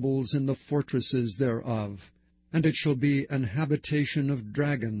and brambles in the fortresses thereof. And it shall be an habitation of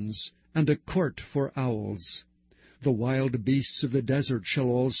dragons, and a court for owls. The wild beasts of the desert shall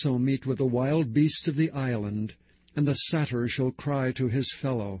also meet with the wild beasts of the island, and the satyr shall cry to his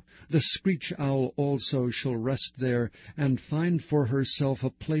fellow. The screech owl also shall rest there, and find for herself a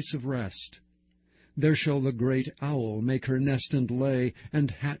place of rest. There shall the great owl make her nest and lay,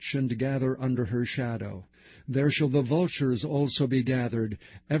 and hatch and gather under her shadow. There shall the vultures also be gathered,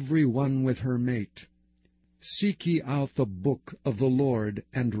 every one with her mate. Seek ye out the book of the Lord,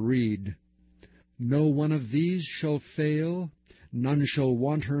 and read. No one of these shall fail, none shall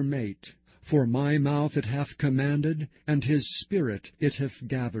want her mate. For my mouth it hath commanded, and his spirit it hath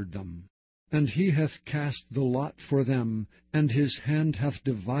gathered them. And he hath cast the lot for them, and his hand hath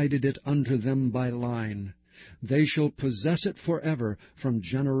divided it unto them by line. They shall possess it forever, from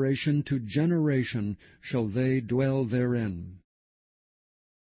generation to generation shall they dwell therein.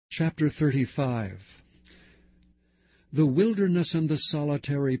 Chapter 35. The wilderness and the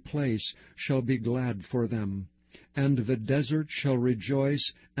solitary place shall be glad for them, and the desert shall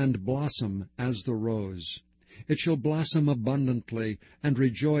rejoice and blossom as the rose. It shall blossom abundantly, and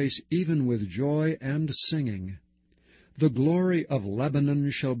rejoice even with joy and singing. The glory of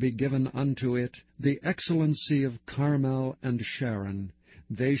Lebanon shall be given unto it, the excellency of Carmel and Sharon.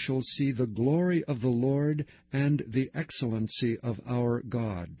 They shall see the glory of the Lord, and the excellency of our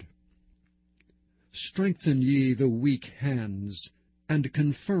God. Strengthen ye the weak hands, and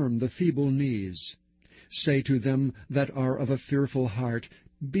confirm the feeble knees. Say to them that are of a fearful heart,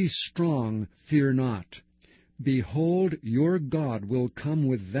 Be strong, fear not. Behold, your God will come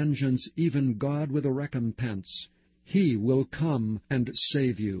with vengeance, even God with a recompense. He will come and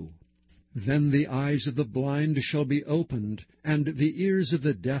save you. Then the eyes of the blind shall be opened, and the ears of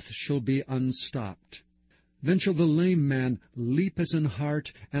the deaf shall be unstopped. Then shall the lame man leap as an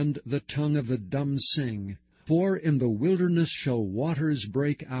hart, and the tongue of the dumb sing. For in the wilderness shall waters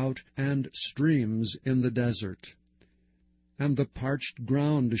break out, and streams in the desert. And the parched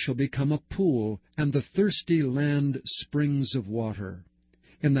ground shall become a pool, and the thirsty land springs of water.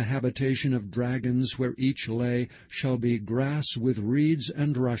 In the habitation of dragons, where each lay, shall be grass with reeds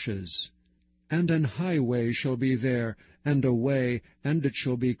and rushes. And an highway shall be there, and a way, and it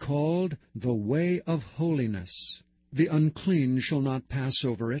shall be called the way of holiness. The unclean shall not pass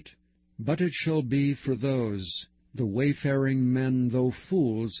over it, but it shall be for those. The wayfaring men, though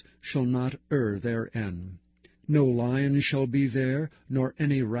fools, shall not err therein. No lion shall be there, nor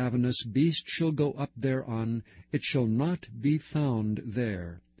any ravenous beast shall go up thereon. It shall not be found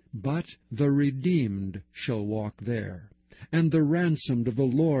there. But the redeemed shall walk there. And the ransomed of the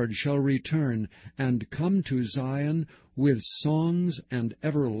Lord shall return, and come to Zion with songs and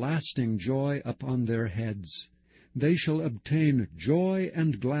everlasting joy upon their heads. They shall obtain joy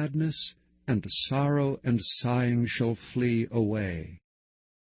and gladness, and sorrow and sighing shall flee away.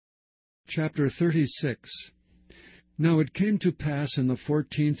 Chapter 36. Now it came to pass in the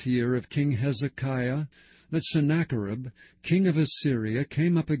 14th year of King Hezekiah that Sennacherib, king of Assyria,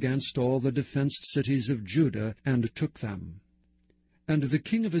 came up against all the defenced cities of Judah, and took them. And the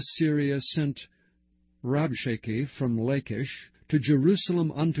king of Assyria sent Rabshakeh from Lachish to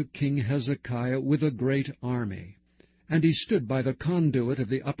Jerusalem unto King Hezekiah with a great army. And he stood by the conduit of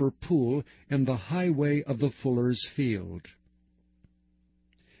the upper pool in the highway of the fuller's field.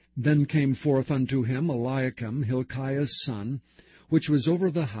 Then came forth unto him Eliakim, Hilkiah's son, which was over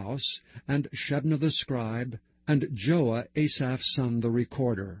the house, and Shebna the scribe, and Joah, Asaph's son, the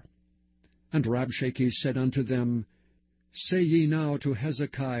recorder. And Rabshakeh said unto them, Say ye now to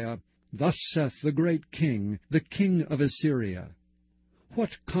Hezekiah, Thus saith the great king, the king of Assyria,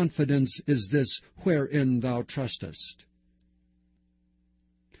 What confidence is this wherein thou trustest?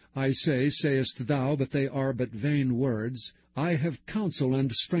 I say, sayest thou, but they are but vain words. I have counsel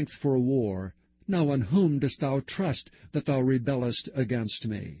and strength for war. Now on whom dost thou trust, that thou rebellest against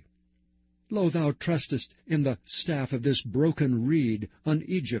me? Lo, thou trustest in the staff of this broken reed, on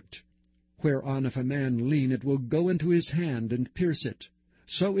Egypt, whereon if a man lean, it will go into his hand and pierce it.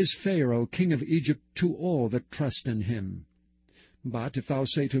 So is Pharaoh king of Egypt to all that trust in him. But if thou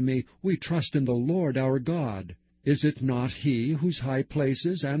say to me, We trust in the Lord our God, is it not he whose high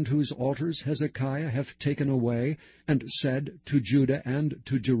places and whose altars Hezekiah hath taken away, and said to Judah and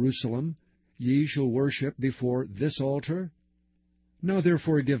to Jerusalem, Ye shall worship before this altar? Now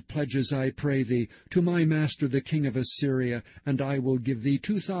therefore give pledges, I pray thee, to my master the king of Assyria, and I will give thee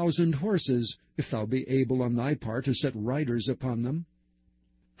 2,000 horses, if thou be able on thy part to set riders upon them.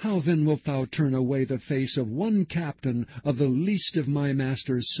 How then wilt thou turn away the face of one captain of the least of my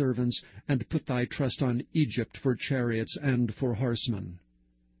master's servants, and put thy trust on Egypt for chariots and for horsemen?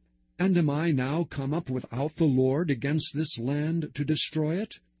 And am I now come up without the Lord against this land to destroy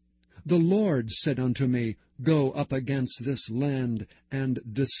it? The Lord said unto me, Go up against this land, and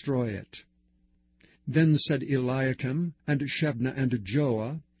destroy it. Then said Eliakim, and Shebna, and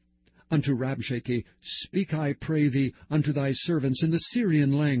Joah, unto Rabshakeh, Speak, I pray thee, unto thy servants in the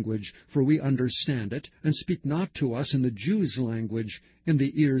Syrian language, for we understand it, and speak not to us in the Jews' language, in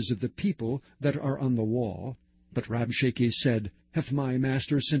the ears of the people that are on the wall. But Rabshakeh said, Hath my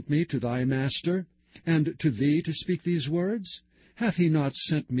master sent me to thy master, and to thee to speak these words? Hath he not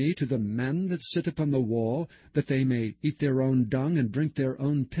sent me to the men that sit upon the wall, that they may eat their own dung and drink their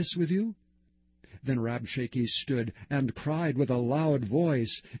own piss with you? Then Rabshakeh stood and cried with a loud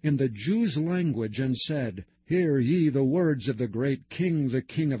voice in the Jews' language, and said, Hear ye the words of the great king, the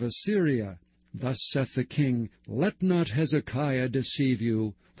king of Assyria. Thus saith the king, Let not Hezekiah deceive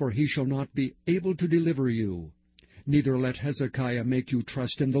you, for he shall not be able to deliver you. Neither let Hezekiah make you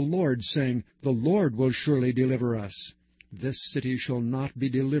trust in the Lord, saying, The Lord will surely deliver us. This city shall not be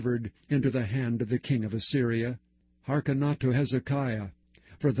delivered into the hand of the king of Assyria. Hearken not to Hezekiah.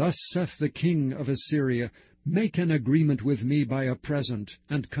 For thus saith the king of Assyria, Make an agreement with me by a present,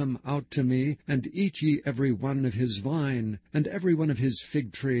 and come out to me, and eat ye every one of his vine, and every one of his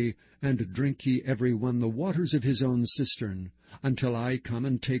fig tree, and drink ye every one the waters of his own cistern, until I come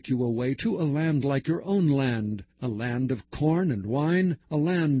and take you away to a land like your own land, a land of corn and wine, a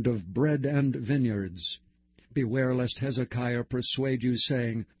land of bread and vineyards. Beware lest Hezekiah persuade you,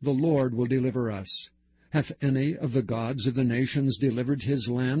 saying, The Lord will deliver us. Hath any of the gods of the nations delivered his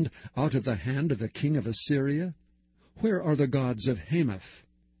land out of the hand of the king of Assyria? Where are the gods of Hamath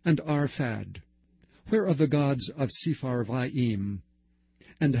and Arphad? Where are the gods of Sepharvaim?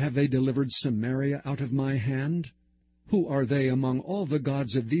 And have they delivered Samaria out of my hand? Who are they among all the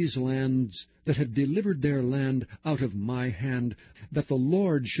gods of these lands that have delivered their land out of my hand, that the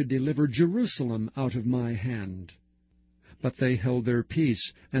Lord should deliver Jerusalem out of my hand? But they held their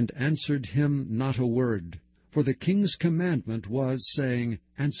peace, and answered him not a word. For the king's commandment was, saying,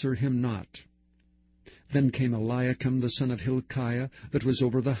 Answer him not. Then came Eliakim the son of Hilkiah, that was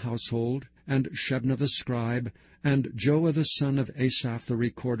over the household, and Shebna the scribe, and Joah the son of Asaph the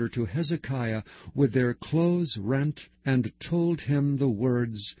recorder, to Hezekiah, with their clothes rent, and told him the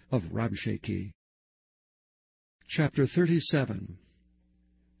words of Rabshakeh. Chapter 37.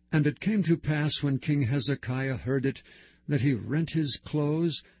 And it came to pass, when King Hezekiah heard it, that he rent his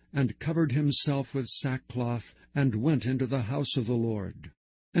clothes, and covered himself with sackcloth, and went into the house of the Lord.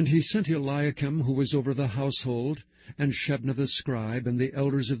 And he sent Eliakim, who was over the household, and Shebna the scribe, and the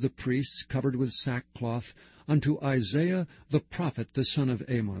elders of the priests, covered with sackcloth, unto Isaiah the prophet, the son of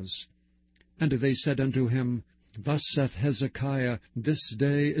Amoz. And they said unto him, Thus saith Hezekiah, This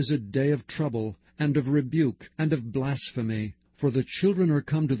day is a day of trouble, and of rebuke, and of blasphemy, for the children are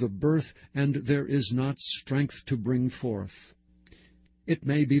come to the birth, and there is not strength to bring forth. It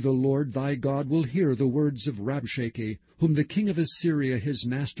may be the Lord thy God will hear the words of Rabshakeh, whom the king of Assyria his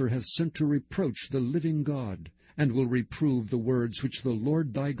master hath sent to reproach the living God, and will reprove the words which the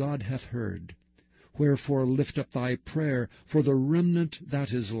Lord thy God hath heard. Wherefore lift up thy prayer for the remnant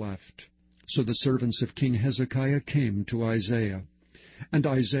that is left. So the servants of King Hezekiah came to Isaiah. And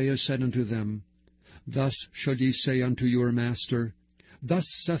Isaiah said unto them, Thus shall ye say unto your master, Thus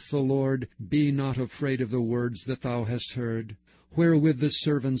saith the Lord, Be not afraid of the words that thou hast heard, wherewith the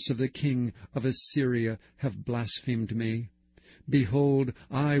servants of the king of Assyria have blasphemed me. Behold,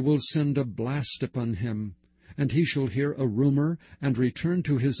 I will send a blast upon him, and he shall hear a rumor, and return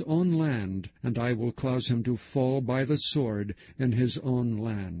to his own land, and I will cause him to fall by the sword in his own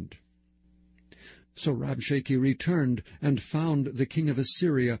land. So Rabshakeh returned, and found the king of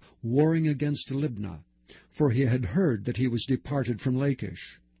Assyria warring against Libnah, for he had heard that he was departed from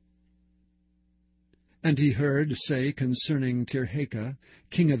Lachish. And he heard say concerning Tirhakah,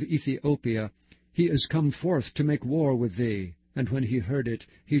 king of Ethiopia, He is come forth to make war with thee. And when he heard it,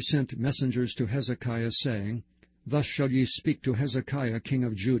 he sent messengers to Hezekiah, saying, Thus shall ye speak to Hezekiah king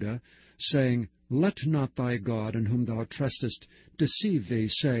of Judah, saying, Let not thy God, in whom thou trustest, deceive thee,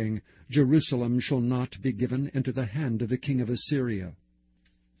 saying, Jerusalem shall not be given into the hand of the king of Assyria.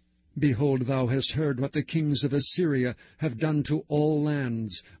 Behold, thou hast heard what the kings of Assyria have done to all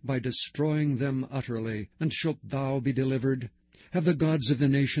lands, by destroying them utterly. And shalt thou be delivered? Have the gods of the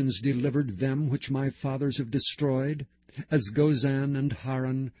nations delivered them which my fathers have destroyed, as Gozan and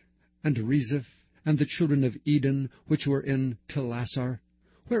Haran, and Rezeph, and the children of Eden, which were in Telassar?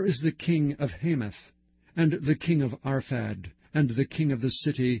 Where is the king of Hamath, and the king of Arphad, and the king of the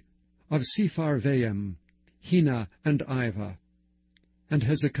city of Sepharvaim, Hena and Ivah? And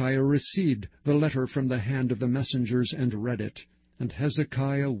Hezekiah received the letter from the hand of the messengers, and read it. And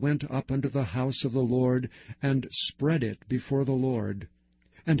Hezekiah went up unto the house of the Lord, and spread it before the Lord.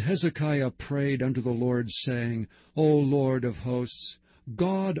 And Hezekiah prayed unto the Lord, saying, O Lord of hosts,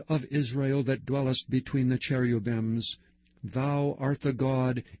 God of Israel, that dwellest between the cherubims, Thou art the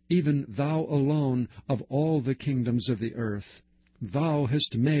God, even thou alone, of all the kingdoms of the earth. Thou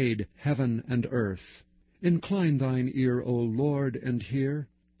hast made heaven and earth. Incline thine ear, O Lord, and hear.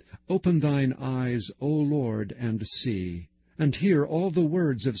 Open thine eyes, O Lord, and see. And hear all the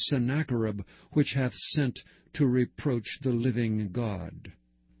words of Sennacherib, which hath sent to reproach the living God.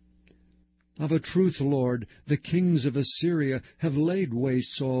 Of a truth, Lord, the kings of Assyria have laid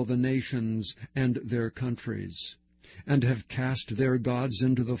waste all the nations and their countries, and have cast their gods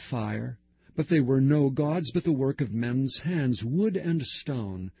into the fire. But they were no gods, but the work of men's hands, wood and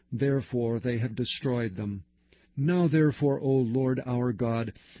stone. Therefore they have destroyed them. Now therefore, O Lord our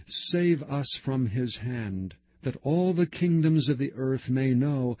God, save us from his hand, that all the kingdoms of the earth may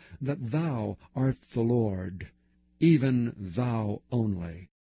know that thou art the Lord, even thou only.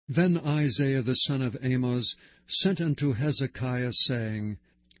 Then Isaiah the son of Amoz sent unto Hezekiah, saying,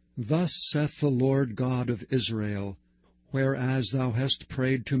 Thus saith the Lord God of Israel, Whereas thou hast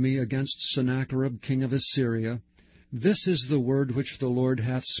prayed to me against Sennacherib king of Assyria, this is the word which the Lord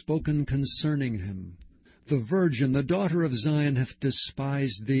hath spoken concerning him. The virgin, the daughter of Zion, hath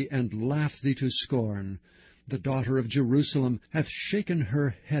despised thee, and laughed thee to scorn. The daughter of Jerusalem hath shaken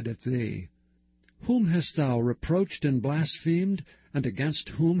her head at thee. Whom hast thou reproached and blasphemed? And against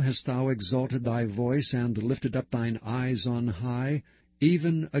whom hast thou exalted thy voice, and lifted up thine eyes on high?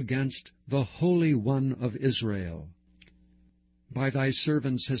 Even against the Holy One of Israel. By thy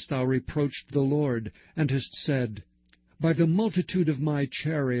servants hast thou reproached the Lord, and hast said, By the multitude of my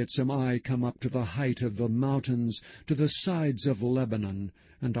chariots am I come up to the height of the mountains, to the sides of Lebanon,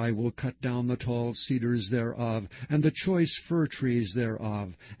 and I will cut down the tall cedars thereof, and the choice fir trees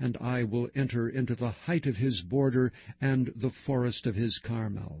thereof, and I will enter into the height of his border, and the forest of his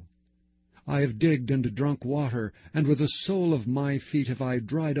Carmel. I have digged and drunk water, and with the sole of my feet have I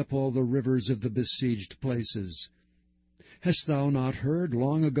dried up all the rivers of the besieged places. Hast thou not heard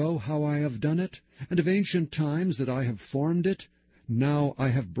long ago how I have done it, and of ancient times that I have formed it? Now I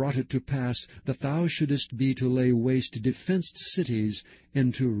have brought it to pass that thou shouldest be to lay waste defenced cities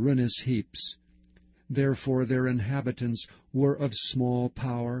into ruinous heaps. Therefore their inhabitants were of small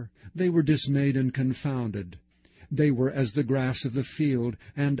power, they were dismayed and confounded. They were as the grass of the field,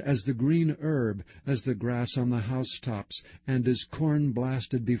 and as the green herb, as the grass on the housetops, and as corn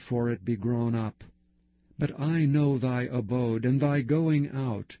blasted before it be grown up. But I know thy abode, and thy going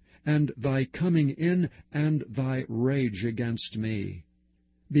out, and thy coming in, and thy rage against me.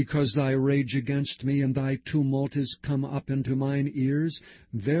 Because thy rage against me and thy tumult is come up into mine ears,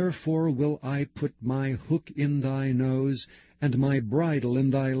 therefore will I put my hook in thy nose, and my bridle in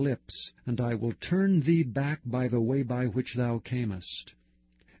thy lips, and I will turn thee back by the way by which thou camest.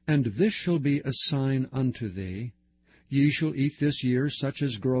 And this shall be a sign unto thee. Ye shall eat this year such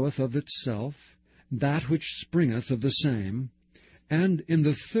as groweth of itself, that which springeth of the same. And in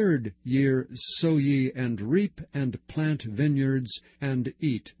the 3rd year sow ye, and reap, and plant vineyards, and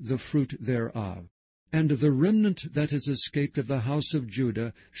eat the fruit thereof. And the remnant that is escaped of the house of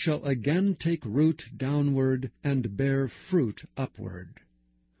Judah shall again take root downward, and bear fruit upward.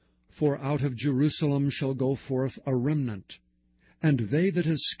 For out of Jerusalem shall go forth a remnant, and they that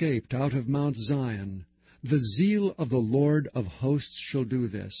escaped out of Mount Zion. The zeal of the Lord of hosts shall do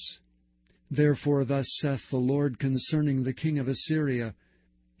this. Therefore thus saith the Lord concerning the king of Assyria,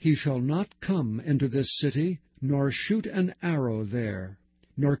 He shall not come into this city, nor shoot an arrow there,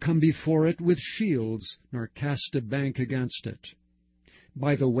 nor come before it with shields, nor cast a bank against it.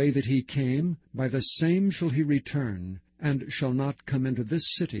 By the way that he came, by the same shall he return, and shall not come into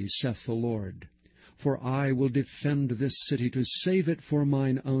this city, saith the Lord. For I will defend this city to save it for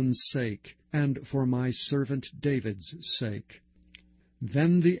mine own sake, and for my servant David's sake.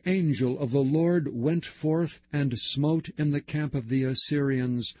 Then the angel of the Lord went forth, and smote in the camp of the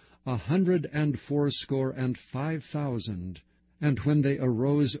Assyrians 185,000. And when they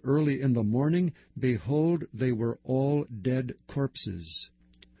arose early in the morning, behold, they were all dead corpses.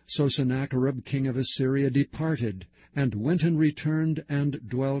 So Sennacherib king of Assyria departed, and went and returned, and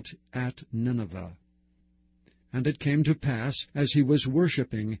dwelt at Nineveh. And it came to pass, as he was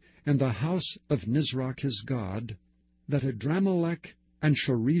worshipping in the house of Nisroch his god, that Adramelech and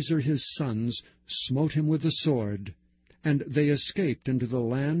Sharezer his sons smote him with the sword, and they escaped into the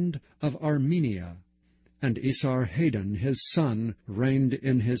land of Armenia, and Esarhaddon his son reigned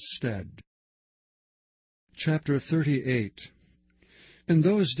in his stead. Chapter 38. In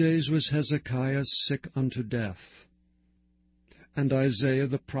those days was Hezekiah sick unto death. And Isaiah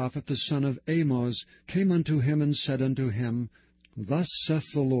the prophet, the son of Amoz, came unto him, and said unto him, Thus saith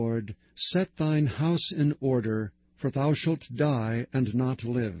the Lord, Set thine house in order, for thou shalt die and not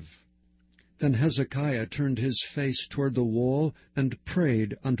live. Then Hezekiah turned his face toward the wall, and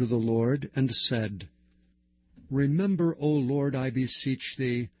prayed unto the Lord, and said, Remember, O Lord, I beseech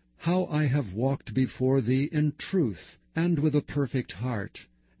thee, how I have walked before thee in truth, and with a perfect heart,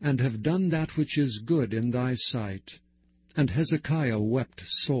 and have done that which is good in thy sight. And Hezekiah wept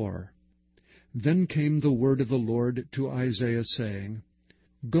sore. Then came the word of the Lord to Isaiah, saying,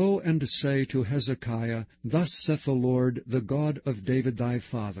 Go and say to Hezekiah, Thus saith the Lord, the God of David thy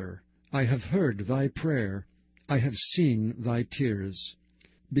father, I have heard thy prayer, I have seen thy tears.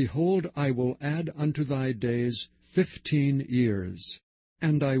 Behold, I will add unto thy days 15 years.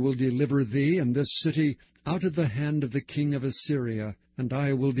 And I will deliver thee and this city out of the hand of the king of Assyria, and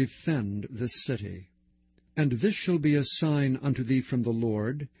I will defend this city. And this shall be a sign unto thee from the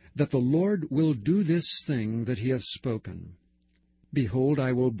Lord, that the Lord will do this thing that he hath spoken. Behold,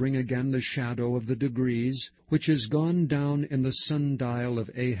 I will bring again the shadow of the degrees, which is gone down in the sundial of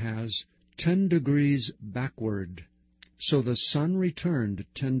Ahaz, 10 degrees backward. So the sun returned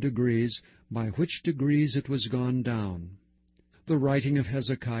 10 degrees, by which degrees it was gone down. The writing of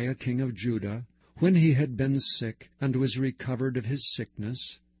Hezekiah king of Judah, when he had been sick, and was recovered of his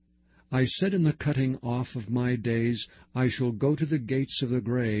sickness. I said in the cutting off of my days, I shall go to the gates of the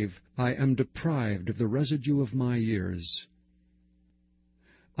grave, I am deprived of the residue of my years.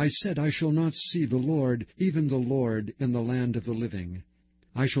 I said, I shall not see the Lord, even the Lord, in the land of the living.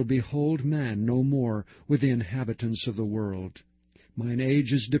 I shall behold man no more with the inhabitants of the world. Mine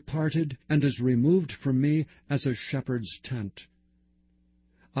age is departed, and is removed from me as a shepherd's tent.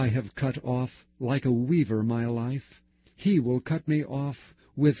 I have cut off like a weaver my life. He will cut me off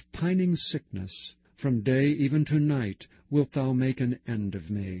with pining sickness. From day even to night wilt thou make an end of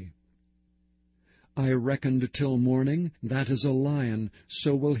me. I reckoned till morning, that is a lion,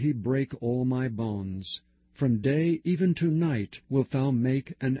 so will he break all my bones. From day even to night wilt thou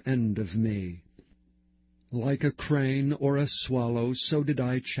make an end of me. Like a crane or a swallow, so did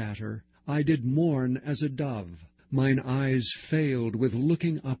I chatter. I did mourn as a dove. Mine eyes failed with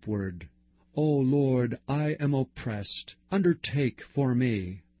looking upward. O Lord, I am oppressed. Undertake for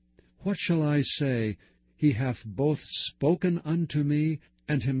me. What shall I say? He hath both spoken unto me,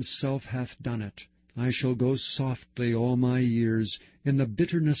 and himself hath done it. I shall go softly all my years, in the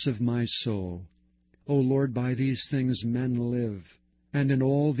bitterness of my soul. O Lord, by these things men live, and in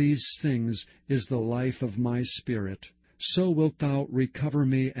all these things is the life of my spirit. So wilt thou recover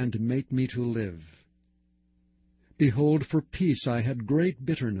me, and make me to live. Behold, for peace I had great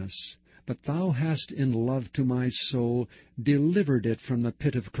bitterness, but thou hast in love to my soul delivered it from the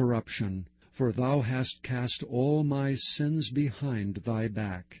pit of corruption, for thou hast cast all my sins behind thy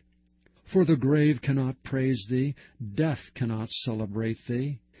back. For the grave cannot praise thee, death cannot celebrate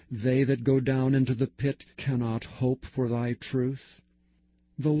thee. They that go down into the pit cannot hope for thy truth.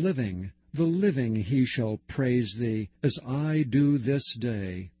 The living he shall praise thee, as I do this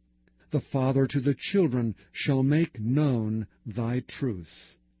day. The father to the children shall make known thy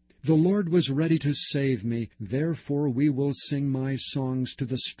truth. The Lord was ready to save me, therefore we will sing my songs to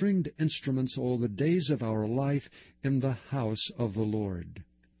the stringed instruments all the days of our life in the house of the Lord.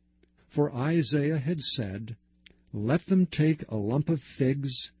 For Isaiah had said, Let them take a lump of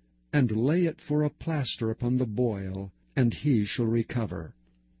figs, and lay it for a plaster upon the boil, and he shall recover.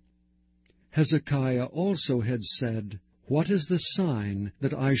 Hezekiah also had said, What is the sign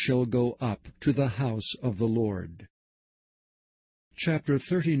that I shall go up to the house of the Lord? Chapter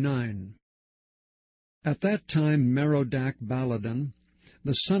 39. At that time Merodach-Baladan,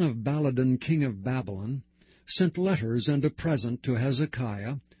 the son of Baladan king of Babylon, sent letters and a present to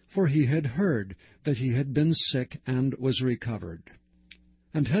Hezekiah, for he had heard that he had been sick and was recovered.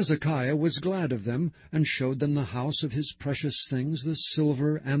 And Hezekiah was glad of them, and showed them the house of his precious things, the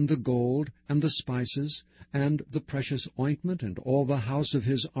silver and the gold, and the spices, and the precious ointment, and all the house of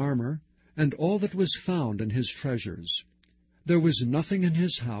his armor, and all that was found in his treasures. There was nothing in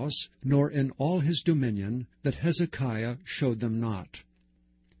his house, nor in all his dominion, that Hezekiah showed them not.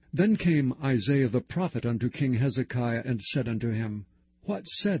 Then came Isaiah the prophet unto King Hezekiah, and said unto him, What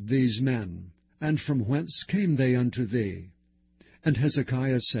said these men? And from whence came they unto thee? And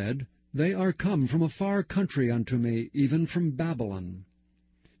Hezekiah said, They are come from a far country unto me, even from Babylon.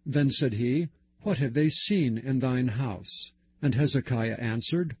 Then said he, What have they seen in thine house? And Hezekiah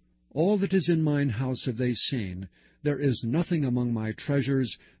answered, All that is in mine house have they seen. There is nothing among my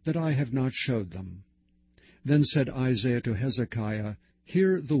treasures that I have not showed them. Then said Isaiah to Hezekiah,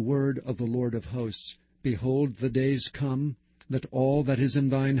 Hear the word of the Lord of hosts. Behold, the days come, that all that is in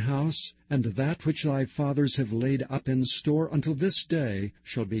thine house, and that which thy fathers have laid up in store until this day,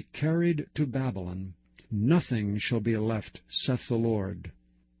 shall be carried to Babylon. Nothing shall be left, saith the Lord.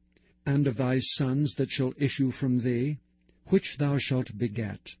 and of thy sons that shall issue from thee, which thou shalt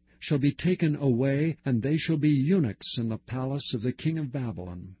beget, shall be taken away, and they shall be eunuchs in the palace of the king of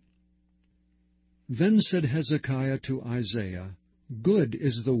Babylon. Then said Hezekiah to Isaiah, Good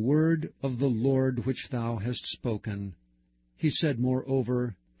is the word of the Lord which thou hast spoken. He said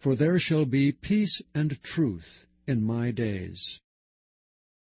moreover, For there shall be peace and truth in my days.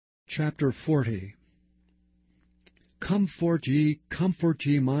 Chapter 40. Comfort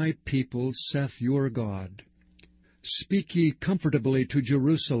ye, my people, saith your God. Speak ye comfortably to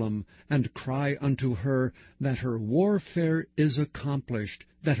Jerusalem, and cry unto her that her warfare is accomplished,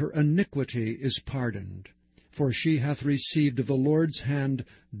 that her iniquity is pardoned. For she hath received of the Lord's hand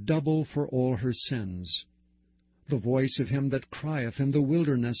double for all her sins. The voice of him that crieth in the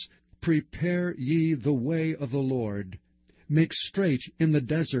wilderness, Prepare ye the way of the Lord. Make straight in the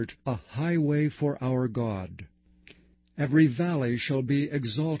desert a highway for our God. Every valley shall be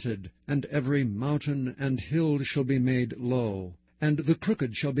exalted, and every mountain and hill shall be made low, and the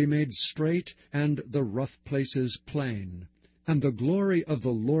crooked shall be made straight, and the rough places plain. And the glory of the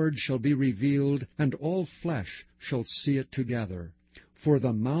Lord shall be revealed, and all flesh shall see it together. For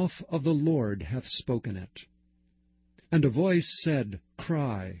the mouth of the Lord hath spoken it. And a voice said,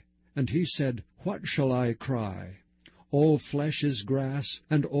 Cry. And he said, What shall I cry? All flesh is grass,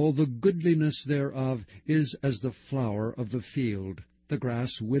 and all the goodliness thereof is as the flower of the field. The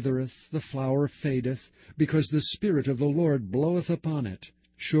grass withereth, the flower fadeth, because the Spirit of the Lord bloweth upon it.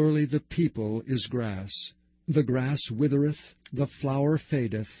 Surely the people is grass. The grass withereth, the flower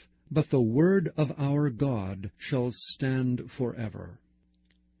fadeth, but the word of our God shall stand forever.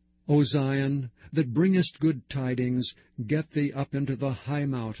 O Zion, that bringest good tidings, get thee up into the high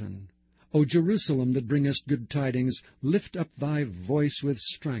mountain. O Jerusalem, that bringest good tidings, lift up thy voice with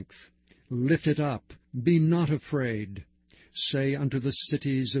strength. Lift it up, be not afraid. Say unto the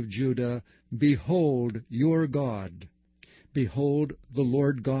cities of Judah, Behold your God. Behold, the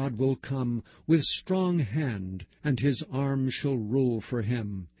Lord God will come with strong hand, and his arm shall rule for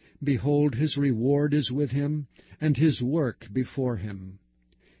him. Behold, his reward is with him, and his work before him.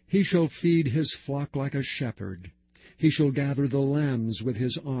 He shall feed his flock like a shepherd. He shall gather the lambs with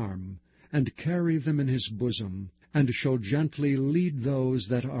his arm, and carry them in his bosom, and shall gently lead those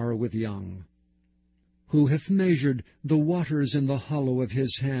that are with young. Who hath measured the waters in the hollow of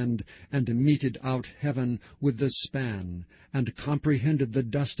his hand, and meted out heaven with the span, and comprehended the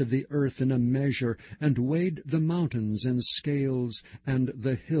dust of the earth in a measure, and weighed the mountains in scales, and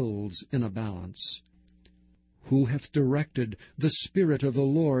the hills in a balance? Who hath directed the Spirit of the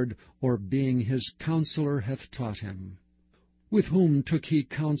Lord, or being his counselor hath taught him? With whom took he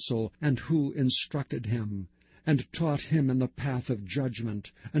counsel, and who instructed him? And taught him in the path of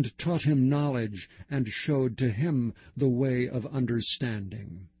judgment, and taught him knowledge, and showed to him the way of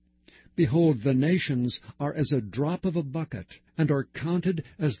understanding. Behold, the nations are as a drop of a bucket, and are counted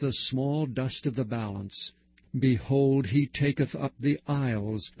as the small dust of the balance. Behold, he taketh up the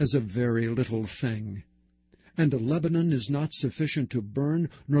isles as a very little thing. And Lebanon is not sufficient to burn,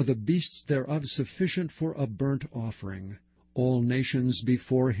 nor the beasts thereof sufficient for a burnt offering. All nations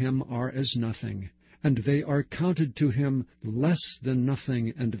before him are as nothing, and they are counted to him less than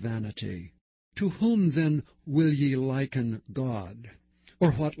nothing and vanity. To whom then will ye liken God?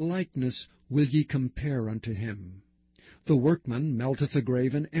 Or what likeness will ye compare unto him? The workman melteth a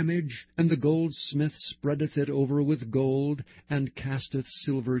graven image, and the goldsmith spreadeth it over with gold, and casteth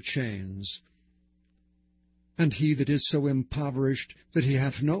silver chains. And he that is so impoverished that he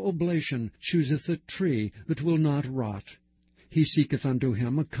hath no oblation chooseth a tree that will not rot. He seeketh unto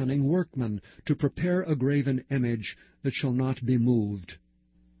him a cunning workman, to prepare a graven image that shall not be moved.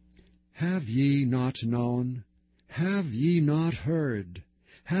 Have ye not known? Have ye not heard?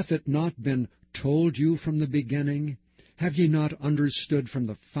 Hath it not been told you from the beginning? Have ye not understood from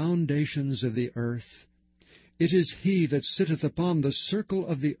the foundations of the earth? It is he that sitteth upon the circle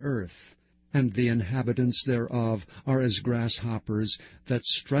of the earth, and the inhabitants thereof are as grasshoppers, that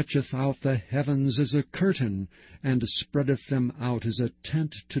stretcheth out the heavens as a curtain, and spreadeth them out as a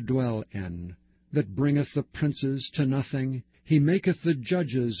tent to dwell in, that bringeth the princes to nothing. He maketh the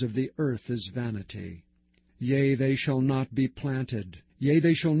judges of the earth as vanity. Yea, they shall not be planted, yea,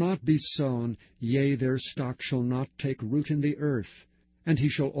 they shall not be sown, yea, their stock shall not take root in the earth. And he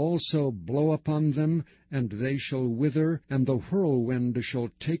shall also blow upon them, and they shall wither, and the whirlwind shall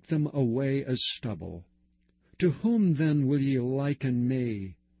take them away as stubble. To whom then will ye liken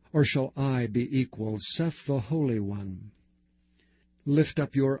me? Or shall I be equal, saith the Holy One? Lift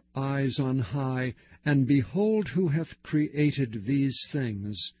up your eyes on high, and behold who hath created these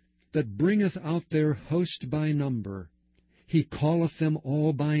things, that bringeth out their host by number. He calleth them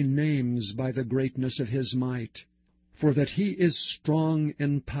all by names by the greatness of his might. For that he is strong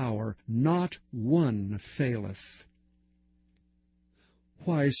in power, not one faileth.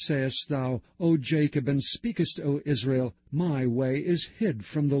 Why sayest thou, O Jacob, and speakest, O Israel, My way is hid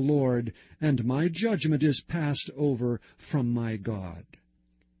from the Lord, and my judgment is passed over from my God?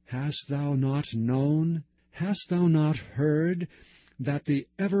 Hast thou not known, hast thou not heard, that the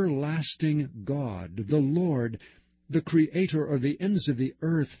everlasting God, the Lord, the Creator of the ends of the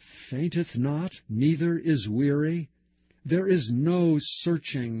earth, fainteth not, neither is weary? There is no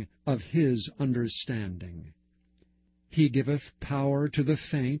searching of his understanding. He giveth power to the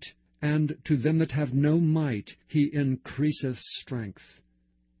faint, and to them that have no might he increaseth strength.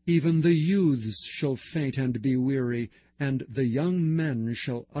 Even the youths shall faint and be weary, and the young men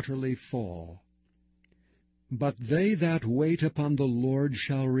shall utterly fall. But they that wait upon the Lord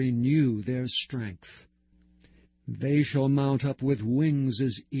shall renew their strength. They shall mount up with wings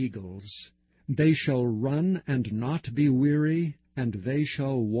as eagles. They shall run and not be weary, and they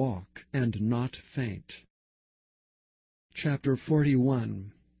shall walk and not faint. Chapter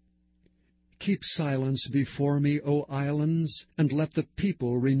 41. Keep silence before me, O islands, and let the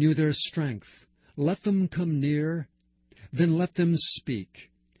people renew their strength. Let them come near, then let them speak.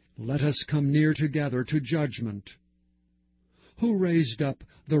 Let us come near together to judgment. Who raised up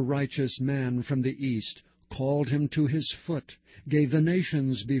the righteous man from the east, called him to his foot, gave the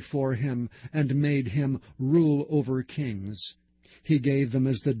nations before him, and made him rule over kings? He gave them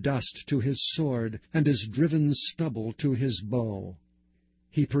as the dust to his sword, and as driven stubble to his bow.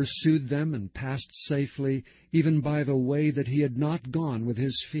 He pursued them and passed safely, even by the way that he had not gone with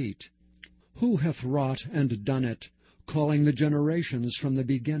his feet. Who hath wrought and done it, calling the generations from the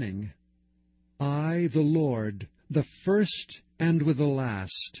beginning? I, the Lord, the first and with the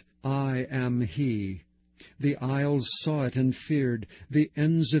last, I am he. The isles saw it and feared, the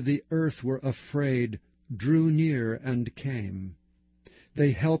ends of the earth were afraid, drew near and came.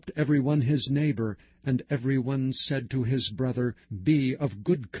 They helped every one his neighbor, and every one said to his brother, Be of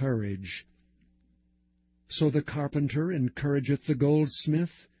good courage. So the carpenter encourageth the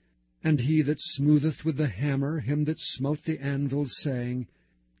goldsmith, and he that smootheth with the hammer him that smote the anvil, saying,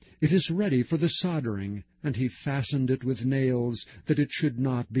 It is ready for the soldering, and he fastened it with nails, that it should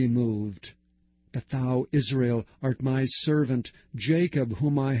not be moved. But thou, Israel, art my servant, Jacob,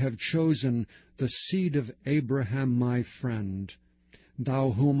 whom I have chosen, the seed of Abraham my friend.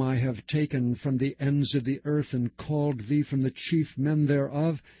 Thou whom I have taken from the ends of the earth, and called thee from the chief men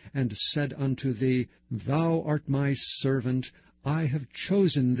thereof, and said unto thee, Thou art my servant, I have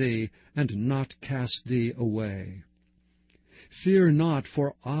chosen thee, and not cast thee away. Fear not,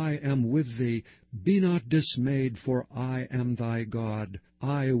 for I am with thee. Be not dismayed, for I am thy God.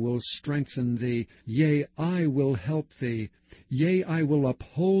 I will strengthen thee, yea, I will help thee. Yea, I will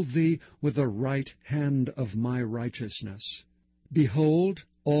uphold thee with the right hand of my righteousness. Behold,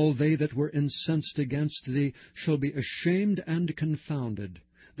 all they that were incensed against thee shall be ashamed and confounded.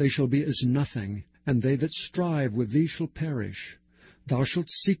 They shall be as nothing, and they that strive with thee shall perish. Thou shalt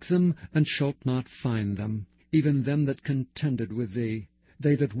seek them, and shalt not find them, even them that contended with thee.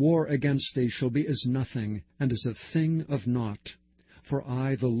 They that war against thee shall be as nothing, and as a thing of naught. For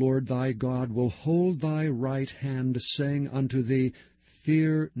I, the Lord thy God, will hold thy right hand, saying unto thee,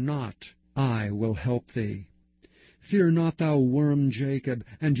 Fear not, I will help thee. Fear not, thou worm Jacob,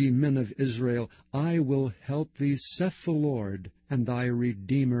 and ye men of Israel, I will help thee, saith the Lord, and thy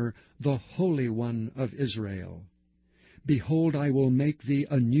Redeemer, the Holy One of Israel. Behold, I will make thee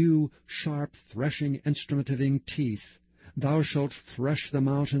a new, sharp threshing instrument having teeth. Thou shalt thresh the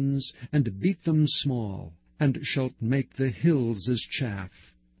mountains, and beat them small, and shalt make the hills as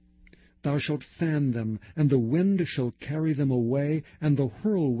chaff. Thou shalt fan them, and the wind shall carry them away, and the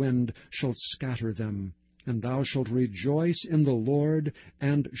whirlwind shall scatter them. And thou shalt rejoice in the Lord,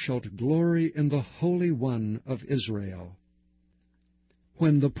 and shalt glory in the Holy One of Israel.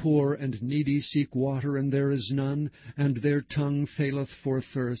 When the poor and needy seek water, and there is none, and their tongue faileth for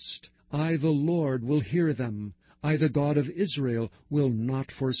thirst, I, the Lord, will hear them. I, the God of Israel, will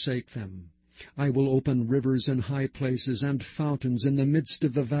not forsake them. I will open rivers in high places, and fountains in the midst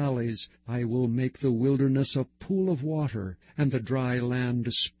of the valleys. I will make the wilderness a pool of water, and the dry land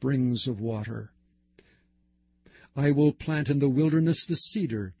springs of water. I will plant in the wilderness the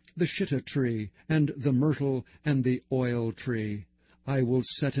cedar, the shittah tree, and the myrtle, and the oil tree. I will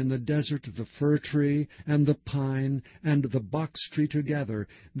set in the desert the fir tree, and the pine, and the box tree together,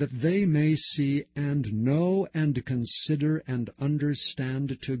 that they may see, and know, and consider, and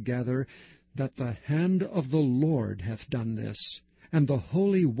understand together, that the hand of the Lord hath done this, and the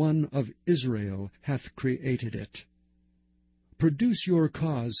Holy One of Israel hath created it. Produce your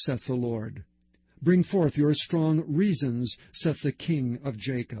cause, saith the Lord. Bring forth your strong reasons, saith the King of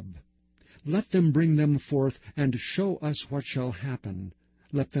Jacob. Let them bring them forth, and show us what shall happen.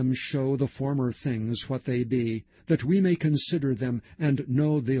 Let them show the former things what they be, that we may consider them, and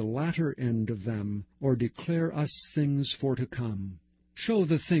know the latter end of them, or declare us things for to come. Show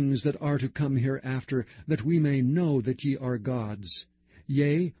the things that are to come hereafter, that we may know that ye are gods.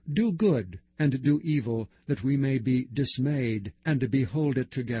 Yea, do good, and do evil, that we may be dismayed, and behold it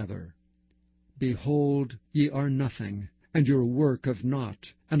together. Behold, ye are nothing, and your work of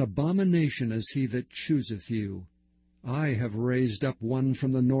naught. An abomination is he that chooseth you. I have raised up one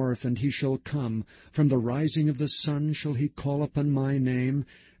from the north, and he shall come. From the rising of the sun shall he call upon my name,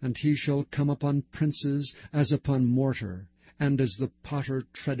 and he shall come upon princes as upon mortar, and as the potter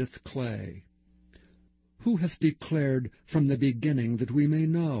treadeth clay. Who hath declared from the beginning that we may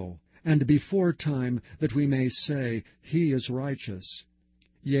know, and before time that we may say, He is righteous?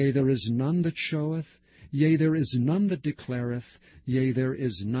 Yea, there is none that showeth, yea, there is none that declareth, yea, there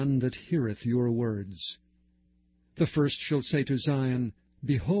is none that heareth your words. The first shall say to Zion,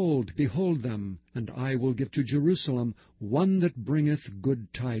 Behold, behold them, and I will give to Jerusalem one that bringeth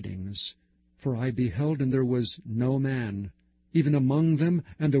good tidings. For I beheld, and there was no man, even among them,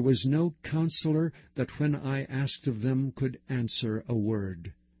 and there was no counselor that when I asked of them could answer a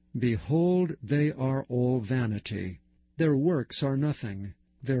word. Behold, they are all vanity. Their works are nothing.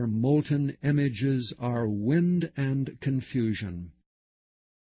 Their molten images are wind and confusion.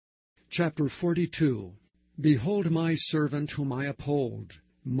 Chapter 42. Behold my servant whom I uphold,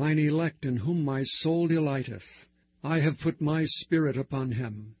 mine elect in whom my soul delighteth. I have put my spirit upon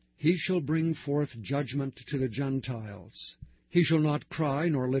him. He shall bring forth judgment to the Gentiles. He shall not cry,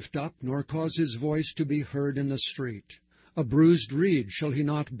 nor lift up, nor cause his voice to be heard in the street. A bruised reed shall he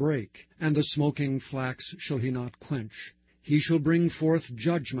not break, and the smoking flax shall he not quench. He shall bring forth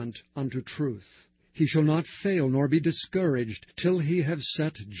judgment unto truth. He shall not fail nor be discouraged till he have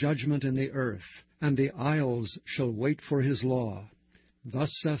set judgment in the earth, and the isles shall wait for his law.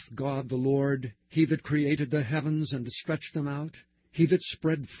 Thus saith God the Lord, He that created the heavens and stretched them out, He that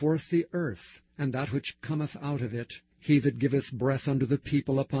spread forth the earth, and that which cometh out of it, He that giveth breath unto the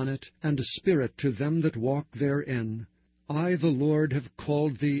people upon it, and spirit to them that walk therein. I, the Lord, have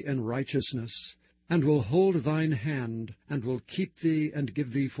called thee in righteousness, and will hold thine hand, and will keep thee, and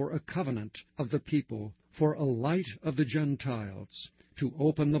give thee for a covenant of the people, for a light of the Gentiles, to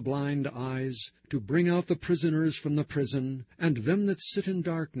open the blind eyes, to bring out the prisoners from the prison, and them that sit in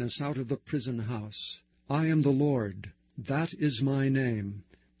darkness out of the prison house. I am the Lord, that is my name,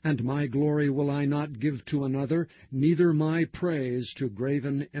 and my glory will I not give to another, neither my praise to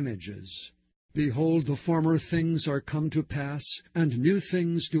graven images. Behold, the former things are come to pass, and new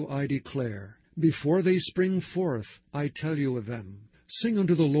things do I declare. Before they spring forth, I tell you of them. Sing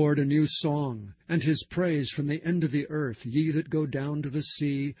unto the Lord a new song, and his praise from the end of the earth, ye that go down to the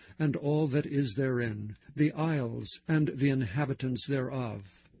sea, and all that is therein, the isles and the inhabitants thereof.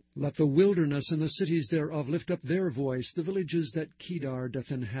 Let the wilderness and the cities thereof lift up their voice, the villages that Kedar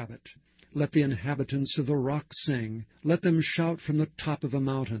doth inhabit. Let the inhabitants of the rock sing, let them shout from the top of the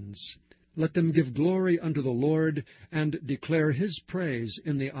mountains. Let them give glory unto the Lord, and declare his praise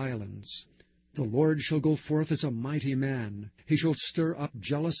in the islands. The Lord shall go forth as a mighty man. He shall stir up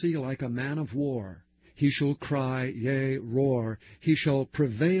jealousy like a man of war. He shall cry, yea, roar. He shall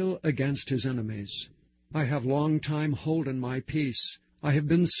prevail against his enemies. I have long time holden my peace. I have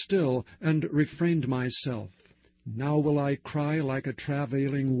been still, and refrained myself. Now will I cry like a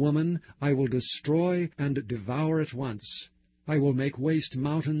travailing woman. I will destroy and devour at once. I will make waste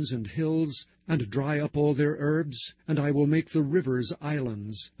mountains and hills, and dry up all their herbs, and I will make the rivers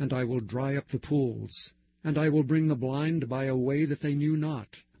islands, and I will dry up the pools. And I will bring the blind by a way that they knew not.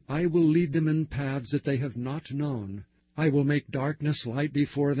 I will lead them in paths that they have not known. I will make darkness light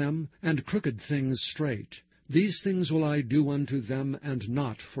before them, and crooked things straight. These things will I do unto them, and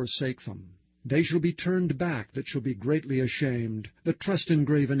not forsake them. They shall be turned back that shall be greatly ashamed, that trust in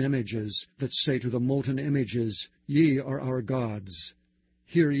graven images, that say to the molten images, Ye are our gods.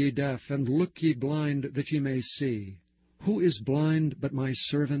 Hear ye deaf, and look ye blind, that ye may see. Who is blind but my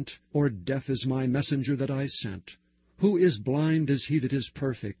servant, or deaf is my messenger that I sent? Who is blind as he that is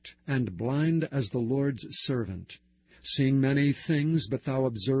perfect, and blind as the Lord's servant? Seeing many things, but thou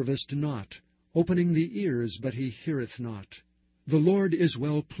observest not, opening the ears, but he heareth not. The Lord is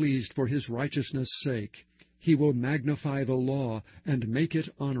well pleased for his righteousness' sake. He will magnify the law, and make it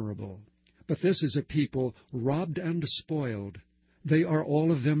honorable. But this is a people robbed and spoiled. They are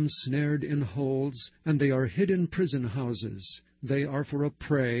all of them snared in holes, and they are hid in prison houses. They are for a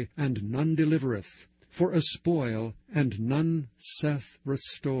prey, and none delivereth. for a spoil, and none saith,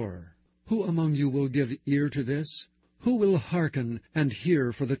 Restore. Who among you will give ear to this? Who will hearken and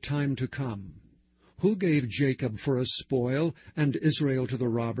hear for the time to come? Who gave Jacob for a spoil, and Israel to the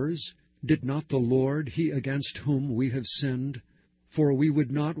robbers? Did not the Lord, he against whom we have sinned? For we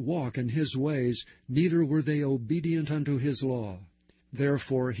would not walk in his ways, neither were they obedient unto his law.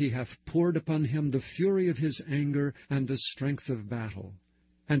 Therefore he hath poured upon him the fury of his anger, and the strength of battle.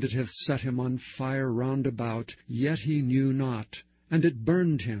 And it hath set him on fire round about, yet he knew not. And it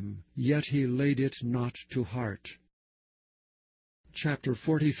burned him, yet he laid it not to heart. Chapter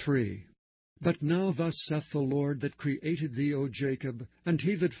 43. But now thus saith the Lord that created thee, O Jacob, and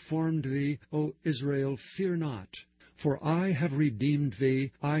he that formed thee, O Israel, fear not. For I have redeemed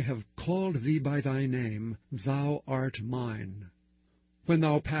thee, I have called thee by thy name, thou art mine. When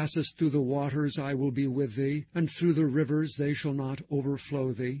thou passest through the waters, I will be with thee, and through the rivers they shall not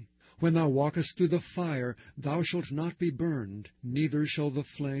overflow thee. When thou walkest through the fire, thou shalt not be burned, neither shall the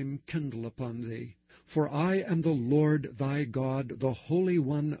flame kindle upon thee. For I am the Lord thy God, the Holy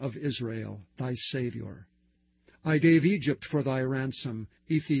One of Israel, thy Saviour. I gave Egypt for thy ransom,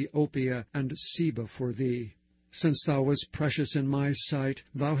 Ethiopia and Seba for thee. Since thou wast precious in my sight,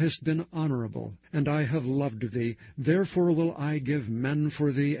 thou hast been honorable, and I have loved thee. Therefore will I give men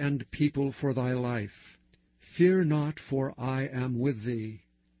for thee, and people for thy life. Fear not, for I am with thee.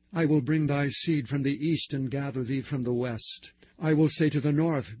 I will bring thy seed from the east, and gather thee from the west. I will say to the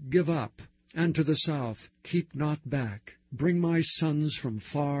north, Give up, and to the south, Keep not back. Bring my sons from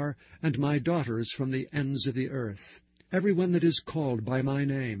far, and my daughters from the ends of the earth. Every one that is called by my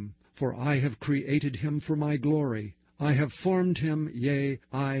name. For I have created him for my glory. I have formed him, yea,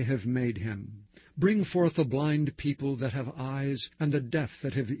 I have made him. Bring forth the blind people that have eyes, and the deaf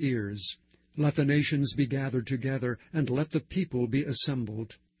that have ears. Let the nations be gathered together, and let the people be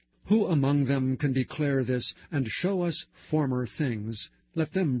assembled. Who among them can declare this, and show us former things?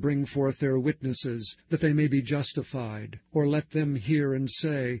 Let them bring forth their witnesses, that they may be justified. Or let them hear and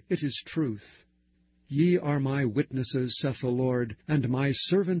say, It is truth. Ye are my witnesses, saith the Lord, and my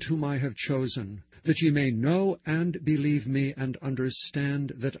servant whom I have chosen, that ye may know and believe me, and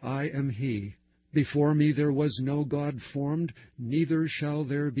understand that I am he. Before me there was no God formed, neither shall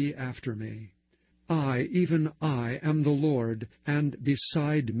there be after me. I, even I, am the Lord, and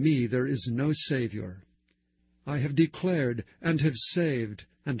beside me there is no Saviour. I have declared and have saved,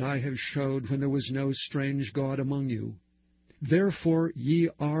 and I have showed when there was no strange God among you. Therefore ye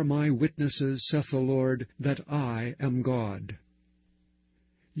are my witnesses, saith the Lord, that I am God.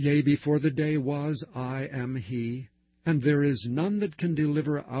 Yea, before the day was, I am he, and there is none that can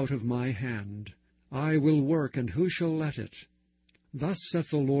deliver out of my hand. I will work, and who shall let it? Thus saith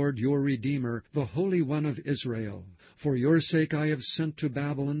the Lord your Redeemer, the Holy One of Israel. For your sake I have sent to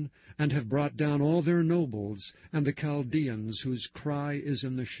Babylon, and have brought down all their nobles, and the Chaldeans whose cry is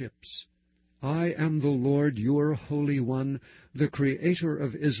in the ships. I am the Lord your Holy One, the Creator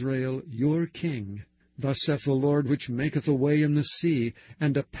of Israel, your King. Thus saith the Lord, which maketh a way in the sea,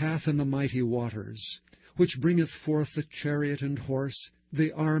 and a path in the mighty waters, which bringeth forth the chariot and horse,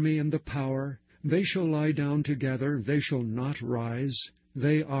 the army and the power. They shall lie down together, they shall not rise.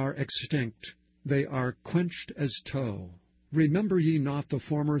 They are extinct, they are quenched as tow. Remember ye not the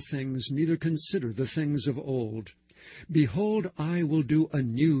former things, neither consider the things of old. Behold, I will do a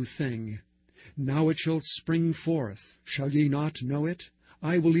new thing. Now it shall spring forth. Shall ye not know it?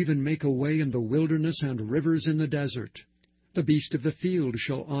 I will even make a way in the wilderness, and rivers in the desert. The beast of the field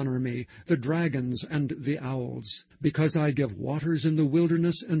shall honor me, the dragons and the owls, because I give waters in the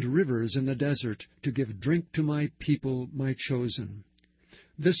wilderness and rivers in the desert, to give drink to my people, my chosen.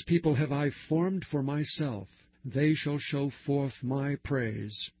 This people have I formed for myself. They shall show forth my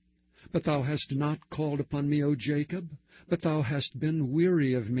praise. But thou hast not called upon me, O Jacob, but thou hast been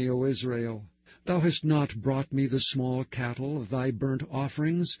weary of me, O Israel. Thou hast not brought me the small cattle of thy burnt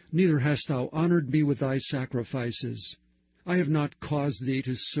offerings, neither hast thou honored me with thy sacrifices. I have not caused thee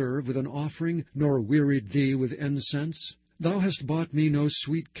to serve with an offering, nor wearied thee with incense. Thou hast bought me no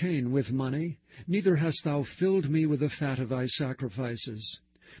sweet cane with money, neither hast thou filled me with the fat of thy sacrifices.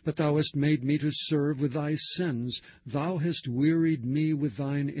 But thou hast made me to serve with thy sins, thou hast wearied me with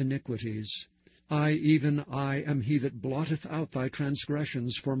thine iniquities. I, even I, am he that blotteth out thy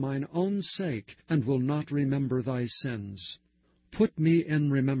transgressions for mine own sake, and will not remember thy sins. Put me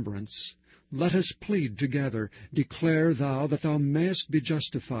in remembrance. Let us plead together. Declare thou that thou mayest be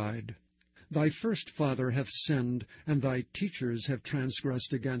justified. Thy first father hath sinned, and thy teachers have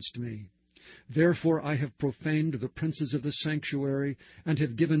transgressed against me. Therefore I have profaned the princes of the sanctuary, and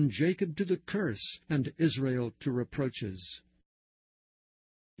have given Jacob to the curse, and Israel to reproaches.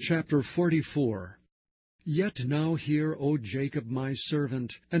 Chapter 44. Yet now hear, O Jacob my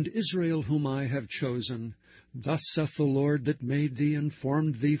servant, and Israel whom I have chosen. Thus saith the Lord that made thee and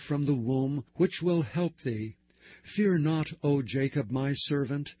formed thee from the womb, which will help thee. Fear not, O Jacob my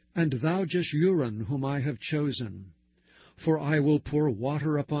servant, and thou Jeshurun whom I have chosen. For I will pour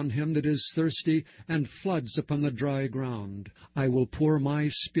water upon him that is thirsty, and floods upon the dry ground. I will pour my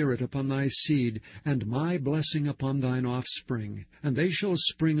Spirit upon thy seed, and my blessing upon thine offspring. And they shall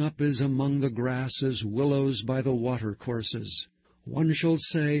spring up as among the grass, as willows by the watercourses. One shall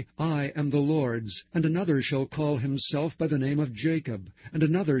say, I am the Lord's, and another shall call himself by the name of Jacob, and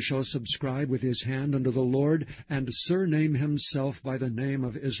another shall subscribe with his hand unto the Lord, and surname himself by the name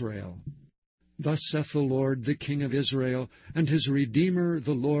of Israel. Thus saith the Lord, the King of Israel, and his Redeemer,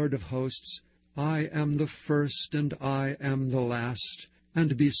 the Lord of hosts, I am the first, and I am the last,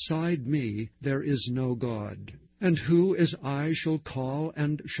 and beside me there is no God. And who as I shall call,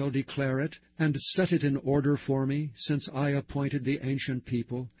 and shall declare it, and set it in order for me, since I appointed the ancient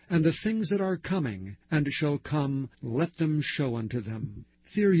people, and the things that are coming, and shall come, let them show unto them.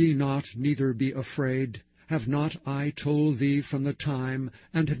 Fear ye not, neither be afraid. Have not I told thee from the time,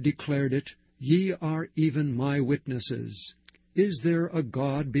 and have declared it? Ye are even my witnesses. Is there a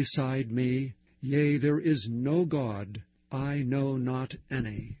God beside me? Yea, there is no God, I know not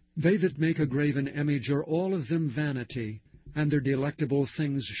any. They that make a graven image are all of them vanity, and their delectable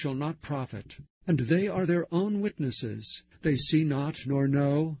things shall not profit. And they are their own witnesses. They see not nor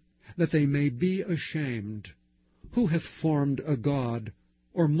know, that they may be ashamed. Who hath formed a God,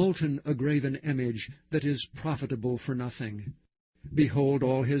 or molten a graven image that is profitable for nothing? Behold,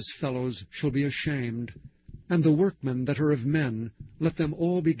 all his fellows shall be ashamed. And the workmen that are of men, let them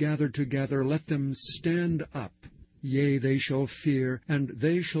all be gathered together, let them stand up. Yea, they shall fear, and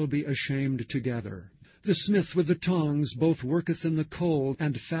they shall be ashamed together. The smith with the tongs both worketh in the coal,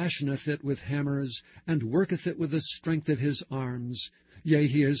 and fashioneth it with hammers, and worketh it with the strength of his arms. Yea,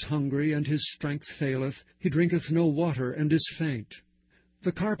 he is hungry, and his strength faileth. He drinketh no water, and is faint.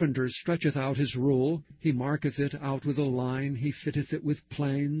 The carpenter stretcheth out his rule, he marketh it out with a line, he fitteth it with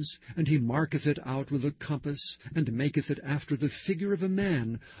planes, and he marketh it out with a compass, and maketh it after the figure of a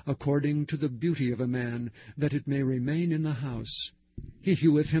man, according to the beauty of a man, that it may remain in the house. He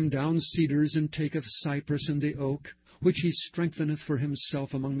heweth him down cedars, and taketh cypress and the oak, which he strengtheneth for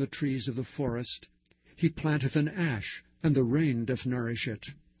himself among the trees of the forest. He planteth an ash, and the rain doth nourish it.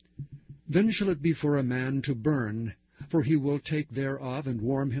 Then shall it be for a man to burn, for he will take thereof, and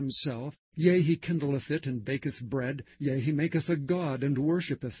warm himself. Yea, he kindleth it, and baketh bread. Yea, he maketh a god, and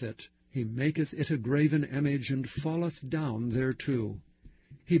worshippeth it. He maketh it a graven image, and falleth down thereto.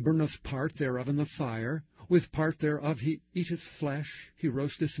 He burneth part thereof in the fire. With part thereof he eateth flesh. He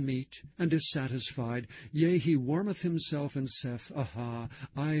roasteth meat, and is satisfied. Yea, he warmeth himself, and saith, Aha,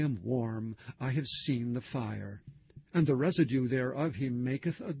 I am warm, I have seen the fire. And the residue thereof he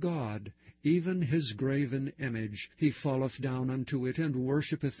maketh a god, even his graven image. He falleth down unto it, and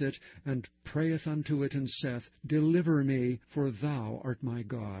worshippeth it, and prayeth unto it, and saith, Deliver me, for thou art my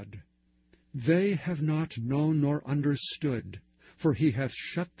God. They have not known nor understood, for he hath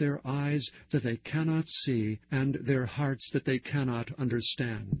shut their eyes that they cannot see, and their hearts that they cannot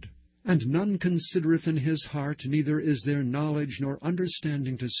understand. And none considereth in his heart, neither is there knowledge nor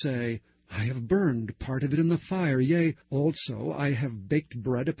understanding to say, I have burned part of it in the fire, yea, also I have baked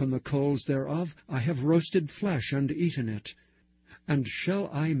bread upon the coals thereof, I have roasted flesh and eaten it. And shall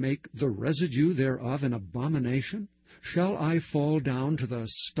I make the residue thereof an abomination? Shall I fall down to the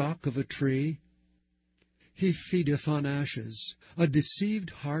stock of a tree? He feedeth on ashes. A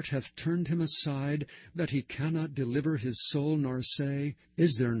deceived heart hath turned him aside, that he cannot deliver his soul, nor say,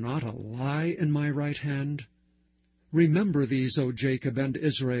 Is there not a lie in my right hand? Remember these, O Jacob and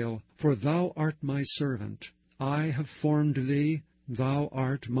Israel, for thou art my servant. I have formed thee, thou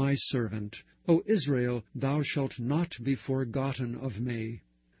art my servant. O Israel, thou shalt not be forgotten of me.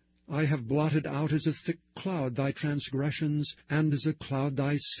 I have blotted out as a thick cloud thy transgressions, and as a cloud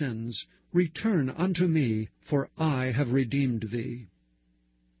thy sins. Return unto me, for I have redeemed thee.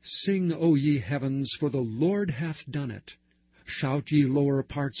 Sing, O ye heavens, for the Lord hath done it. Shout, ye lower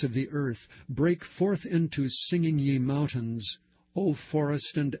parts of the earth, break forth into singing, ye mountains. O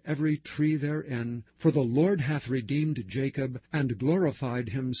forest and every tree therein, for the Lord hath redeemed Jacob, and glorified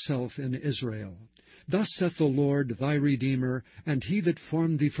himself in Israel. Thus saith the Lord thy Redeemer, and he that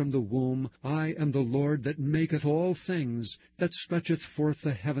formed thee from the womb, I am the Lord that maketh all things, that stretcheth forth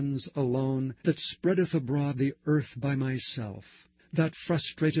the heavens alone, that spreadeth abroad the earth by myself, that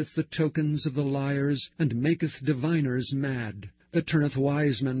frustrateth the tokens of the liars, and maketh diviners mad, that turneth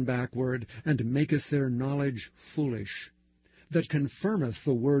wise men backward, and maketh their knowledge foolish, that confirmeth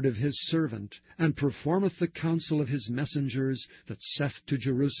the word of his servant, and performeth the counsel of his messengers, that saith to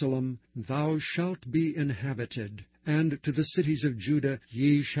Jerusalem, Thou shalt be inhabited, and to the cities of Judah,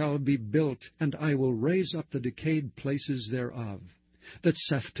 Ye shall be built, and I will raise up the decayed places thereof. That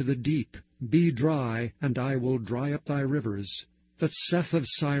saith to the deep, Be dry, and I will dry up thy rivers. That saith of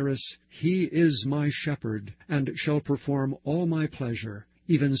Cyrus, He is my shepherd, and shall perform all my pleasure.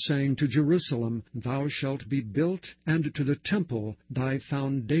 Even saying to Jerusalem, Thou shalt be built, and to the temple thy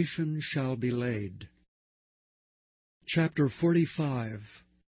foundation shall be laid. Chapter 45.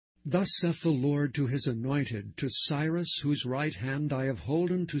 Thus saith the Lord to his anointed, to Cyrus, whose right hand I have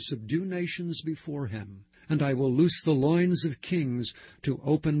holden to subdue nations before him. And I will loose the loins of kings, to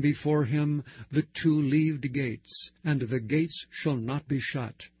open before him the two-leaved gates, and the gates shall not be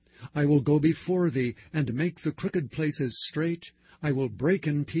shut. I will go before thee, and make the crooked places straight. I will break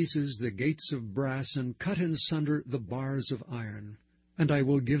in pieces the gates of brass, and cut in sunder the bars of iron. And I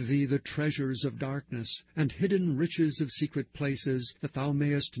will give thee the treasures of darkness, and hidden riches of secret places, that thou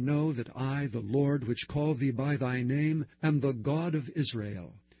mayest know that I, the Lord, which call thee by thy name, am the God of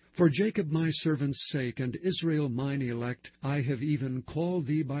Israel. For Jacob my servant's sake, and Israel mine elect, I have even called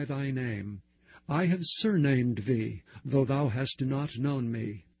thee by thy name. I have surnamed thee, though thou hast not known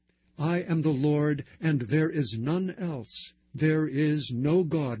me. I am the Lord, and there is none else. There is no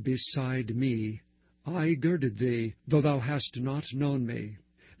God beside me. I girded thee, though thou hast not known me,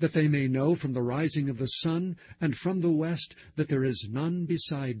 that they may know from the rising of the sun, and from the west, that there is none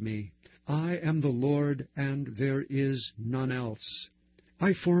beside me. I am the Lord, and there is none else.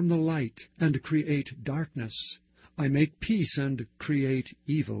 I form the light, and create darkness. I make peace, and create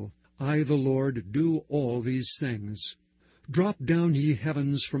evil. I, the Lord, do all these things. Drop down, ye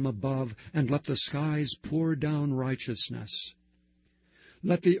heavens, from above, and let the skies pour down righteousness.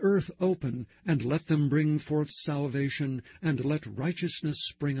 Let the earth open, and let them bring forth salvation, and let righteousness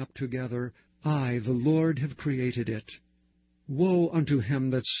spring up together. I, the Lord, have created it. Woe unto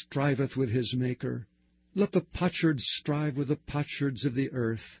him that striveth with his Maker! Let the potsherds strive with the potsherds of the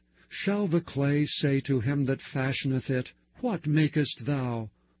earth. Shall the clay say to him that fashioneth it, What makest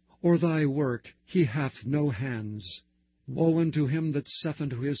thou? Or thy work, He hath no hands. Woe unto him that saith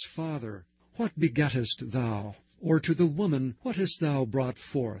unto his father, What begettest thou? Or to the woman, What hast thou brought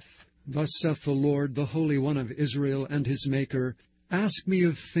forth? Thus saith the Lord, the Holy One of Israel, and his Maker, Ask me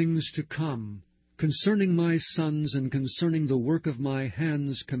of things to come. Concerning my sons, and concerning the work of my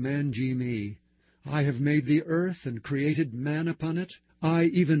hands, command ye me. I have made the earth, and created man upon it. I,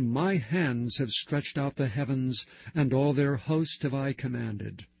 even my hands, have stretched out the heavens, and all their host have I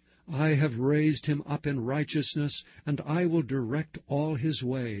commanded. I have raised him up in righteousness, and I will direct all his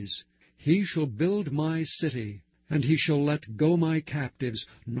ways. He shall build my city, and he shall let go my captives,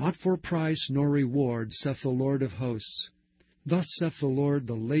 not for price nor reward, saith the Lord of hosts. Thus saith the Lord,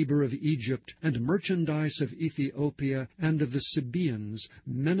 the labor of Egypt, and merchandise of Ethiopia, and of the Sabaeans,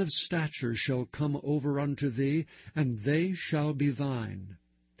 men of stature shall come over unto thee, and they shall be thine.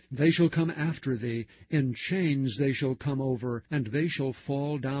 They shall come after thee, in chains they shall come over, and they shall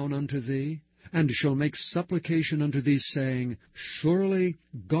fall down unto thee, and shall make supplication unto thee, saying, Surely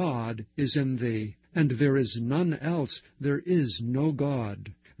God is in thee, and there is none else, there is no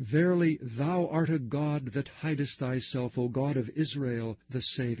God. Verily, thou art a God that hidest thyself, O God of Israel, the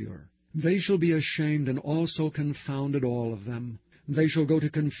Saviour. They shall be ashamed, and also confounded, all of them. They shall go to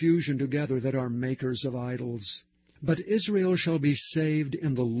confusion together that are makers of idols. But Israel shall be saved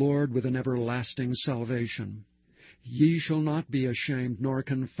in the Lord with an everlasting salvation. Ye shall not be ashamed nor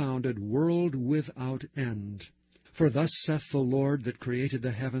confounded, world without end. For thus saith the Lord that created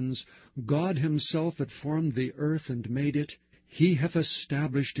the heavens, God himself that formed the earth and made it, He hath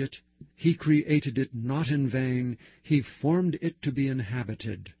established it. He created it not in vain. He formed it to be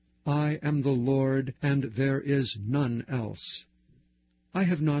inhabited. I am the Lord, and there is none else. I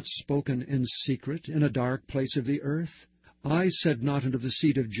have not spoken in secret in a dark place of the earth. I said not unto the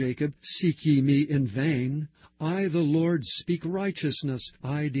seed of Jacob, Seek ye me in vain. I, the Lord, speak righteousness.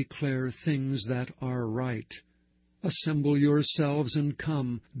 I declare things that are right. Assemble yourselves and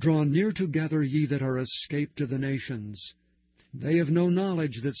come. Draw near together, ye that are escaped to the nations. They have no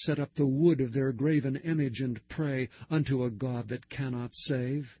knowledge that set up the wood of their graven image, and pray unto a God that cannot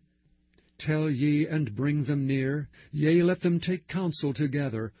save. Tell ye, and bring them near. Yea, let them take counsel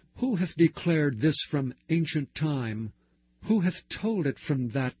together. Who hath declared this from ancient time? Who hath told it from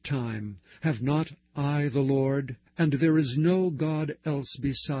that time? Have not I the Lord? And there is no God else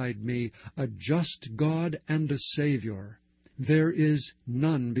beside me, a just God and a Saviour. There is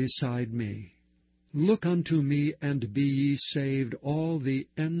none beside me. Look unto me, and be ye saved, all the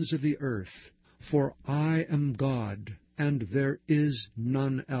ends of the earth. For I am God. and there is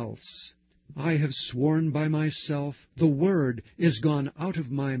none else. I have sworn by myself, the word is gone out of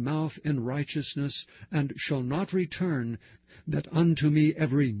my mouth in righteousness, and shall not return, that unto me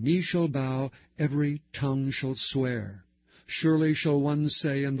every knee shall bow, every tongue shall swear. Surely shall one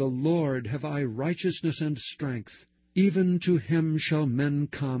say, In the Lord have I righteousness and strength. Even to him shall men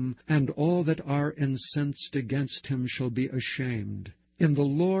come, and all that are incensed against him shall be ashamed. In the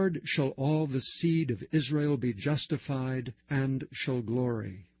Lord shall all the seed of Israel be justified, and shall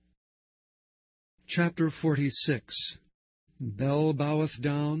glory. Chapter 46. Bel boweth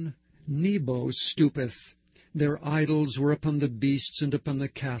down, Nebo stoopeth. Their idols were upon the beasts and upon the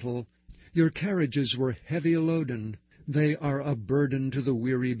cattle. Your carriages were heavy loaden. They are a burden to the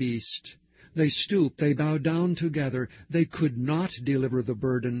weary beast. They stoop, they bow down together. They could not deliver the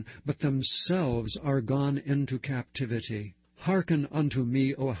burden, but themselves are gone into captivity. Hearken unto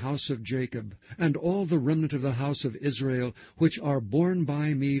me, O house of Jacob, and all the remnant of the house of Israel, which are born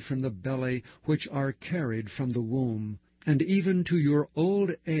by me from the belly, which are carried from the womb. And even to your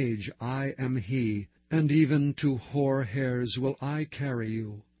old age I am he, and even to hoar hairs will I carry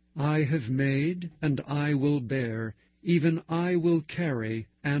you. I have made, and I will bear, even I will carry,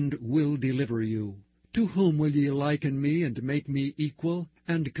 and will deliver you. To whom will ye liken me, and make me equal,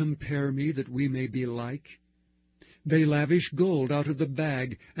 and compare me, that we may be like? They lavish gold out of the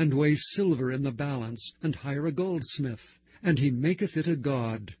bag, and weigh silver in the balance, and hire a goldsmith, and he maketh it a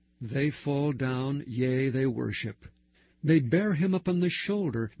god. They fall down, yea, they worship. They bear him upon the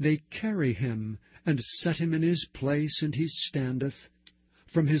shoulder, they carry him, and set him in his place, and he standeth.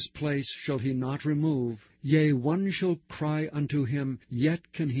 From his place shall he not remove. Yea, one shall cry unto him,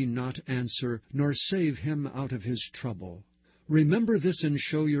 yet can he not answer, nor save him out of his trouble. Remember this, and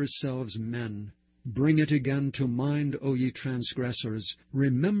show yourselves men. Bring it again to mind, O ye transgressors.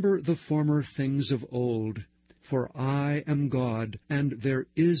 Remember the former things of old. For I am God, and there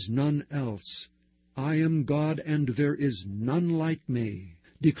is none else. I am God, and there is none like me,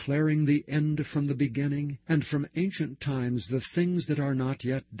 declaring the end from the beginning, and from ancient times the things that are not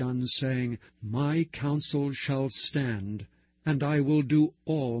yet done, saying, My counsel shall stand, and I will do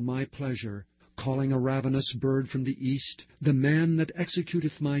all my pleasure, calling a ravenous bird from the east, the man that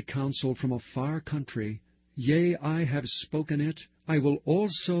executeth my counsel from a far country. Yea, I have spoken it, I will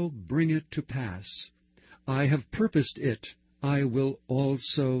also bring it to pass. I have purposed it, I will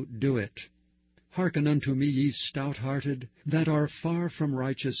also do it. Hearken unto me, ye stout-hearted, that are far from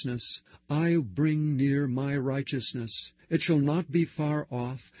righteousness. I bring near my righteousness. It shall not be far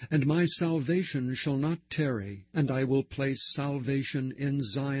off, and my salvation shall not tarry. And I will place salvation in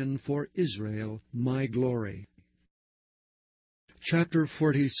Zion for Israel, my glory. Chapter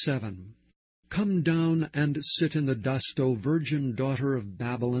 47. Come down and sit in the dust, O virgin daughter of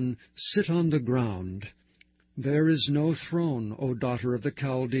Babylon, sit on the ground. There is no throne, O daughter of the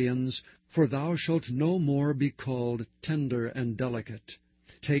Chaldeans, for thou shalt no more be called tender and delicate.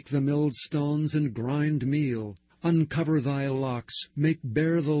 Take the millstones and grind meal. Uncover thy locks, make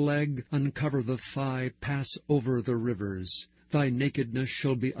bare the leg, uncover the thigh, pass over the rivers. Thy nakedness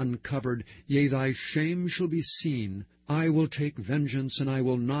shall be uncovered, yea, thy shame shall be seen. I will take vengeance, and I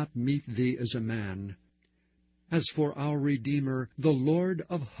will not meet thee as a man. As for our Redeemer, the Lord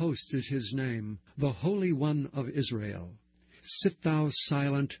of hosts is his name, the Holy One of Israel. Sit thou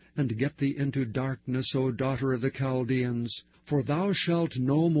silent, and get thee into darkness, O daughter of the Chaldeans, for thou shalt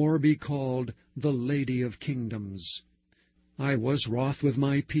no more be called the Lady of Kingdoms. I was wroth with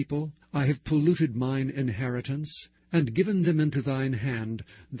my people, I have polluted mine inheritance, and given them into thine hand.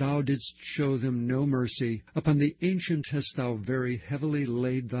 Thou didst show them no mercy, upon the ancient hast thou very heavily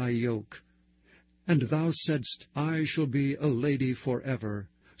laid thy yoke. And thou saidst, I shall be a lady forever,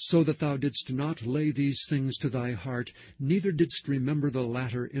 so that thou didst not lay these things to thy heart, neither didst remember the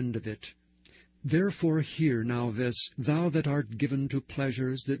latter end of it. Therefore hear now this, thou that art given to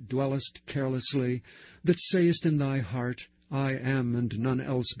pleasures, that dwellest carelessly, that sayest in thy heart, I am, and none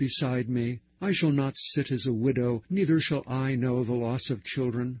else beside me. I shall not sit as a widow, neither shall I know the loss of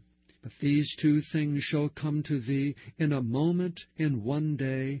children. But these two things shall come to thee in a moment, in one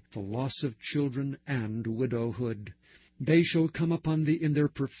day, the loss of children and widowhood. They shall come upon thee in their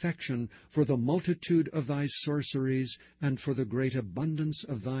perfection, for the multitude of thy sorceries, and for the great abundance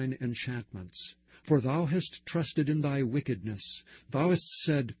of thine enchantments. For thou hast trusted in thy wickedness. Thou hast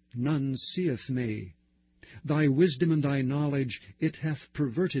said, None seeth me. Thy wisdom and thy knowledge, it hath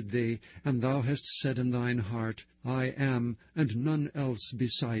perverted thee, and thou hast said in thine heart, I am, and none else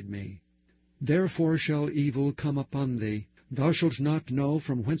beside me. Therefore shall evil come upon thee. Thou shalt not know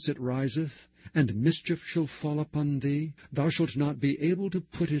from whence it riseth, and mischief shall fall upon thee. Thou shalt not be able to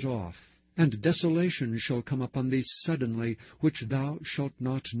put it off. and desolation shall come upon thee suddenly, which thou shalt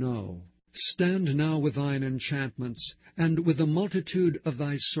not know. Stand now with thine enchantments, and with the multitude of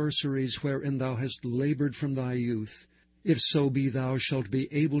thy sorceries wherein thou hast laboured from thy youth. If so be thou shalt be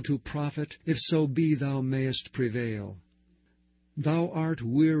able to profit, if so be thou mayest prevail. Thou art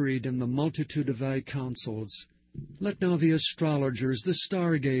wearied in the multitude of thy counsels. Let now the astrologers, the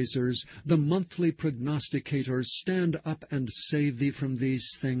stargazers, the monthly prognosticators stand up and save thee from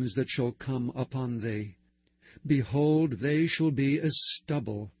these things that shall come upon thee. Behold, they shall be as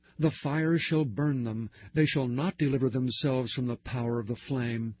stubble. The fire shall burn them. They shall not deliver themselves from the power of the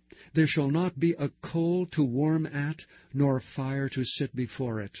flame. There shall not be a coal to warm at, nor fire to sit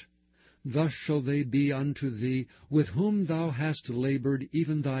before it. Thus shall they be unto thee, with whom thou hast laboured,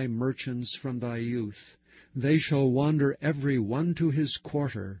 even thy merchants from thy youth. They shall wander every one to his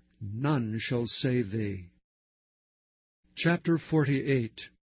quarter. None shall save thee. Chapter 48.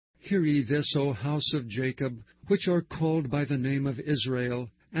 Hear ye this, O house of Jacob, which are called by the name of Israel,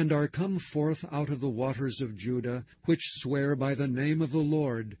 and are come forth out of the waters of Judah, which swear by the name of the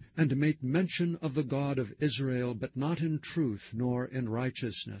Lord, and make mention of the God of Israel, but not in truth nor in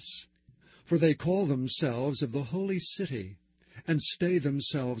righteousness. For they call themselves of the holy city, and stay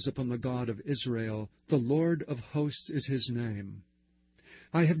themselves upon the God of Israel. The Lord of hosts is his name.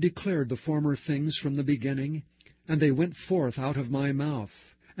 I have declared the former things from the beginning, and they went forth out of my mouth,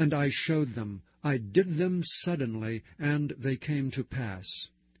 and I showed them. I did them suddenly, and they came to pass.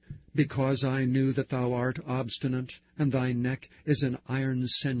 Because I knew that thou art obstinate, and thy neck is an iron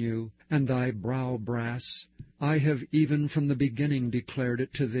sinew, and thy brow brass, I have even from the beginning declared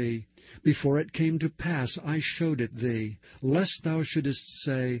it to thee. Before it came to pass I showed it thee, lest thou shouldest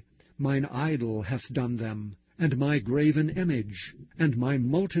say, Mine idol hath done them, and my graven image, and my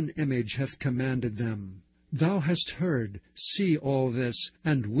molten image hath commanded them. Thou hast heard, see all this,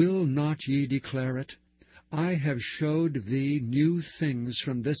 and will not ye declare it? I have showed thee new things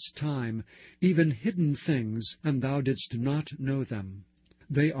from this time, even hidden things, and thou didst not know them.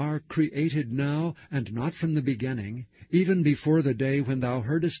 They are created now, and not from the beginning, even before the day when thou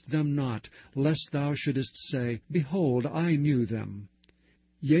heardest them not, lest thou shouldest say, Behold, I knew them.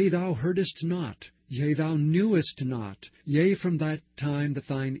 Yea, thou heardest not, yea, thou knewest not, yea, from that time that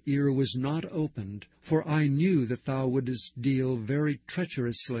thine ear was not opened, for I knew that thou wouldest deal very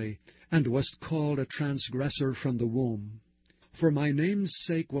treacherously, and wast called a transgressor from the womb. For my name's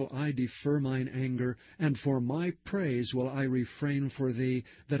sake will I defer mine anger, and for my praise will I refrain for thee,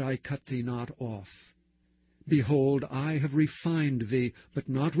 that I cut thee not off. Behold, I have refined thee, but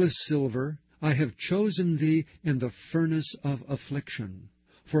not with silver. I have chosen thee in the furnace of affliction.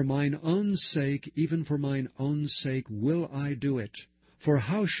 For mine own sake, even for mine own sake, will I do it. For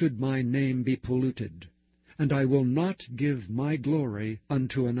how should my name be polluted? And I will not give my glory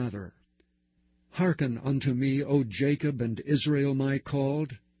unto another. Hearken unto me, O Jacob and Israel my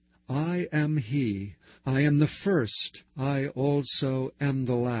called. I am he, I am the first, I also am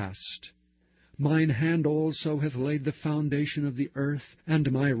the last. Mine hand also hath laid the foundation of the earth,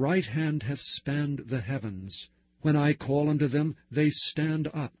 and my right hand hath spanned the heavens. When I call unto them, they stand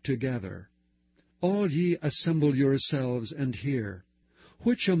up together. All ye assemble yourselves and hear.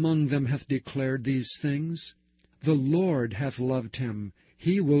 Which among them hath declared these things? The Lord hath loved him.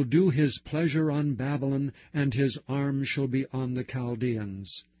 He will do his pleasure on Babylon, and his arm shall be on the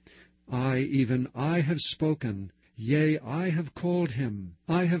Chaldeans. I, even I, have spoken. Yea, I have called him.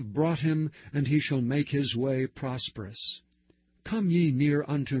 I have brought him, and he shall make his way prosperous. Come ye near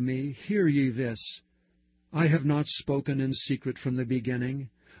unto me, hear ye this. I have not spoken in secret from the beginning.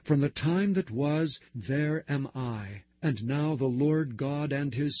 From the time that was, there am I. And now the Lord God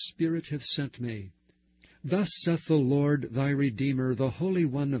and his Spirit hath sent me. Thus saith the Lord thy Redeemer, the Holy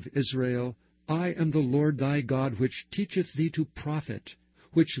One of Israel, I am the Lord thy God, which teacheth thee to profit,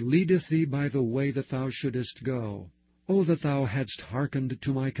 which leadeth thee by the way that thou shouldest go. O that thou hadst hearkened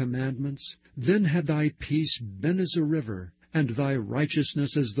to my commandments, then had thy peace been as a river, and thy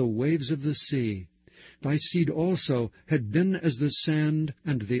righteousness as the waves of the sea. Thy seed also had been as the sand,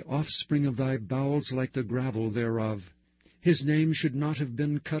 and the offspring of thy bowels like the gravel thereof. His name should not have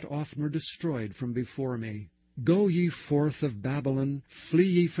been cut off nor destroyed from before me. Go ye forth of Babylon, flee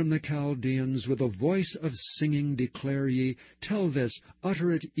ye from the Chaldeans, with a voice of singing declare ye, tell this,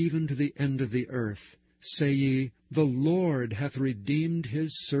 utter it even to the end of the earth. Say ye, the Lord hath redeemed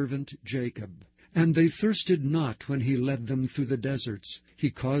his servant Jacob. And they thirsted not when he led them through the deserts. He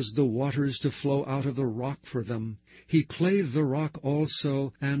caused the waters to flow out of the rock for them. He clave the rock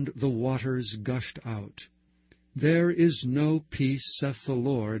also, and the waters gushed out. There is no peace, saith the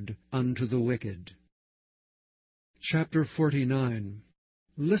Lord, unto the wicked. Chapter 49.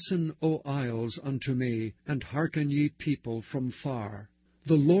 Listen, O isles, unto me, and hearken, ye people from far.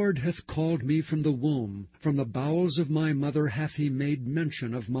 The Lord hath called me from the womb, from the bowels of my mother hath he made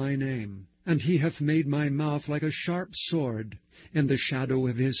mention of my name. And he hath made my mouth like a sharp sword. In the shadow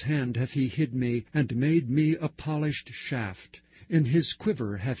of his hand hath he hid me, and made me a polished shaft. In his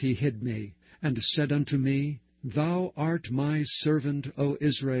quiver hath he hid me, and said unto me, Thou art my servant, O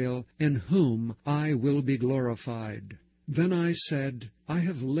Israel, in whom I will be glorified. Then I said, I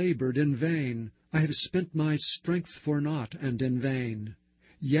have labored in vain, I have spent my strength for naught and in vain.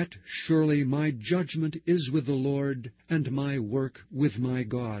 Yet surely my judgment is with the Lord, and my work with my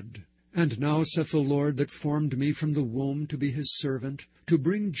God. And now saith the Lord that formed me from the womb to be his servant, to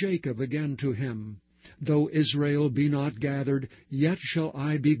bring Jacob again to him. Though Israel be not gathered, yet shall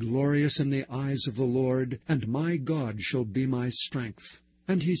I be glorious in the eyes of the Lord, and my God shall be my strength.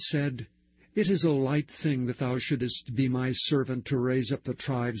 And he said, It is a light thing that thou shouldest be my servant to raise up the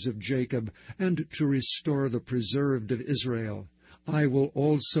tribes of Jacob, and to restore the preserved of Israel. I will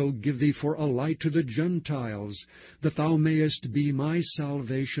also give thee for a light to the Gentiles, that thou mayest be my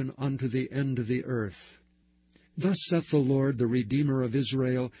salvation unto the end of the earth. Thus saith the Lord, the Redeemer of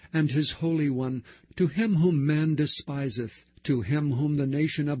Israel, and his Holy One, to him whom man despiseth, to him whom the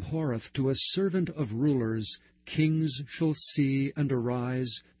nation abhorreth, to a servant of rulers, kings shall see and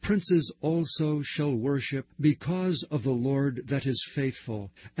arise, princes also shall worship, because of the Lord that is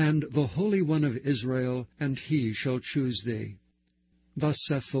faithful, and the Holy One of Israel, and he shall choose thee. Thus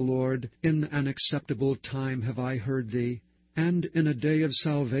saith the Lord, In an acceptable time have I heard thee, and in a day of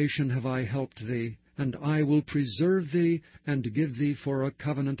salvation have I helped thee. And I will preserve thee, and give thee for a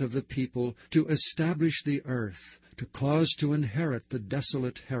covenant of the people, to establish the earth, to cause to inherit the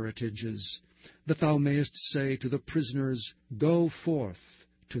desolate heritages, that thou mayest say to the prisoners, Go forth.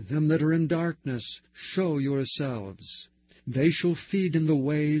 To them that are in darkness, show yourselves. They shall feed in the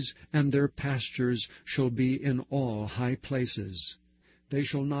ways, and their pastures shall be in all high places. They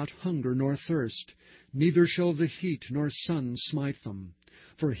shall not hunger nor thirst, neither shall the heat nor sun smite them.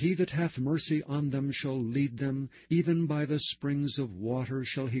 For he that hath mercy on them shall lead them, even by the springs of water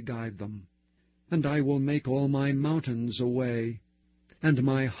shall he guide them. And I will make all my mountains a way, and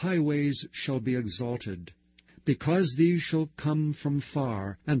my highways shall be exalted. Because these shall come from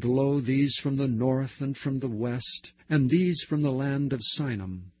far, and lo, these from the north and from the west, and these from the land of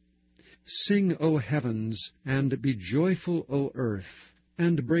Sinim. Sing, O heavens, and be joyful, O earth,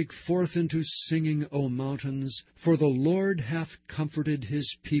 and break forth into singing, O mountains, for the Lord hath comforted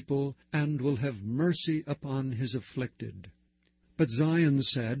his people, and will have mercy upon his afflicted. But Zion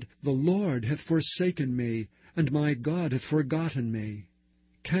said, The Lord hath forsaken me, and my God hath forgotten me.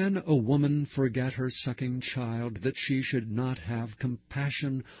 Can a woman forget her sucking child, that she should not have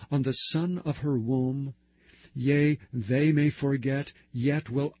compassion on the son of her womb? Yea, they may forget,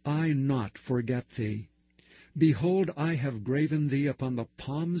 yet will I not forget thee. Behold, I have graven thee upon the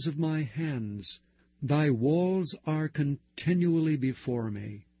palms of my hands. Thy walls are continually before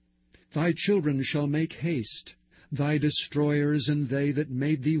me. Thy children shall make haste. Thy destroyers and they that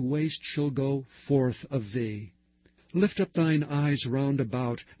made thee waste shall go forth of thee. Lift up thine eyes round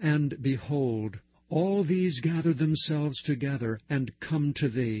about, and behold, all these gather themselves together, and come to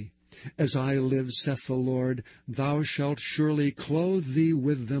thee. As I live, saith the Lord, thou shalt surely clothe thee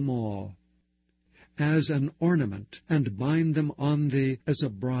with them all, as an ornament, and bind them on thee as a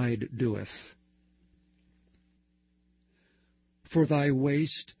bride doeth. For thy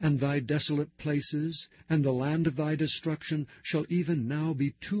waste, and thy desolate places, and the land of thy destruction, shall even now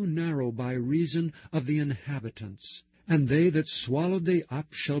be too narrow by reason of the inhabitants, and they that swallowed thee up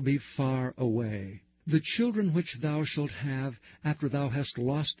shall be far away. The children which thou shalt have, after thou hast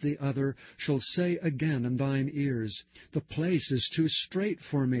lost the other, shall say again in thine ears, The place is too strait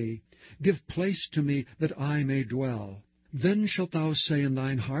for me. Give place to me, that I may dwell. Then shalt thou say in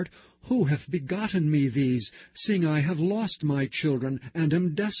thine heart, Who hath begotten me these, seeing I have lost my children, and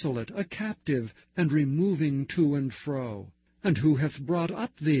am desolate, a captive, and removing to and fro? And who hath brought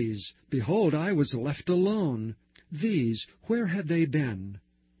up these? Behold, I was left alone. These, where had they been?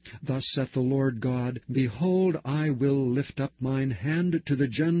 Thus saith the Lord God, Behold, I will lift up mine hand to the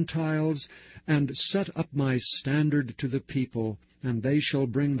Gentiles, and set up my standard to the people, and they shall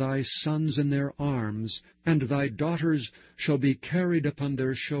bring thy sons in their arms, and thy daughters shall be carried upon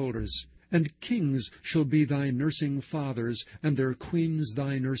their shoulders, and kings shall be thy nursing fathers, and their queens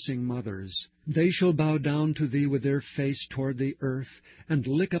thy nursing mothers. They shall bow down to thee with their face toward the earth, and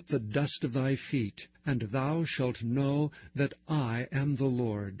lick up the dust of thy feet, and thou shalt know that I am the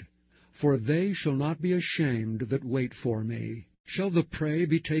Lord. For they shall not be ashamed that wait for me. Shall the prey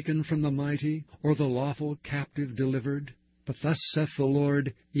be taken from the mighty, or the lawful captive delivered? But thus saith the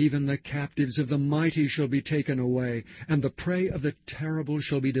Lord, even the captives of the mighty shall be taken away, and the prey of the terrible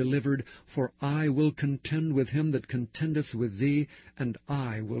shall be delivered, for I will contend with him that contendeth with thee, and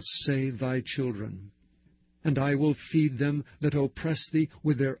I will save thy children. And I will feed them that oppress thee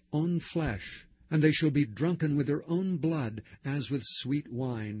with their own flesh, and they shall be drunken with their own blood, as with sweet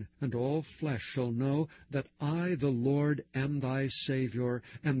wine. And all flesh shall know that I, the Lord, am thy Saviour,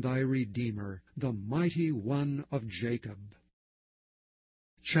 and thy Redeemer, the mighty one of Jacob.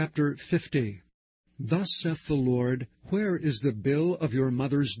 Chapter 50. Thus saith the Lord, Where is the bill of your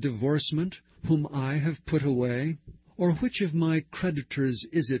mother's divorcement, whom I have put away? Or which of my creditors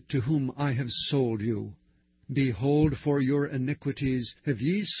is it to whom I have sold you? Behold, for your iniquities have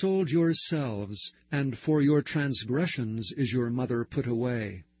ye sold yourselves, and for your transgressions is your mother put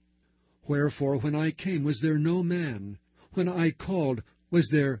away. Wherefore when I came was there no man? When I called was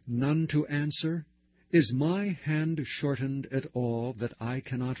there none to answer? Is my hand shortened at all, that I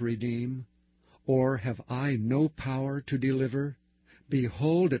cannot redeem? Or have I no power to deliver?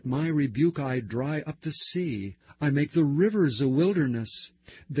 Behold, at my rebuke I dry up the sea, I make the rivers a wilderness.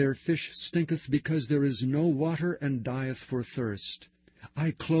 Their fish stinketh because there is no water, and dieth for thirst.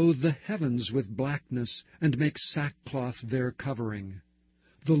 I clothe the heavens with blackness, and make sackcloth their covering.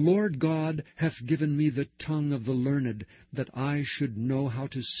 The Lord God hath given me the tongue of the learned, that I should know how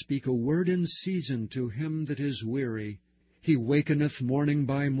to speak a word in season to him that is weary. He wakeneth morning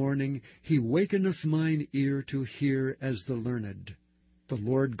by morning, he wakeneth mine ear to hear as the learned. The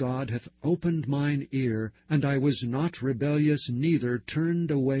Lord God hath opened mine ear, and I was not rebellious, neither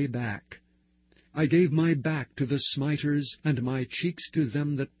turned away back. I gave my back to the smiters, and my cheeks to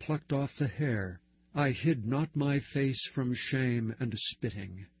them that plucked off the hair. I hid not my face from shame and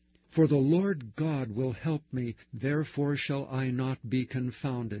spitting. For the Lord God will help me, therefore shall I not be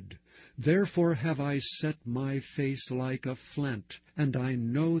confounded. Therefore have I set my face like a flint, and I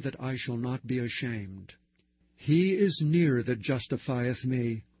know that I shall not be ashamed. He is near that justifieth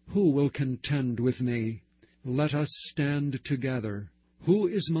me. Who will contend with me? Let us stand together. Who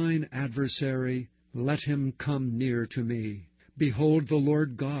is mine adversary? Let him come near to me. Behold, the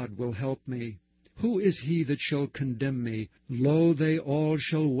Lord God will help me. Who is he that shall condemn me? Lo, they all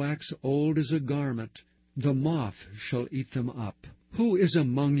shall wax old as a garment. The moth shall eat them up. Who is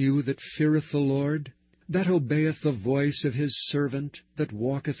among you that feareth the Lord? That obeyeth the voice of his servant, that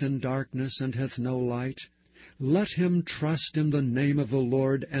walketh in darkness, and hath no light? Let him trust in the name of the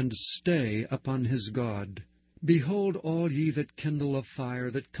Lord, and stay upon his God. Behold, all ye that kindle a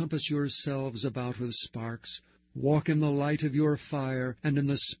fire, that compass yourselves about with sparks, walk in the light of your fire, and in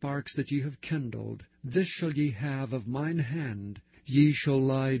the sparks that ye have kindled. This shall ye have of mine hand. Ye shall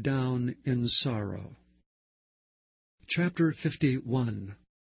lie down in sorrow. Chapter 51.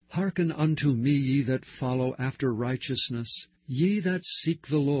 Hearken unto me, ye that follow after righteousness, ye that seek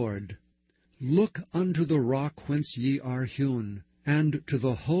the Lord. Look unto the rock whence ye are hewn, and to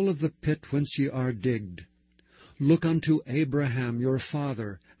the hole of the pit whence ye are digged. Look unto Abraham your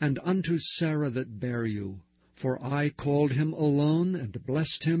father, and unto Sarah that bare you. For I called him alone, and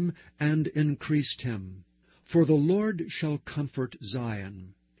blessed him, and increased him. For the Lord shall comfort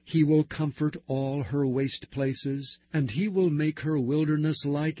Zion. He will comfort all her waste places, and he will make her wilderness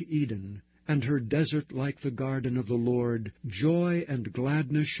like Eden, and her desert like the garden of the Lord. Joy and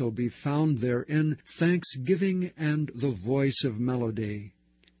gladness shall be found therein, thanksgiving and the voice of melody.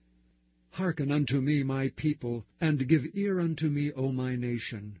 Hearken unto me, my people, and give ear unto me, O my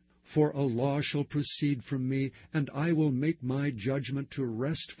nation. For a law shall proceed from me, and I will make my judgment to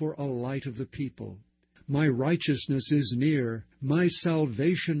rest for a light of the people. My righteousness is near, my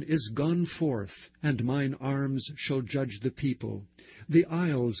salvation is gone forth, and mine arms shall judge the people. The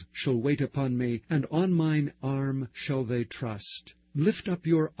isles shall wait upon me, and on mine arm shall they trust. Lift up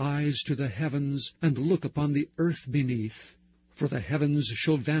your eyes to the heavens, and look upon the earth beneath. For the heavens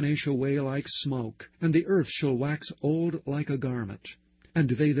shall vanish away like smoke, and the earth shall wax old like a garment. And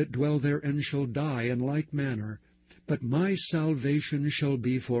they that dwell therein shall die in like manner. But my salvation shall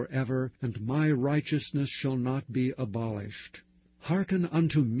be forever, and my righteousness shall not be abolished. Hearken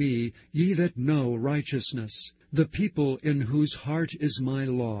unto me, ye that know righteousness, the people in whose heart is my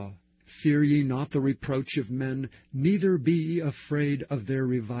law. Fear ye not the reproach of men, neither be ye afraid of their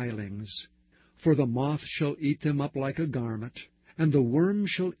revilings. For the moth shall eat them up like a garment, and the worm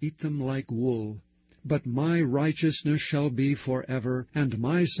shall eat them like wool. But my righteousness shall be forever, and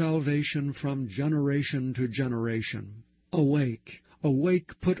my salvation from generation to generation. Awake,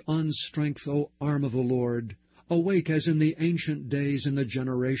 awake, put on strength, O arm of the Lord. Awake as in the ancient days, in the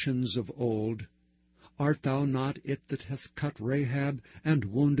generations of old. Art thou not it that hath cut Rahab, and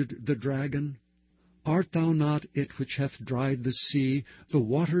wounded the dragon? Art thou not it which hath dried the sea, the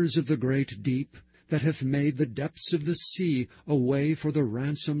waters of the great deep, that hath made the depths of the sea a way for the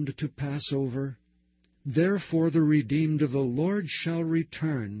ransomed to pass over? Therefore the redeemed of the Lord shall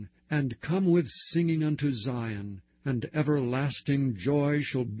return, and come with singing unto Zion, and everlasting joy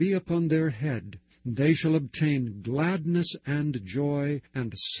shall be upon their head. They shall obtain gladness and joy,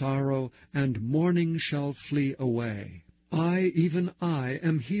 and sorrow and mourning shall flee away. I, even I,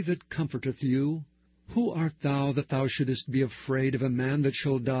 am he that comforteth you. Who art thou that thou shouldest be afraid of a man that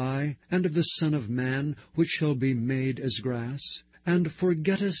shall die, and of the Son of Man, which shall be made as grass? And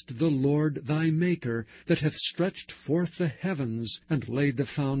forgettest the Lord thy Maker, that hath stretched forth the heavens, and laid the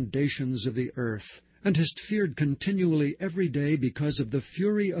foundations of the earth, and hast feared continually every day because of the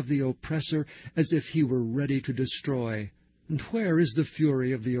fury of the oppressor, as if he were ready to destroy. And where is the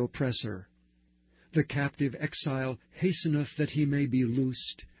fury of the oppressor? The captive exile hasteneth that he may be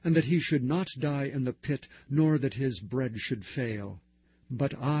loosed, and that he should not die in the pit, nor that his bread should fail.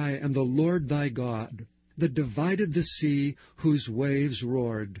 But I am the Lord thy God, that divided the sea, whose waves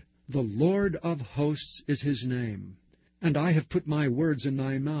roared. The Lord of hosts is his name. And I have put my words in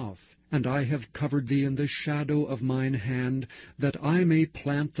thy mouth, and I have covered thee in the shadow of mine hand, that I may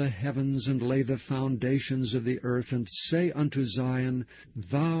plant the heavens and lay the foundations of the earth, and say unto Zion,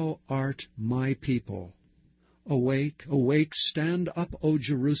 Thou art my people. Awake, awake, stand up, O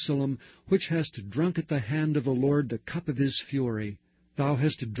Jerusalem, which hast drunk at the hand of the Lord the cup of his fury. Thou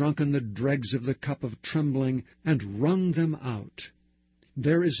hast drunken the dregs of the cup of trembling, and wrung them out.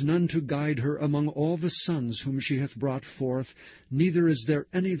 There is none to guide her among all the sons whom she hath brought forth, neither is there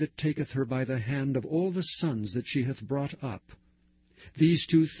any that taketh her by the hand of all the sons that she hath brought up. These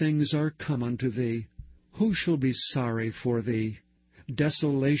two things are come unto thee. Who shall be sorry for thee?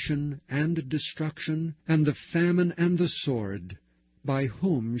 Desolation and destruction, and the famine and the sword. By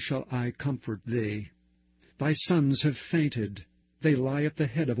whom shall I comfort thee? Thy sons have fainted. They lie at the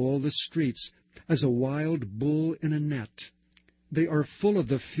head of all the streets, as a wild bull in a net. They are full of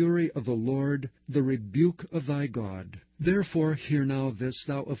the fury of the Lord, the rebuke of thy God. Therefore hear now this,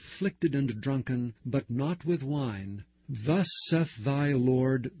 thou afflicted and drunken, but not with wine. Thus saith thy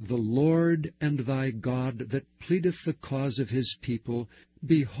Lord, the Lord and thy God, that pleadeth the cause of his people,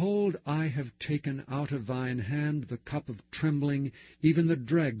 Behold, I have taken out of thine hand the cup of trembling, even the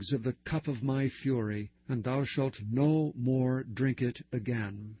dregs of the cup of my fury, and thou shalt no more drink it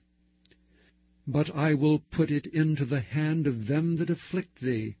again. But I will put it into the hand of them that afflict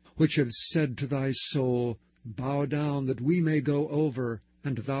thee, which have said to thy soul, Bow down, that we may go over,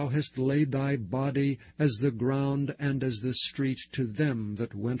 and thou hast laid thy body as the ground and as the street to them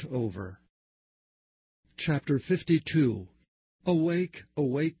that went over. Chapter 52. Awake,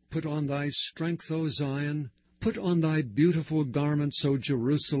 awake, put on thy strength, O Zion. Put on thy beautiful garments, O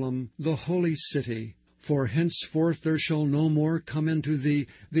Jerusalem, the holy city. For henceforth there shall no more come into thee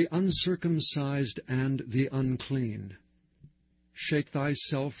the uncircumcised and the unclean. Shake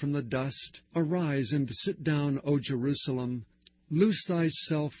thyself from the dust. Arise and sit down, O Jerusalem. Loose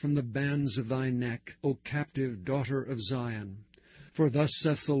thyself from the bands of thy neck, O captive daughter of Zion. For thus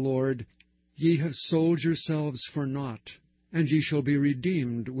saith the Lord, Ye have sold yourselves for naught, and ye shall be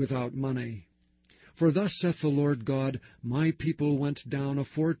redeemed without money. For thus saith the Lord God, My people went down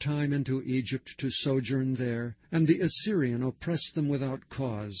aforetime into Egypt to sojourn there, and the Assyrian oppressed them without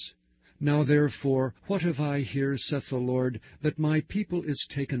cause. Now therefore, what have I here, saith the Lord, that my people is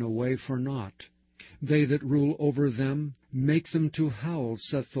taken away for naught? They that rule over them make them to howl,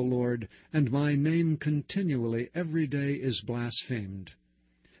 saith the Lord, and my name continually every day is blasphemed.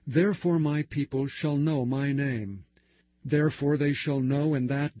 Therefore my people shall know my name. Therefore they shall know in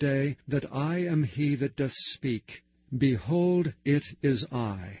that day that I am he that doth speak. Behold, it is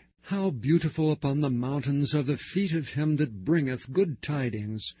I. How beautiful upon the mountains are the feet of him that bringeth good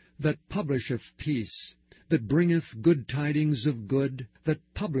tidings, that publisheth peace, that bringeth good tidings of good, that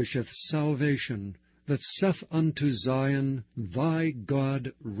publisheth salvation, that saith unto Zion, Thy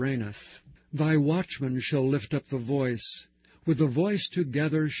God reigneth. Thy watchmen shall lift up the voice. With the voice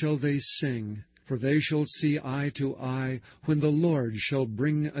together shall they sing. For they shall see eye to eye, when the Lord shall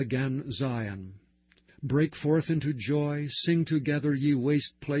bring again Zion. Break forth into joy, sing together, ye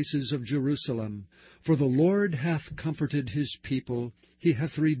waste places of Jerusalem. For the Lord hath comforted his people, he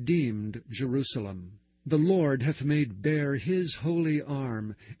hath redeemed Jerusalem. The Lord hath made bare his holy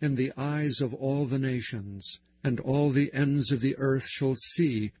arm in the eyes of all the nations, and all the ends of the earth shall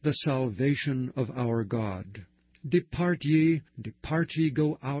see the salvation of our God. Depart ye,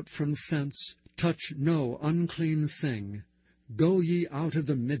 go out from thence. Touch no unclean thing. Go ye out of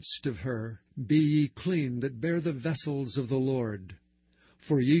the midst of her. Be ye clean that bear the vessels of the Lord.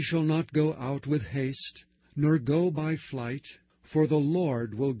 For ye shall not go out with haste, nor go by flight, for the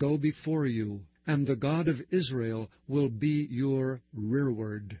Lord will go before you, and the God of Israel will be your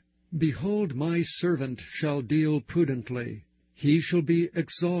rearward. Behold, my servant shall deal prudently. He shall be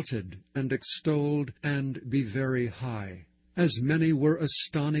exalted and extolled, and be very high. As many were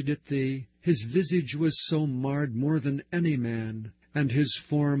astonied at thee, his visage was so marred more than any man, and his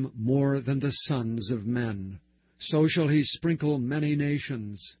form more than the sons of men. So shall he sprinkle many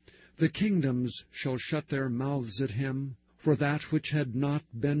nations. The kingdoms shall shut their mouths at him, for that which had not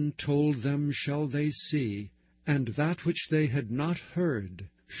been told them shall they see, and that which they had not heard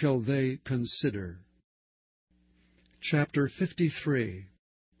shall they consider. Chapter 53.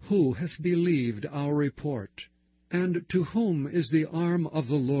 Who hath believed our report? And to whom is the arm of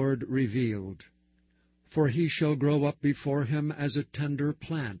the Lord revealed? For he shall grow up before him as a tender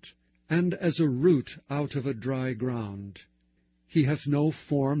plant, and as a root out of a dry ground. He hath no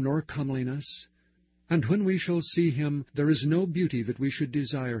form nor comeliness, and when we shall see him, there is no beauty that we should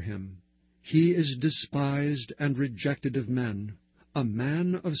desire him. He is despised and rejected of men, a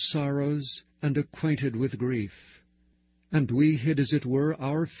man of sorrows, and acquainted with grief. And we hid as it were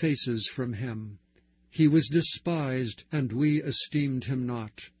our faces from him. He was despised, and we esteemed him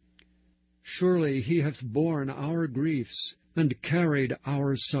not. Surely he hath borne our griefs, and carried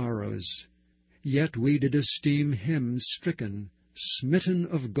our sorrows. Yet we did esteem him stricken, smitten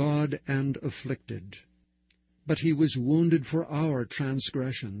of God, and afflicted. But he was wounded for our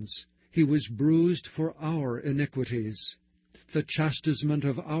transgressions, he was bruised for our iniquities. The chastisement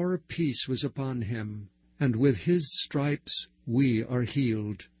of our peace was upon him, and with his stripes we are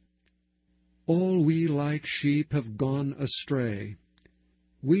healed. All we like sheep have gone astray.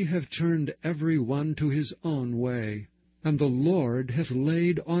 We have turned every one to his own way, and the Lord hath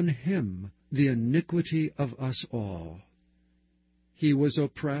laid on him the iniquity of us all. He was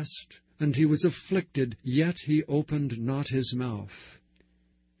oppressed, and he was afflicted, yet he opened not his mouth.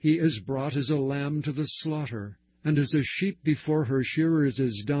 He is brought as a lamb to the slaughter, and as a sheep before her shearers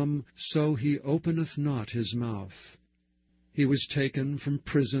is dumb, so he openeth not his mouth. He was taken from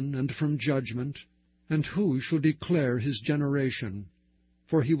prison and from judgment, and who shall declare his generation?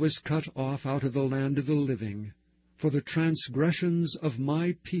 For he was cut off out of the land of the living. For the transgressions of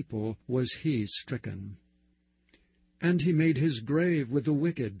my people was he stricken. And he made his grave with the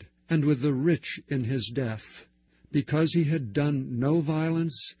wicked, and with the rich in his death, because he had done no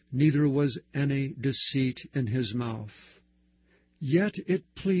violence, neither was any deceit in his mouth. Yet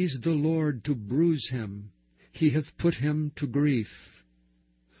it pleased the Lord to bruise him. He hath put him to grief.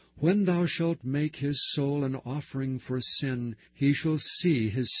 When thou shalt make his soul an offering for sin, he shall see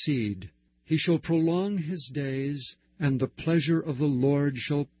his seed. He shall prolong his days, and the pleasure of the Lord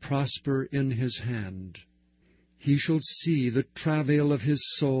shall prosper in his hand. He shall see the travail of his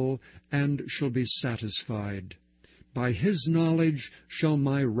soul, and shall be satisfied. By his knowledge shall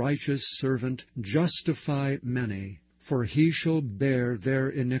my righteous servant justify many, for he shall bear their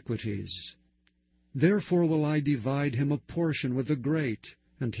iniquities. Therefore will I divide him a portion with the great,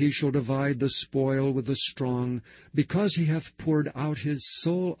 and he shall divide the spoil with the strong, because he hath poured out his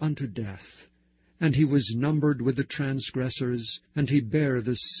soul unto death. And he was numbered with the transgressors, and he bare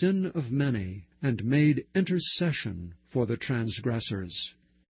the sin of many, and made intercession for the transgressors.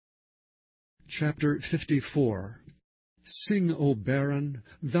 Chapter 54. Sing, O barren,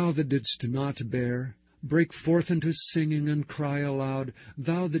 thou that didst not bear. Break forth into singing, and cry aloud,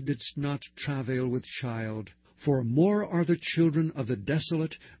 thou that didst not travail with child. For more are the children of the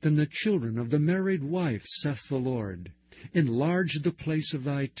desolate than the children of the married wife, saith the Lord. Enlarge the place of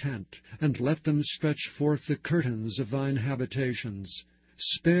thy tent, and let them stretch forth the curtains of thine habitations.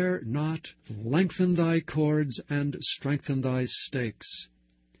 Spare not, lengthen thy cords, and strengthen thy stakes.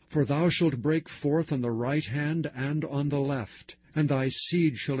 For thou shalt break forth on the right hand and on the left, and thy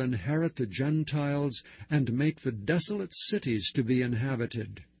seed shall inherit the Gentiles, and make the desolate cities to be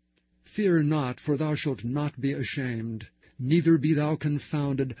inhabited. Fear not, for thou shalt not be ashamed. Neither be thou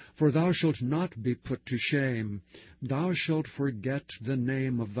confounded, for thou shalt not be put to shame. Thou shalt forget the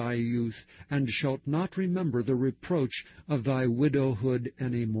name of thy youth, and shalt not remember the reproach of thy widowhood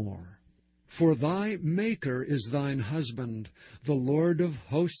any more. For thy Maker is thine husband, the Lord of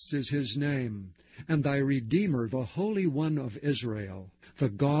hosts is his name, and thy Redeemer, the Holy One of Israel. The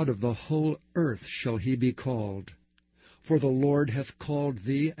God of the whole earth shall he be called. For the Lord hath called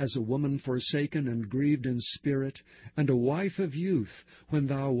thee as a woman forsaken and grieved in spirit, and a wife of youth, when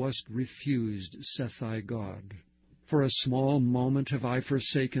thou wast refused, saith thy God. For a small moment have I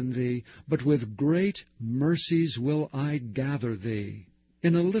forsaken thee, but with great mercies will I gather thee.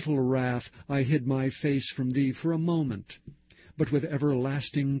 In a little wrath I hid my face from thee for a moment. but with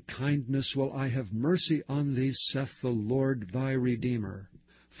everlasting kindness will I have mercy on thee, saith the Lord thy Redeemer.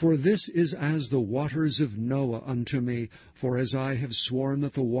 For this is as the waters of Noah unto me. For as I have sworn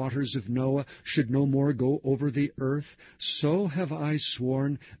that the waters of Noah should no more go over the earth, so have I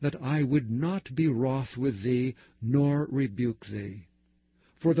sworn that I would not be wroth with thee, nor rebuke thee.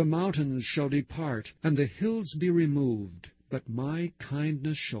 For the mountains shall depart, and the hills be removed, but my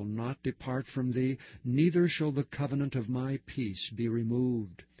kindness shall not depart from thee, neither shall the covenant of my peace be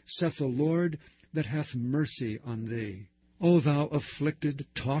removed, saith the Lord that hath mercy on thee. O thou afflicted,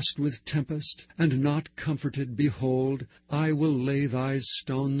 tossed with tempest, and not comforted, behold, I will lay thy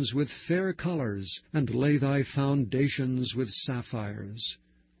stones with fair colours, and lay thy foundations with sapphires.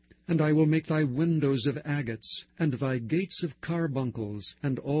 And I will make thy windows of agates, and thy gates of carbuncles,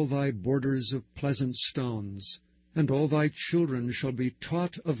 and all thy borders of pleasant stones. And all thy children shall be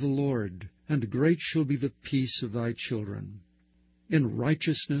taught of the Lord, and great shall be the peace of thy children. In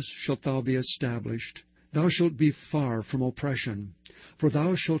righteousness shalt thou be established. Thou shalt be far from oppression, for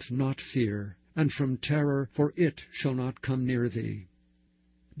thou shalt not fear, and from terror, for it shall not come near thee.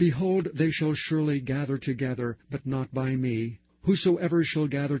 Behold, they shall surely gather together, but not by me. Whosoever shall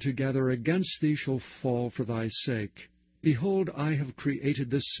gather together against thee shall fall for thy sake. Behold, I have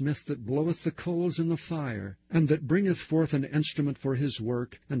created the smith that bloweth the coals in the fire, and that bringeth forth an instrument for his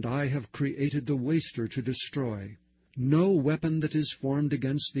work, and I have created the waster to destroy. No weapon that is formed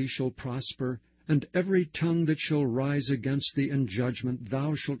against thee shall prosper, and every tongue that shall rise against thee in judgment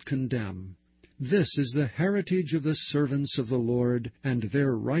thou shalt condemn. This is the heritage of the servants of the Lord, and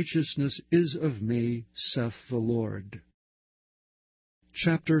their righteousness is of me, saith the Lord.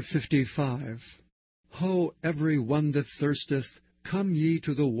 Chapter 55. Ho, every one that thirsteth, come ye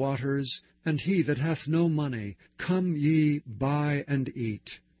to the waters, and he that hath no money, come ye, buy and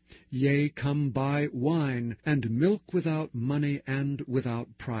eat. Yea, come buy wine, and milk without money and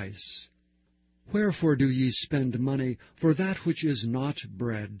without price. Wherefore do ye spend money for that which is not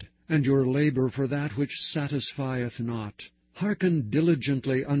bread, and your labor for that which satisfieth not? Hearken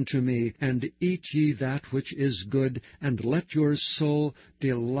diligently unto me, and eat ye that which is good, and let your soul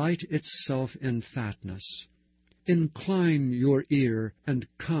delight itself in fatness. Incline your ear, and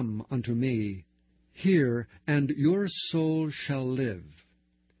come unto me. Hear, and your soul shall live.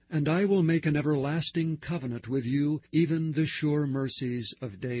 And I will make an everlasting covenant with you, even the sure mercies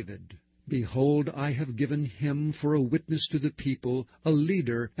of David. Behold, I have given him for a witness to the people, a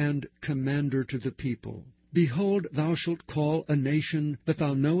leader and commander to the people. Behold, thou shalt call a nation that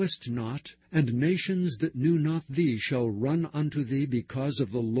thou knowest not, and nations that knew not thee shall run unto thee because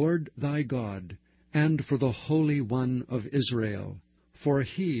of the Lord thy God, and for the Holy One of Israel, for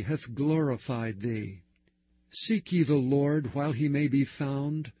he hath glorified thee. Seek ye the Lord while he may be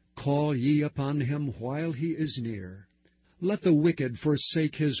found, call ye upon him while he is near. Let the wicked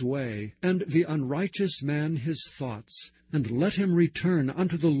forsake his way, and the unrighteous man his thoughts, and let him return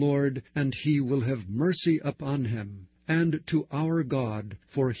unto the Lord, and he will have mercy upon him, and to our God,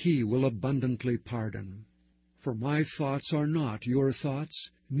 for he will abundantly pardon. For my thoughts are not your thoughts,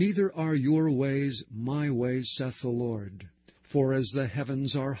 neither are your ways my ways, saith the Lord. For as the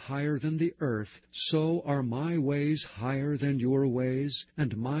heavens are higher than the earth, so are my ways higher than your ways,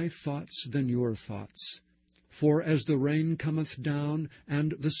 and my thoughts than your thoughts. For as the rain cometh down,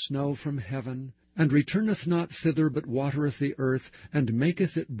 and the snow from heaven, and returneth not thither, but watereth the earth, and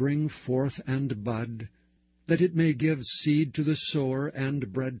maketh it bring forth and bud, that it may give seed to the sower,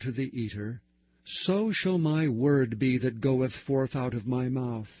 and bread to the eater, so shall my word be that goeth forth out of my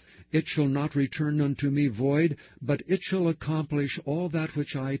mouth. It shall not return unto me void, but it shall accomplish all that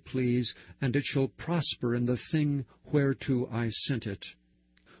which I please, and it shall prosper in the thing whereto I sent it.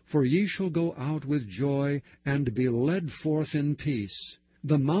 For ye shall go out with joy, and be led forth in peace.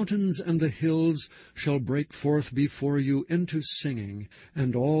 The mountains and the hills shall break forth before you into singing,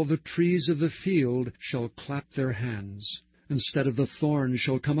 and all the trees of the field shall clap their hands. Instead of the thorn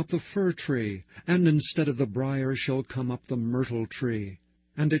shall come up the fir tree, and instead of the brier shall come up the myrtle tree.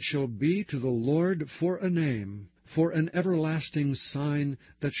 And it shall be to the Lord for a name, for an everlasting sign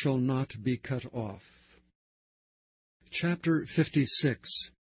that shall not be cut off. Chapter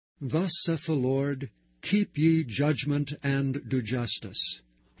 56. Thus saith the Lord, Keep ye judgment and do justice.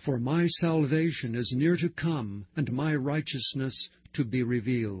 For my salvation is near to come, and my righteousness to be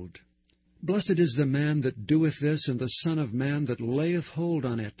revealed. Blessed is the man that doeth this, and the Son of Man that layeth hold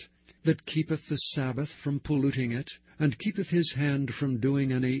on it, that keepeth the Sabbath from polluting it, and keepeth his hand from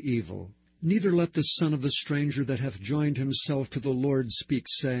doing any evil. Neither let the son of the stranger that hath joined himself to the Lord speak,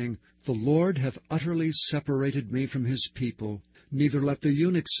 saying, The Lord hath utterly separated me from his people. Neither let the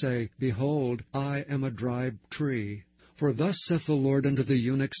eunuch say, Behold, I am a dry tree. For thus saith the Lord unto the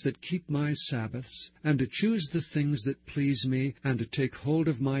eunuchs that keep my Sabbaths, and to choose the things that please me, and to take hold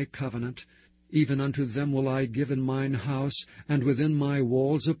of my covenant, even unto them will I give in mine house, and within my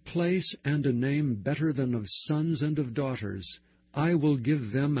walls, a place and a name better than of sons and of daughters. I will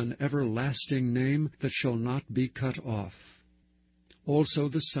give them an everlasting name that shall not be cut off. Also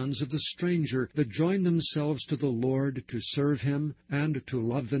the sons of the stranger that join themselves to the Lord, to serve him, and to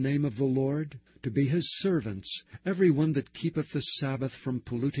love the name of the Lord, to be his servants, every one that keepeth the Sabbath from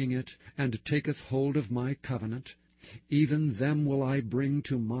polluting it, and taketh hold of my covenant, even them will I bring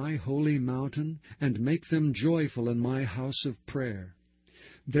to my holy mountain, and make them joyful in my house of prayer.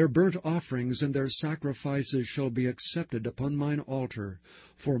 Their burnt offerings and their sacrifices shall be accepted upon mine altar,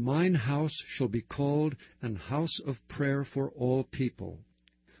 for mine house shall be called an house of prayer for all people.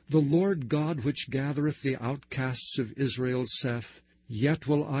 The Lord God which gathereth the outcasts of Israel saith, Yet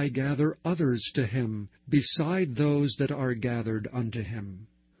will I gather others to him, beside those that are gathered unto him.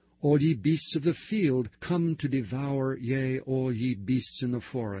 All ye beasts of the field, come to devour, yea, all ye beasts in the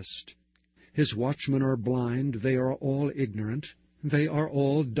forest. His watchmen are blind, they are all ignorant. They are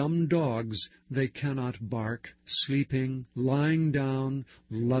all dumb dogs, they cannot bark, sleeping, lying down,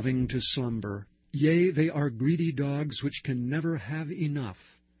 loving to slumber. Yea, they are greedy dogs which can never have enough.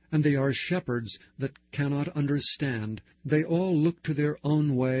 And they are shepherds that cannot understand. They all look to their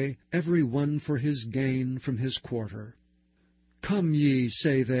own way, every one for his gain from his quarter. Come ye,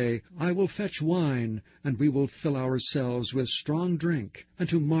 say they, I will fetch wine, and we will fill ourselves with strong drink, and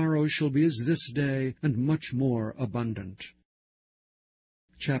tomorrow shall be as this day, and much more abundant.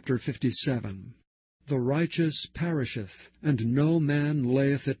 Chapter 57. The righteous perisheth, and no man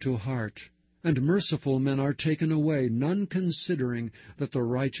layeth it to heart. And merciful men are taken away, none considering that the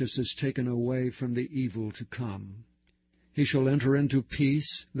righteous is taken away from the evil to come. He shall enter into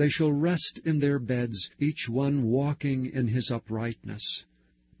peace, they shall rest in their beds, each one walking in his uprightness.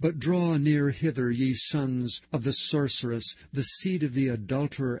 But draw near hither, ye sons of the sorceress, the seed of the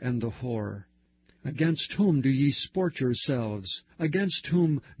adulterer and the whore. Against whom do ye sport yourselves? Against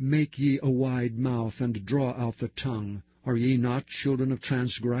whom make ye a wide mouth, and draw out the tongue? Are ye not children of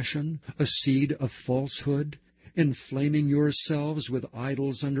transgression, a seed of falsehood, inflaming yourselves with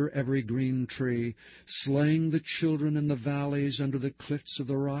idols under every green tree, slaying the children in the valleys under the cliffs of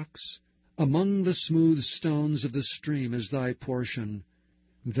the rocks? Among the smooth stones of the stream is thy portion.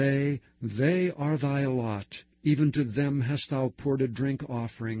 They are thy lot. Even to them hast thou poured a drink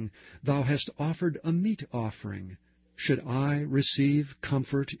offering. Thou hast offered a meat offering. Should I receive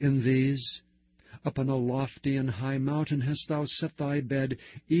comfort in these? Upon a lofty and high mountain hast thou set thy bed,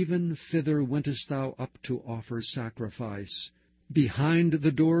 even thither wentest thou up to offer sacrifice. Behind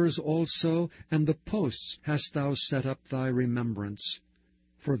the doors also and the posts hast thou set up thy remembrance.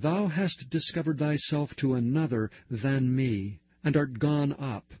 For thou hast discovered thyself to another than me, and art gone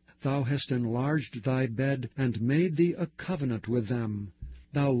up. Thou hast enlarged thy bed, and made thee a covenant with them.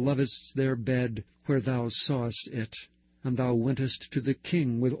 Thou lovedst their bed where thou sawest it. And thou wentest to the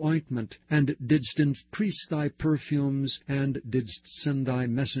king with ointment, and didst increase thy perfumes, and didst send thy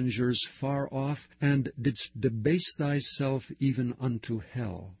messengers far off, and didst debase thyself even unto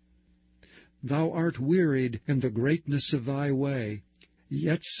hell. Thou art wearied in the greatness of thy way.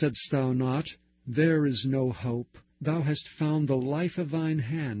 Yet saidst thou not, There is no hope. Thou hast found the life of thine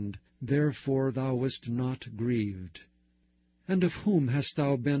hand, therefore thou wast not grieved. And of whom hast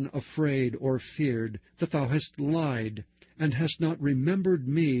thou been afraid or feared, that thou hast lied, and hast not remembered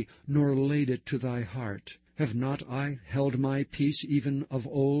me, nor laid it to thy heart? Have not I held my peace even of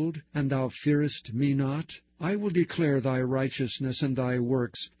old, and thou fearest me not? I will declare thy righteousness and thy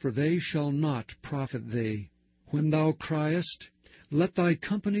works, for they shall not profit thee. When thou criest, let thy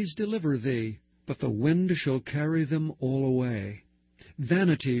companies deliver thee, but the wind shall carry them all away.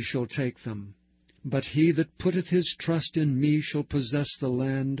 Vanity shall take them. But he that putteth his trust in me shall possess the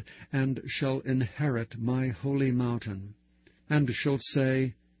land, and shall inherit my holy mountain. And shall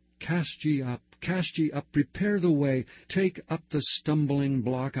say, Cast ye up, prepare the way, take up the stumbling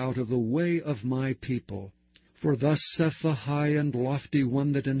block out of the way of my people. For thus saith the high and lofty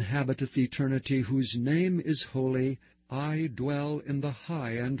one that inhabiteth eternity, whose name is holy, I dwell in the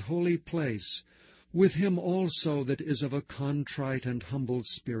high and holy place, with him also that is of a contrite and humble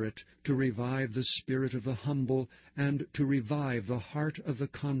spirit, to revive the spirit of the humble, and to revive the heart of the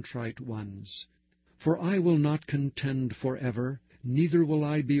contrite ones. For I will not contend forever, neither will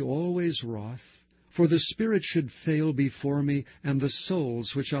I be always wroth. For the spirit should fail before me, and the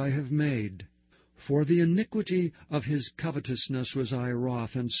souls which I have made. For the iniquity of his covetousness was I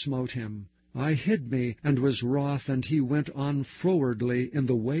wroth, and smote him. I hid me, and was wroth, and he went on frowardly in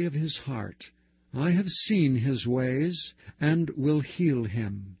the way of his heart. I have seen his ways, and will heal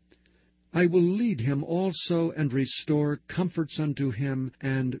him. I will lead him also, and restore comforts unto him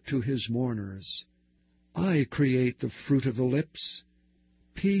and to his mourners. I create the fruit of the lips.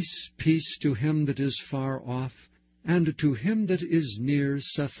 Peace, peace to him that is far off, and to him that is near,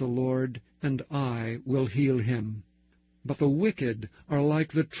 saith the Lord, and I will heal him. But the wicked are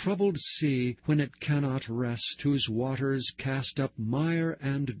like the troubled sea, when it cannot rest, whose waters cast up mire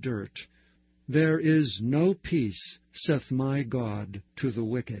and dirt. There is no peace, saith my God, to the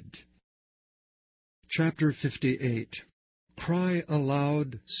wicked. Chapter 58. Cry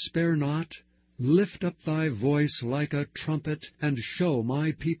aloud, spare not, lift up thy voice like a trumpet, and show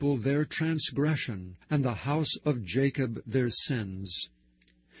my people their transgression, and the house of Jacob their sins.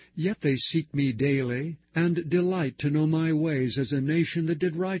 Yet they seek me daily, and delight to know my ways, as a nation that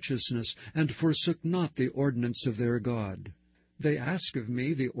did righteousness, and forsook not the ordinance of their God. They ask of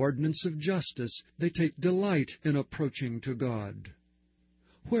me the ordinance of justice, they take delight in approaching to God.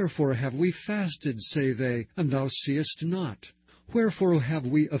 Wherefore have we fasted, say they, and thou seest not? Wherefore have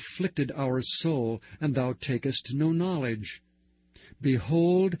we afflicted our soul, and thou takest no knowledge?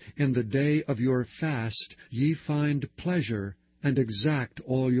 Behold, in the day of your fast ye find pleasure, and exact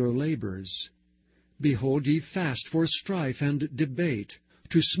all your labors. Behold, ye fast for strife and debate,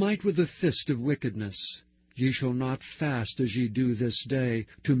 to smite with the fist of wickedness. Ye shall not fast as ye do this day,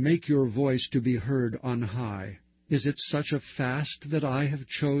 to make your voice to be heard on high. Is it such a fast that I have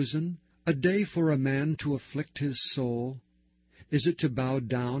chosen, a day for a man to afflict his soul? Is it to bow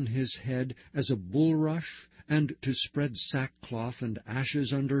down his head as a bulrush, and to spread sackcloth and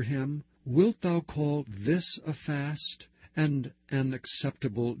ashes under him? Wilt thou call this a fast, and an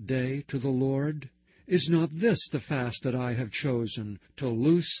acceptable day to the Lord? Is not this the fast that I have chosen, to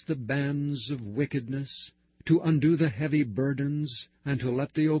loose the bands of wickedness, to undo the heavy burdens, and to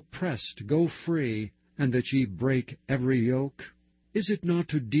let the oppressed go free, and that ye break every yoke? Is it not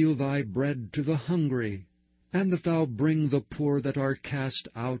to deal thy bread to the hungry, and that thou bring the poor that are cast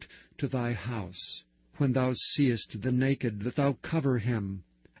out to thy house? When thou seest the naked, that thou cover him,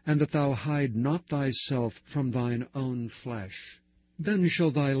 and that thou hide not thyself from thine own flesh. Then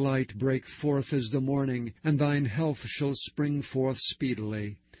shall thy light break forth as the morning, and thine health shall spring forth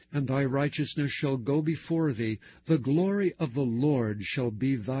speedily. And thy righteousness shall go before thee, the glory of the Lord shall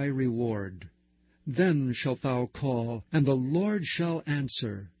be thy reward. Then shalt thou call, and the Lord shall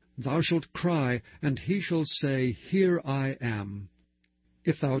answer. Thou shalt cry, and he shall say, Here I am.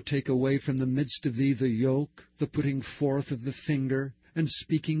 If thou take away from the midst of thee the yoke, the putting forth of the finger, and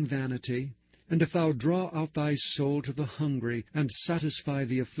speaking vanity, and if thou draw out thy soul to the hungry, and satisfy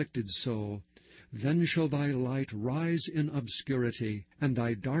the afflicted soul, then shall thy light rise in obscurity, and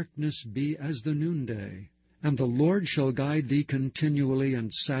thy darkness be as the noonday. And the Lord shall guide thee continually,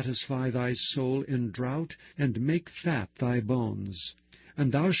 and satisfy thy soul in drought, and make fat thy bones.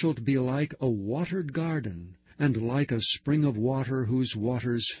 And thou shalt be like a watered garden, and like a spring of water whose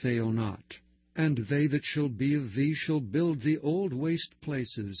waters fail not. And they that shall be of thee shall build the old waste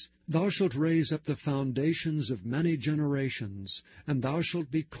places. Thou shalt raise up the foundations of many generations, and thou shalt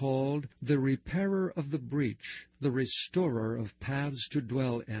be called the repairer of the breach, the restorer of paths to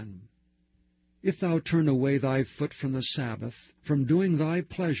dwell in. If thou turn away thy foot from the Sabbath, from doing thy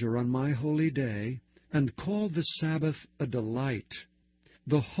pleasure on my holy day, and call the Sabbath a delight,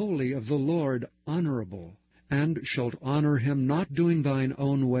 the holy of the Lord honorable, and shalt honor him, not doing thine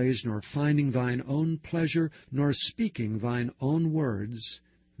own ways, nor finding thine own pleasure, nor speaking thine own words,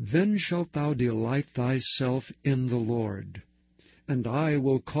 then shalt thou delight thyself in the Lord. And I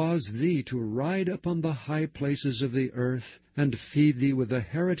will cause thee to ride upon the high places of the earth, and feed thee with the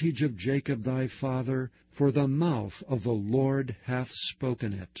heritage of Jacob thy father, for the mouth of the Lord hath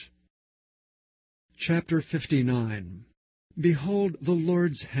spoken it. Chapter 59. Behold, the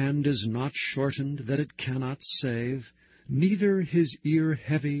Lord's hand is not shortened, that it cannot save, neither his ear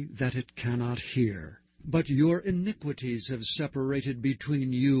heavy, that it cannot hear. But your iniquities have separated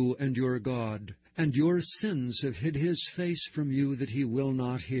between you and your God, and your sins have hid his face from you, that he will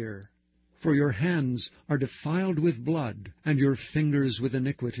not hear. For your hands are defiled with blood, and your fingers with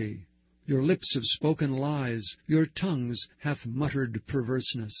iniquity. Your lips have spoken lies, your tongues hath muttered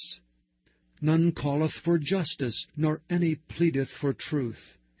perverseness. None calleth for justice, nor any pleadeth for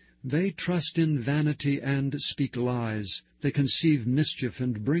truth. They trust in vanity and speak lies. They conceive mischief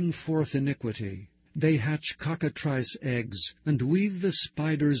and bring forth iniquity. They hatch cockatrice eggs, and weave the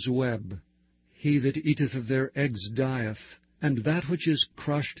spider's web. He that eateth of their eggs dieth, and that which is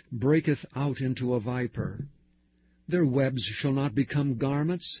crushed breaketh out into a viper. Their webs shall not become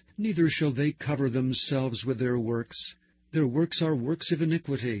garments, neither shall they cover themselves with their works. Their works are works of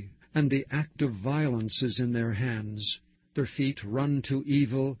iniquity. and the act of violence is in their hands. Their feet run to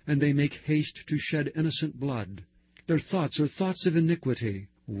evil, and they make haste to shed innocent blood. Their thoughts are thoughts of iniquity.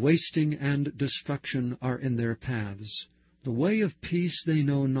 Wasting and destruction are in their paths. The way of peace they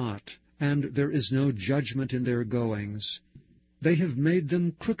know not, and there is no judgment in their goings. They have made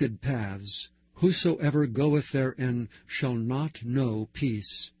them crooked paths. Whosoever goeth therein shall not know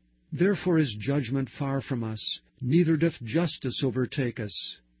peace. Therefore is judgment far from us, neither doth justice overtake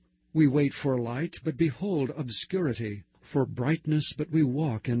us. We wait for light, but behold obscurity, for brightness, but we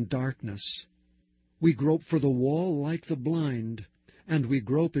walk in darkness. We grope for the wall like the blind, and we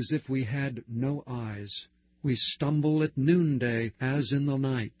grope as if we had no eyes. We stumble at noonday as in the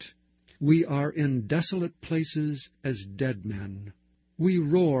night. We are in desolate places as dead men. We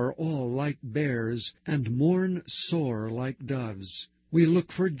roar all like bears, and mourn sore like doves. We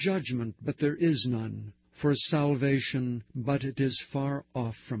look for judgment, but there is none, for salvation, but it is far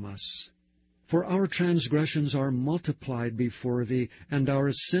off from us. For our transgressions are multiplied before thee, and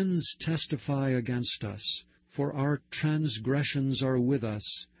our sins testify against us. For our transgressions are with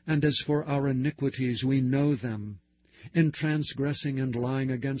us, and as for our iniquities we know them. In transgressing and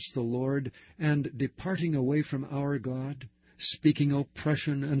lying against the Lord, and departing away from our God, speaking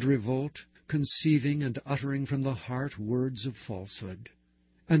oppression and revolt, conceiving and uttering from the heart words of falsehood.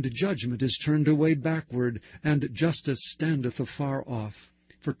 And judgment is turned away backward, and justice standeth afar off.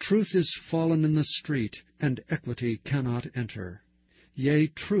 For truth is fallen in the street, and equity cannot enter. Yea,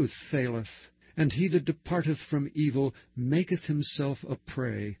 truth faileth, and he that departeth from evil maketh himself a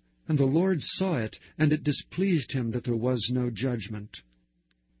prey. And the Lord saw it, and it displeased him that there was no judgment.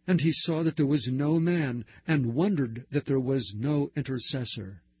 And he saw that there was no man, and wondered that there was no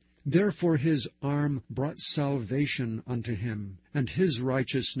intercessor. Therefore his arm brought salvation unto him, and his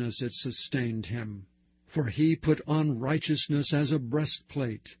righteousness it sustained him. For he put on righteousness as a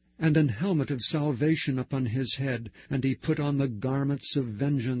breastplate, and an helmet of salvation upon his head, and he put on the garments of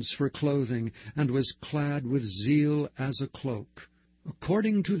vengeance for clothing, and was clad with zeal as a cloak.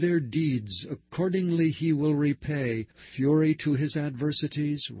 According to their deeds, accordingly he will repay, fury to his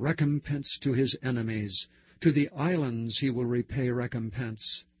adversities, recompense to his enemies. To the islands he will repay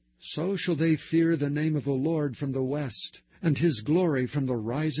recompense. So shall they fear the name of the Lord from the west, and his glory from the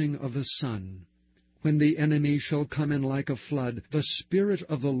rising of the sun. When the enemy shall come in like a flood, the Spirit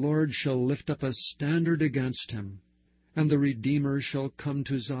of the Lord shall lift up a standard against him. And the Redeemer shall come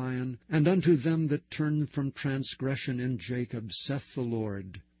to Zion, and unto them that turn from transgression in Jacob, saith the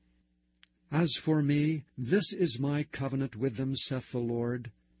Lord. As for me, this is my covenant with them, saith the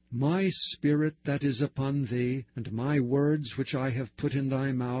Lord. My Spirit that is upon thee, and my words which I have put in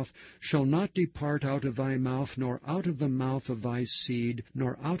thy mouth, shall not depart out of thy mouth, nor out of the mouth of thy seed,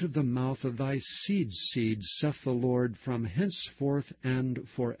 nor out of the mouth of thy seed's seed, saith the Lord, from henceforth and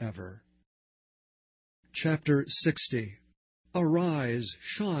forever. Chapter 60. Arise,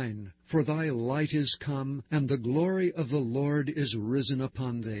 shine, for thy light is come, and the glory of the Lord is risen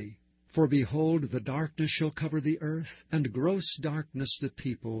upon thee. For behold, the darkness shall cover the earth, and gross darkness the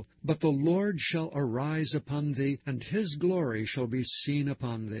people. But the Lord shall arise upon thee, and his glory shall be seen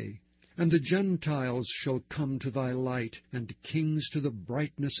upon thee. And the Gentiles shall come to thy light, and kings to the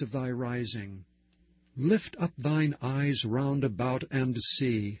brightness of thy rising. Lift up thine eyes round about, and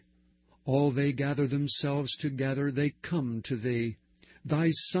see. All they gather themselves together, they come to thee. Thy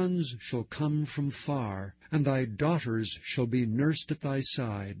sons shall come from far, and thy daughters shall be nursed at thy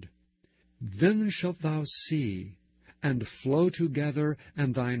side. Then shalt thou see, and flow together,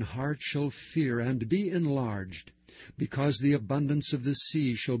 and thine heart shall fear, and be enlarged, because the abundance of the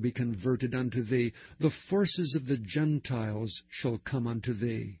sea shall be converted unto thee, the forces of the Gentiles shall come unto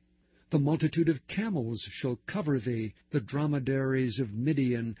thee. The multitude of camels shall cover thee, the dromedaries of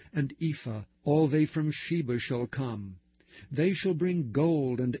Midian and Ephah, all they from Sheba shall come. They shall bring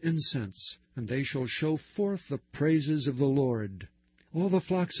gold and incense, and they shall show forth the praises of the Lord. All the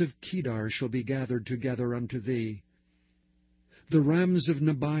flocks of Kedar shall be gathered together unto thee. The rams of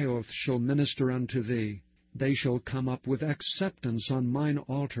Nebaioth shall minister unto thee. They shall come up with acceptance on mine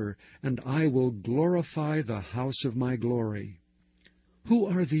altar, and I will glorify the house of my glory. Who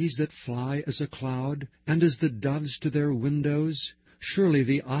are these that fly as a cloud, and as the doves to their windows? Surely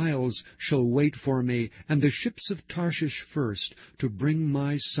the isles shall wait for me, and the ships of Tarshish first, to bring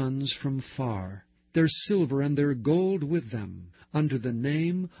my sons from far, their silver and their gold with them, unto the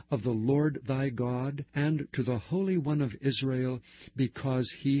name of the Lord thy God, and to the Holy One of Israel,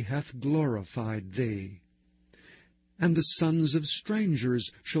 because he hath glorified thee. And the sons of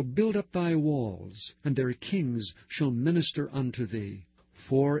strangers shall build up thy walls, and their kings shall minister unto thee.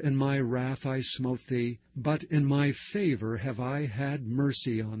 For in my wrath I smote thee, but in my favor have I had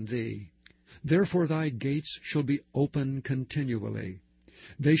mercy on thee. Therefore thy gates shall be open continually.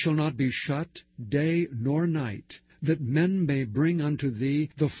 They shall not be shut day nor night, that men may bring unto thee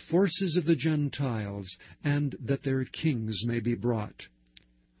the forces of the Gentiles, and that their kings may be brought.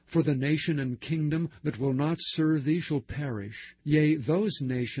 For the nation and kingdom that will not serve thee shall perish, yea, those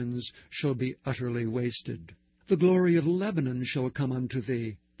nations shall be utterly wasted. The glory of Lebanon shall come unto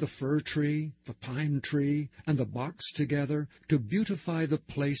thee, the fir tree, the pine tree, and the box together, to beautify the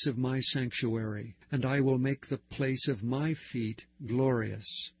place of my sanctuary, and I will make the place of my feet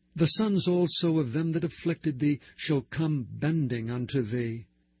glorious. The sons also of them that afflicted thee shall come bending unto thee,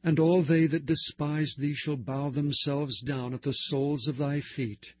 and all they that despise thee shall bow themselves down at the soles of thy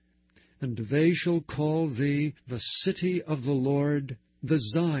feet. And they shall call thee the city of the Lord, the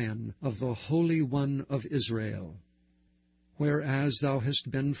Zion of the Holy One of Israel. Whereas thou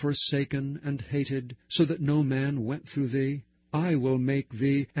hast been forsaken and hated, so that no man went through thee, I will make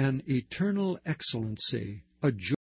thee an eternal excellency, a joy